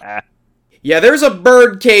 Yeah, there's a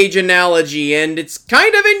birdcage analogy, and it's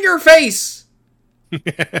kind of in your face.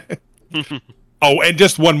 Oh, and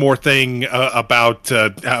just one more thing about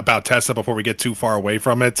Tessa before we get too far away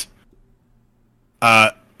from it.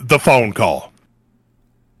 The phone call.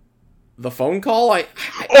 The phone call?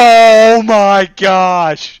 Oh my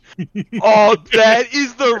gosh! Oh, that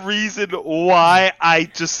is the reason why I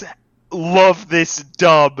just love this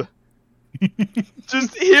dub.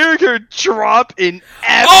 Just hearing her drop an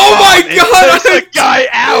F. Oh my god! There's a guy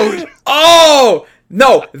out! Oh!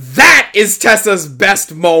 No, that is Tessa's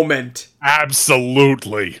best moment.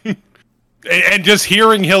 Absolutely. And just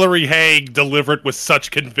hearing Hilary Haig deliver it with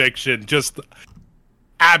such conviction, just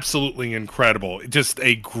absolutely incredible. Just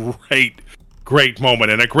a great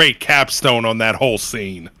moment and a great capstone on that whole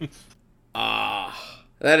scene.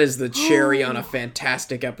 That is the cherry on a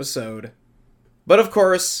fantastic episode. But of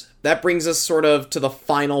course, that brings us sort of to the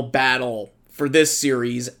final battle for this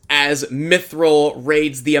series as Mithril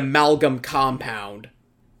raids the Amalgam compound.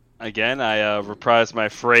 Again, I reprise my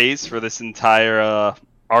phrase for this entire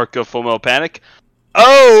arc of Full Metal Panic.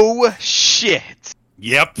 Oh, shit!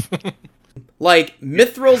 Yep. Like,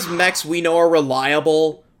 Mithril's mechs we know are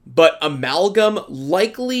reliable, but Amalgam,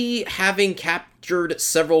 likely having captured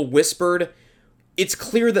several Whispered, it's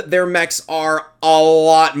clear that their mechs are a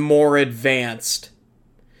lot more advanced.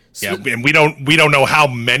 Yeah, and we don't know how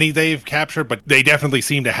many they've captured, but they definitely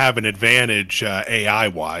seem to have an advantage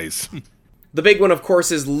AI-wise. The big one, of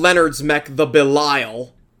course, is Leonard's mech, the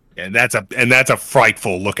Belial. And that's a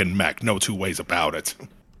frightful looking mech, no two ways about it.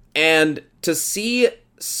 And to see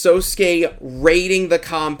Sosuke raiding the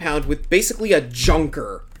compound with basically a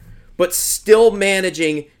junker, but still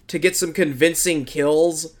managing to get some convincing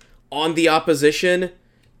kills on the opposition,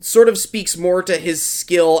 sort of speaks more to his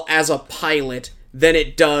skill as a pilot than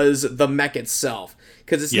it does the mech itself.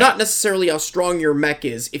 Because it's not necessarily how strong your mech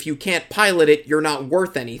is. If you can't pilot it, you're not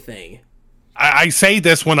worth anything. I say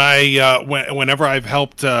this when whenever I've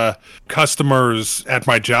helped customers at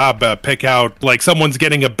my job pick out, like, someone's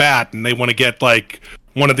getting a bat and they want to get like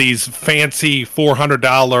one of these fancy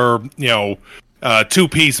 $400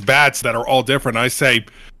 two-piece bats that are all different. I say,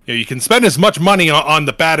 you can spend as much money on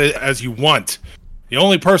the bat as you want. The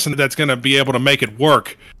only person that's going to be able to make it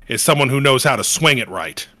work is someone who knows how to swing it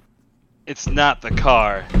right. It's not the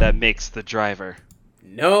car that makes the driver.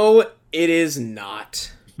 No, it is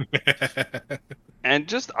not. And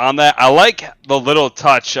just on that, I like the little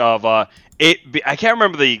touch of it. I can't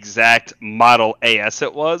remember the exact model AS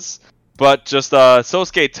it was, but just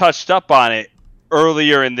Sosuke touched up on it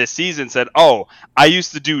earlier in this season. Said, "Oh, I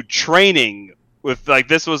used to do training with like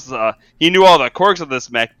this was." He knew all the quirks of this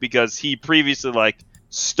mech because he previously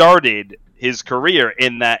started his career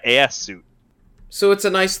in that AS suit. So it's a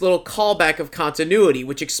nice little callback of continuity,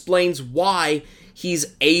 which explains why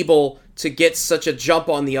he's able to get such a jump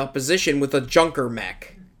on the opposition with a junker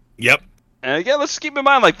mech. Yep. And again, let's keep in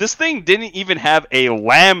mind, like, this thing didn't even have a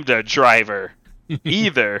Lambda driver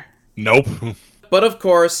either. Nope. But of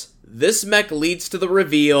course, this mech leads to the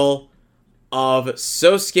reveal of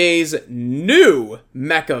Sosuke's new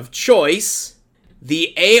mech of choice,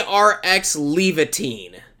 the ARX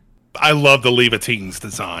Levitine. I love the Levitine's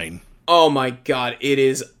design. Oh my god, it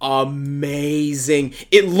is amazing.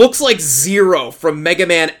 It looks like Zero from Mega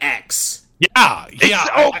Man X. Yeah.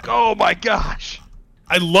 Oh my gosh.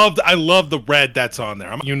 I love the red that's on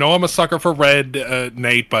there. I'm a sucker for red,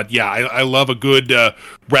 Nate, but yeah, I love a good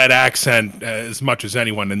red accent as much as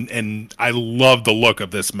anyone, and I love the look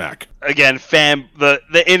of this mech. Again,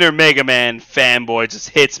 the inner Mega Man fanboy just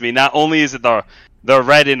hits me. Not only is it the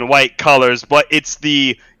red and white colors, but it's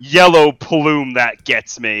the yellow plume that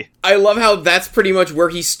gets me. I love how that's pretty much where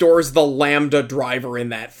he stores the Lambda driver in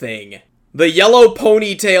that thing. The yellow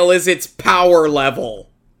ponytail is its power level.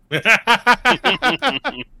 And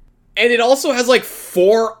it also has, like,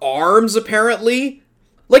 4 arms, apparently.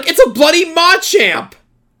 Like, it's a bloody Machamp!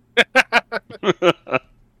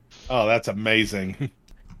 Oh, that's amazing.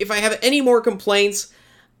 If I have any more complaints,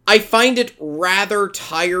 I find it rather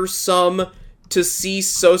tiresome to see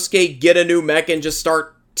Sosuke get a new mech and just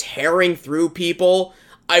start tearing through people.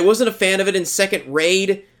 I wasn't a fan of it in second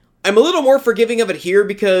raid. I'm a little more forgiving of it here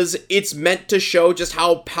because it's meant to show just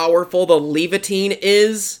how powerful the Levitine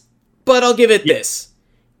is. But I'll give it this.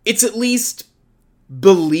 It's at least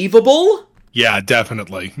believable? Yeah,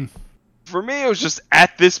 definitely. For me, it was just,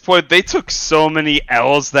 at this point, they took so many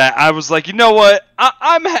L's that I was like, you know what?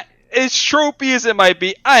 I'm as tropey as it might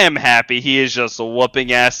be, I am happy he is just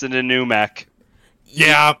whooping ass in a new mech.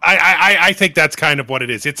 Yeah, I think that's kind of what it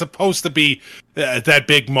is. It's supposed to be that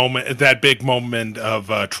big moment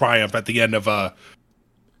of triumph at the end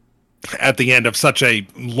of such a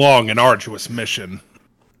long and arduous mission.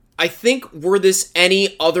 I think were this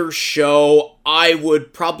any other show, I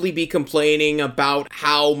would probably be complaining about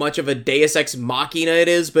how much of a Deus Ex Machina it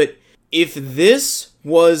is, but if this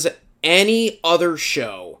was any other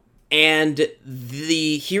show, and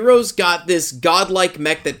the heroes got this godlike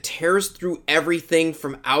mech that tears through everything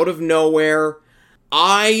from out of nowhere,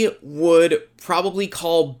 I would probably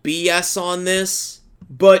call BS on this,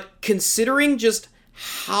 but considering just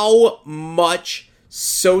how much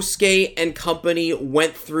Sosuke and company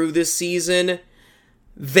went through this season,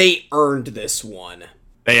 they earned this one.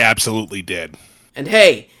 They absolutely did. And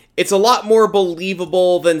hey, it's a lot more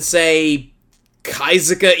believable than, say,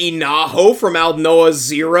 Kaizuka Inaho from Aldnoah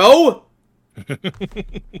Zero.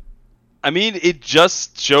 I mean, it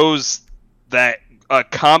just shows that a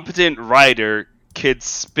competent writer could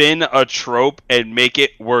spin a trope and make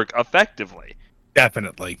it work effectively.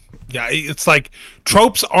 Definitely. Yeah, it's like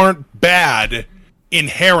tropes aren't bad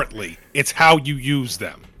inherently. It's how you use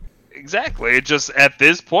them. Exactly. It just, at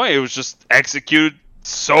this point, it was just executed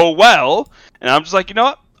so well, and I'm just like, you know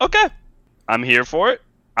what? Okay. I'm here for it.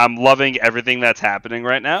 I'm loving everything that's happening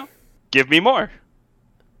right now. Give me more.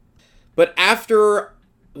 But after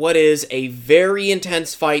what is a very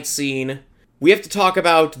intense fight scene, we have to talk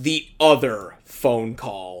about the other phone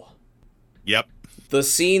call. Yep. The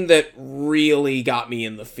scene that really got me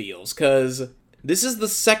in the feels, because this is the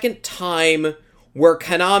second time where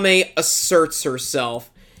Kaname asserts herself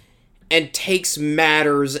and takes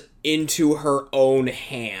matters into her own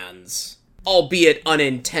hands, albeit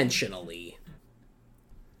unintentionally.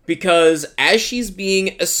 Because as she's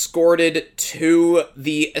being escorted to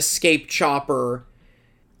the escape chopper,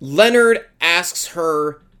 Leonard asks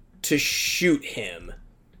her to shoot him,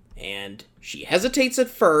 and she hesitates at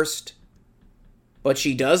first, but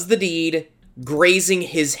she does the deed, grazing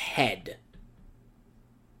his head,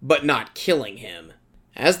 but not killing him.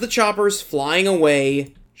 As the chopper's flying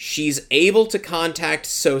away, she's able to contact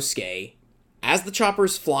Sosuke. As the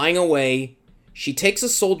chopper's flying away, she takes a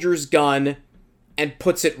soldier's gun and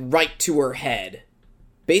puts it right to her head,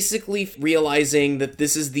 basically realizing that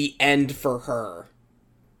this is the end for her,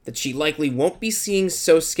 that she likely won't be seeing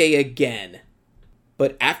Sosuke again.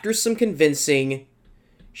 But after some convincing,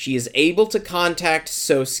 she is able to contact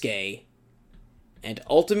Sosuke, and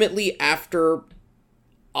ultimately after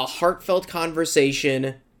a heartfelt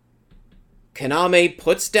conversation, Kaname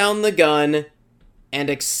puts down the gun and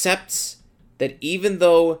accepts that even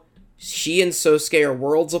though she and Sosuke are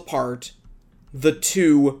worlds apart, the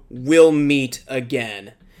two will meet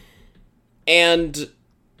again. And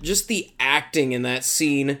just the acting in that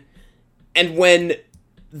scene, and when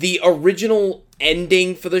the original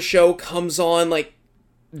ending for the show comes on, like,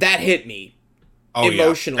 that hit me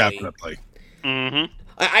emotionally. Yeah, definitely. Mm-hmm.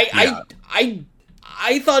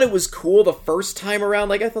 I thought it was cool the first time around.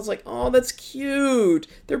 Like, I thought, like, oh, that's cute.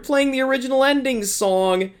 They're playing the original ending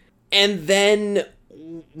song. And then,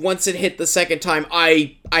 once it hit the second time,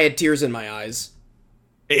 I had tears in my eyes.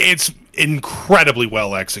 It's incredibly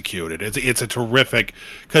well executed. It's a terrific,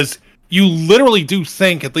 because you literally do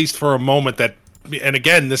think, at least for a moment, that, and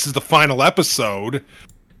again, this is the final episode,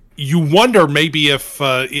 you wonder maybe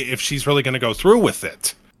if she's really going to go through with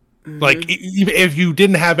it. Mm-hmm. Like, if you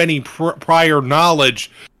didn't have any prior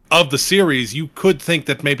knowledge of the series, you could think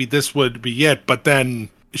that maybe this would be it, but then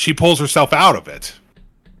she pulls herself out of it.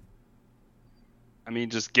 I mean,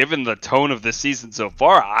 just given the tone of the season so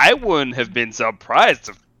far, I wouldn't have been surprised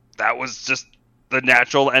if that was just the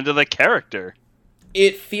natural end of the character.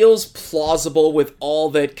 It feels plausible with all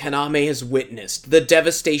that Kaname has witnessed. The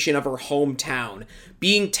devastation of her hometown,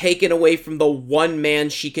 being taken away from the one man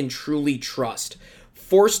she can truly trust,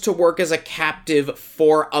 forced to work as a captive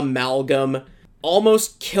for Amalgam,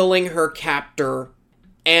 almost killing her captor,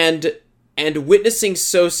 and witnessing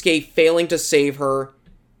Sosuke failing to save her.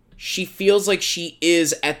 She feels like she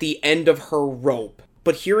is at the end of her rope,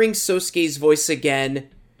 but hearing Sosuke's voice again,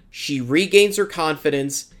 she regains her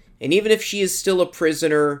confidence, and even if she is still a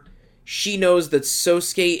prisoner, she knows that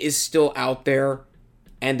Sosuke is still out there,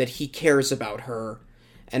 and that he cares about her.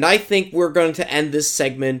 And I think we're going to end this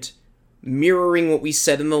segment mirroring what we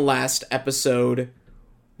said in the last episode,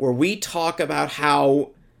 where we talk about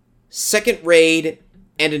how Second Raid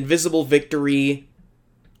and Invisible Victory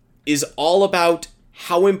is all about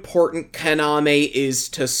how important Kaname is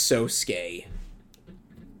to Sosuke.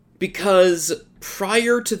 Because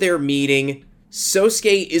prior to their meeting,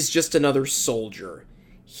 Sosuke is just another soldier.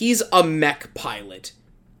 He's a mech pilot,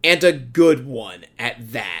 and a good one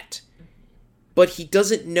at that. But he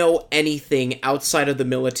doesn't know anything outside of the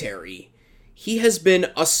military. He has been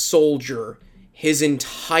a soldier his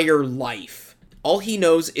entire life. All he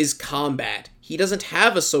knows is combat. He doesn't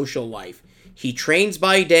have a social life. He trains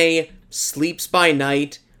by day, sleeps by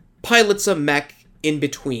night, pilots a mech in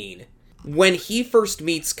between. When he first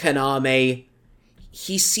meets Kaname,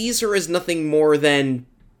 he sees her as nothing more than,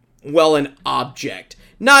 well, an object.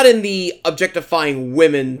 Not in the objectifying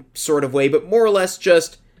women sort of way, but more or less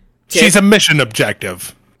just... She's a mission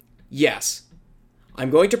objective. Yes. I'm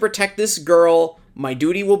going to protect this girl, my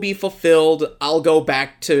duty will be fulfilled, I'll go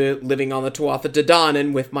back to living on the Tuatha De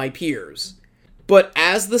Danann with my peers. But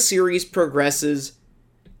as the series progresses,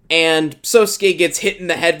 and Sosuke gets hit in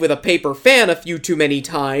the head with a paper fan a few too many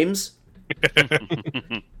times,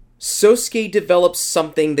 Sosuke develops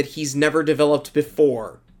something that he's never developed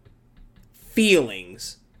before.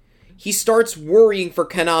 Feelings. He starts worrying for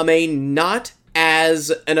Kaname not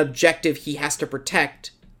as an objective he has to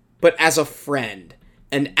protect, but as a friend,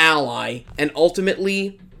 an ally, and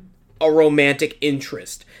ultimately, a romantic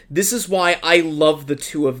interest. This is why I love the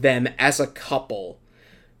two of them as a couple.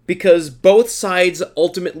 Because both sides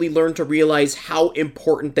ultimately learn to realize how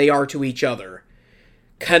important they are to each other.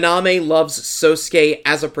 Kaname loves Sosuke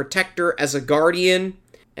as a protector, as a guardian,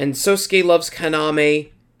 and Sosuke loves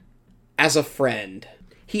Kaname as a friend.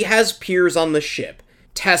 He has peers on the ship.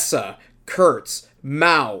 Tessa, Kurtz,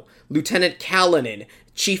 Mao, Lieutenant Kalinin,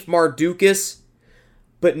 Chief Mardukas,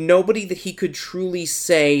 but nobody that he could truly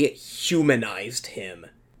say humanized him.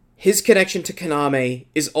 His connection to Kaname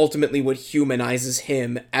is ultimately what humanizes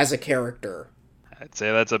him as a character. I'd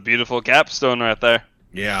say that's a beautiful capstone right there.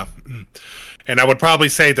 Yeah. And I would probably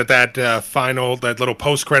say that that little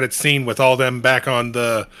post-credit scene with all them back on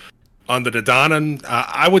the Dedannan,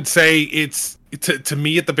 I would say it's, to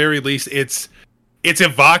me at the very least, it's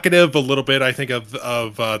evocative a little bit, I think, of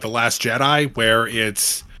The Last Jedi, where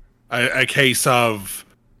it's a case of,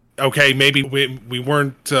 okay, maybe we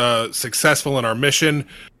weren't successful in our mission,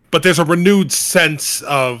 but there's a renewed sense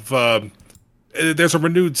of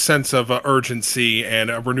urgency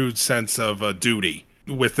and a renewed sense of duty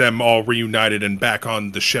with them all reunited and back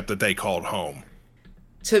on the ship that they called home.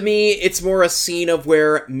 To me, it's more a scene of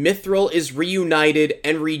where Mithril is reunited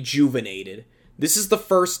and rejuvenated. This is the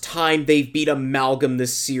first time they've beat Amalgam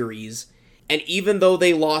this series, and even though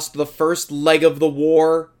they lost the first leg of the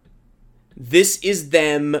war, this is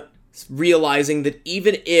them realizing that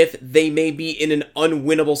even if they may be in an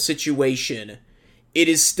unwinnable situation, it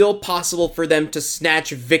is still possible for them to snatch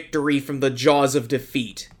victory from the jaws of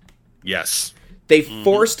defeat. Yes. They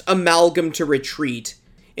forced Amalgam to retreat.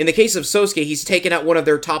 In the case of Sosuke, he's taken out one of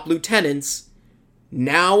their top lieutenants.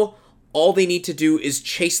 Now, all they need to do is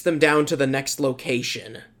chase them down to the next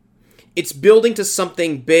location. It's building to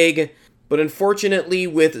something big, but unfortunately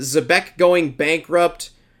with Zebek going bankrupt,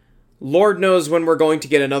 Lord knows when we're going to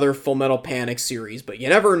get another Fullmetal Panic series, but you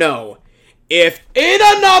never know. if In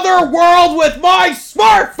Another World with My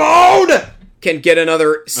Smartphone can get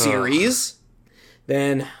another series,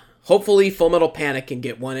 then hopefully Fullmetal Panic can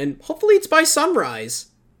get one, and hopefully it's by Sunrise.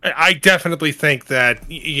 I definitely think that,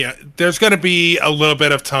 there's going to be a little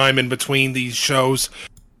bit of time in between these shows.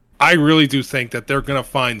 I really do think that they're going to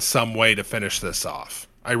find some way to finish this off.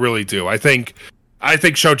 I really do. I think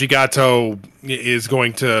Shoji Gato is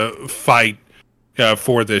going to fight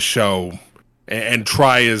for this show and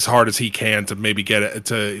try as hard as he can to maybe get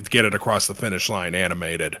it across the finish line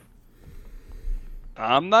animated.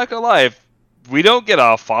 I'm not gonna lie, if we don't get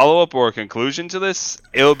a follow-up or a conclusion to this,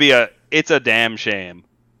 it's a damn shame.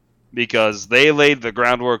 Because they laid the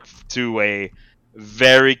groundwork to a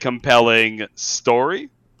very compelling story.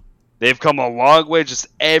 They've come a long way, just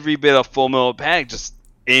every bit of Fullmetal Panic just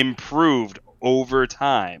improved over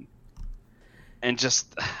time. And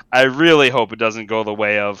just, I really hope it doesn't go the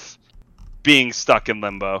way of being stuck in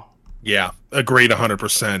limbo. Yeah, agreed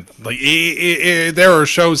 100%. Like, there are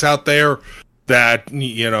shows out there that,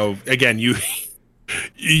 again,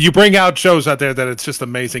 you bring out shows out there that it's just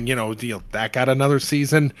amazing, that got another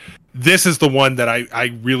season. This is the one that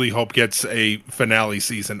I really hope gets a finale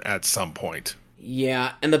season at some point.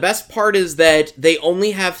 Yeah, and the best part is that they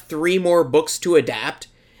only have 3 more books to adapt,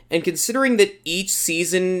 and considering that each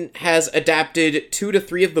season has adapted 2 to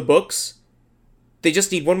 3 of the books, they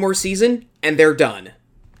just need 1 more season, and they're done.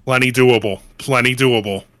 Plenty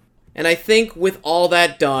doable. And I think with all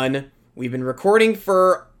that done, we've been recording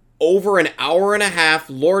for over an hour and a half.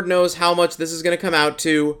 Lord knows how much this is going to come out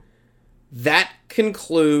to. That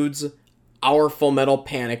concludes our Fullmetal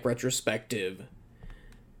Panic retrospective.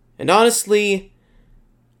 And honestly,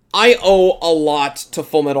 I owe a lot to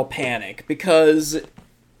Fullmetal Panic because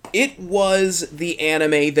it was the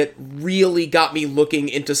anime that really got me looking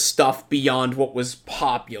into stuff beyond what was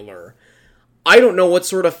popular. I don't know what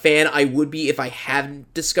sort of fan I would be if I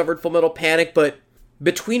hadn't discovered Fullmetal Panic, but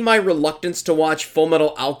between my reluctance to watch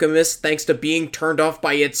Fullmetal Alchemist thanks to being turned off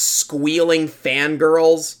by its squealing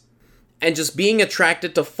fangirls, and just being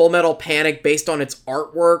attracted to Fullmetal Panic based on its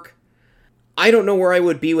artwork, I don't know where I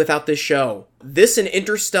would be without this show. This and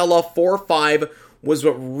Interstellar 4-5 was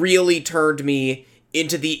what really turned me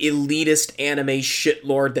into the elitist anime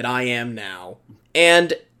shitlord that I am now.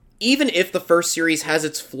 And even if the first series has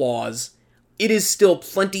its flaws, it is still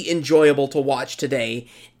plenty enjoyable to watch today,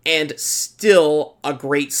 and still a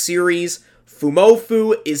great series.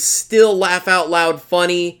 Fumofu is still laugh out loud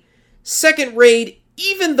funny. Second Raid,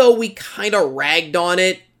 even though we kinda ragged on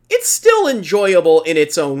it, it's still enjoyable in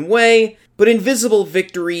its own way, but Invisible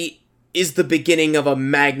Victory is the beginning of a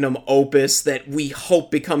magnum opus that we hope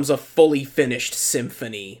becomes a fully finished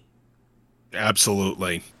symphony.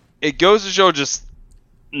 Absolutely. It goes to show just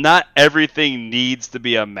not everything needs to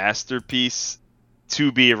be a masterpiece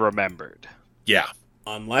to be remembered. Yeah.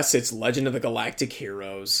 Unless it's Legend of the Galactic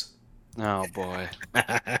Heroes. Oh boy.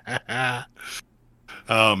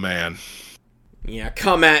 Oh man. Yeah,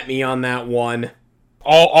 come at me on that one.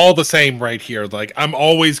 All the same right here. Like, I'm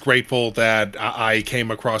always grateful that I came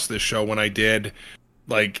across this show when I did.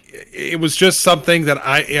 Like, it was just something that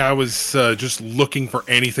I was just looking for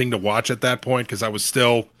anything to watch at that point, because I was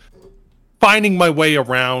still finding my way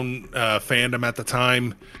around fandom at the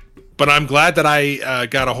time. But I'm glad that I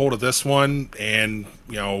got a hold of this one, and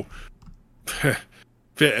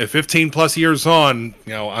 15 plus years on,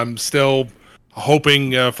 I'm still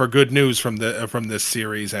hoping for good news from this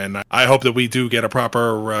series, and I hope that we do get a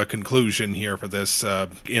proper conclusion here for this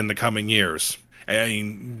in the coming years. I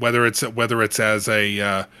mean, whether it's as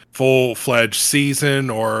a full-fledged season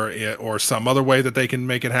or some other way that they can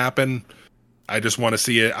make it happen. I just want to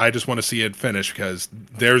see it. I just want to see it finish, because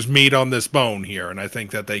there's meat on this bone here, and I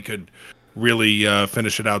think that they could really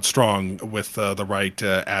finish it out strong with the right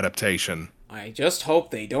adaptation. I just hope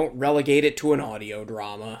they don't relegate it to an audio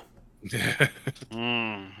drama.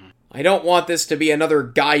 I don't want this to be another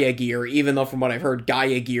Gaia Gear, even though from what I've heard,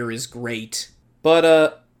 Gaia Gear is great.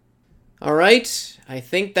 But, alright, I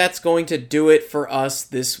think that's going to do it for us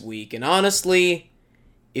this week. And honestly,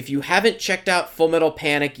 if you haven't checked out Fullmetal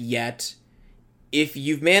Panic yet, if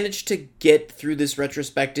you've managed to get through this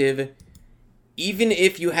retrospective, even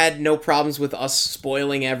if you had no problems with us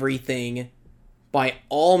spoiling everything, by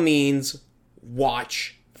all means,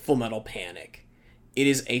 watch Fullmetal Panic. It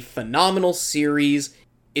is a phenomenal series.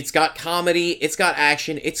 It's got comedy, it's got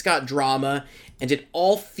action, it's got drama, and it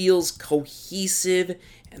all feels cohesive,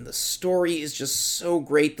 and the story is just so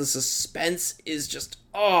great. The suspense is just,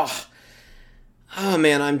 oh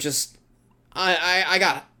man, I'm just, I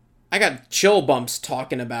got chill bumps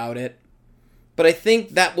talking about it. But I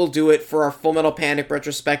think that will do it for our Fullmetal Panic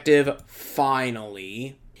retrospective,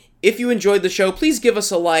 finally. If you enjoyed the show, please give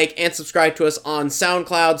us a like and subscribe to us on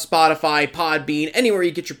SoundCloud, Spotify, Podbean, anywhere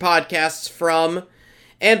you get your podcasts from.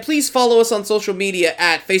 And please follow us on social media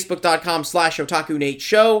at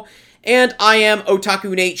facebook.com/OtakuNateShow. And I am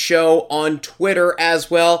Otaku Nate Show on Twitter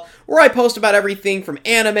as well, where I post about everything from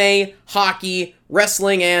anime, hockey,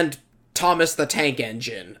 wrestling, and Thomas the Tank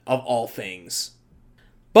Engine, of all things.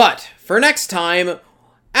 But for next time,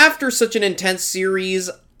 after such an intense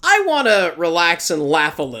series, I want to relax and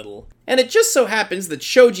laugh a little. And it just so happens that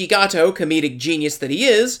Shoji Gato, comedic genius that he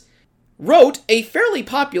is, wrote a fairly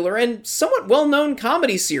popular and somewhat well-known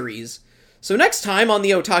comedy series. So next time on the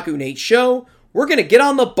Otaku Nate Show, we're going to get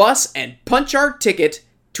on the bus and punch our ticket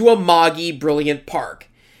to Amagi Brilliant Park.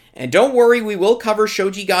 And don't worry, we will cover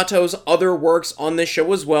Shoji Gato's other works on this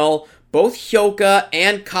show as well. Both Hyoka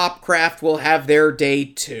and Copcraft will have their day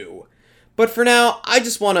too. But for now, I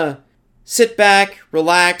just want to sit back,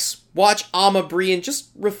 relax, watch Amabri, and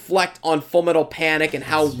just reflect on Fullmetal Panic and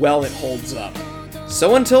how well it holds up.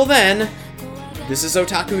 So until then, this is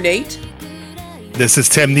Otaku Nate. This is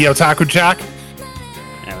Tim the Otaku Jack.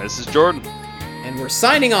 And this is Jordan. And we're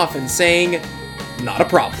signing off and saying, not a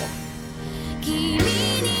problem.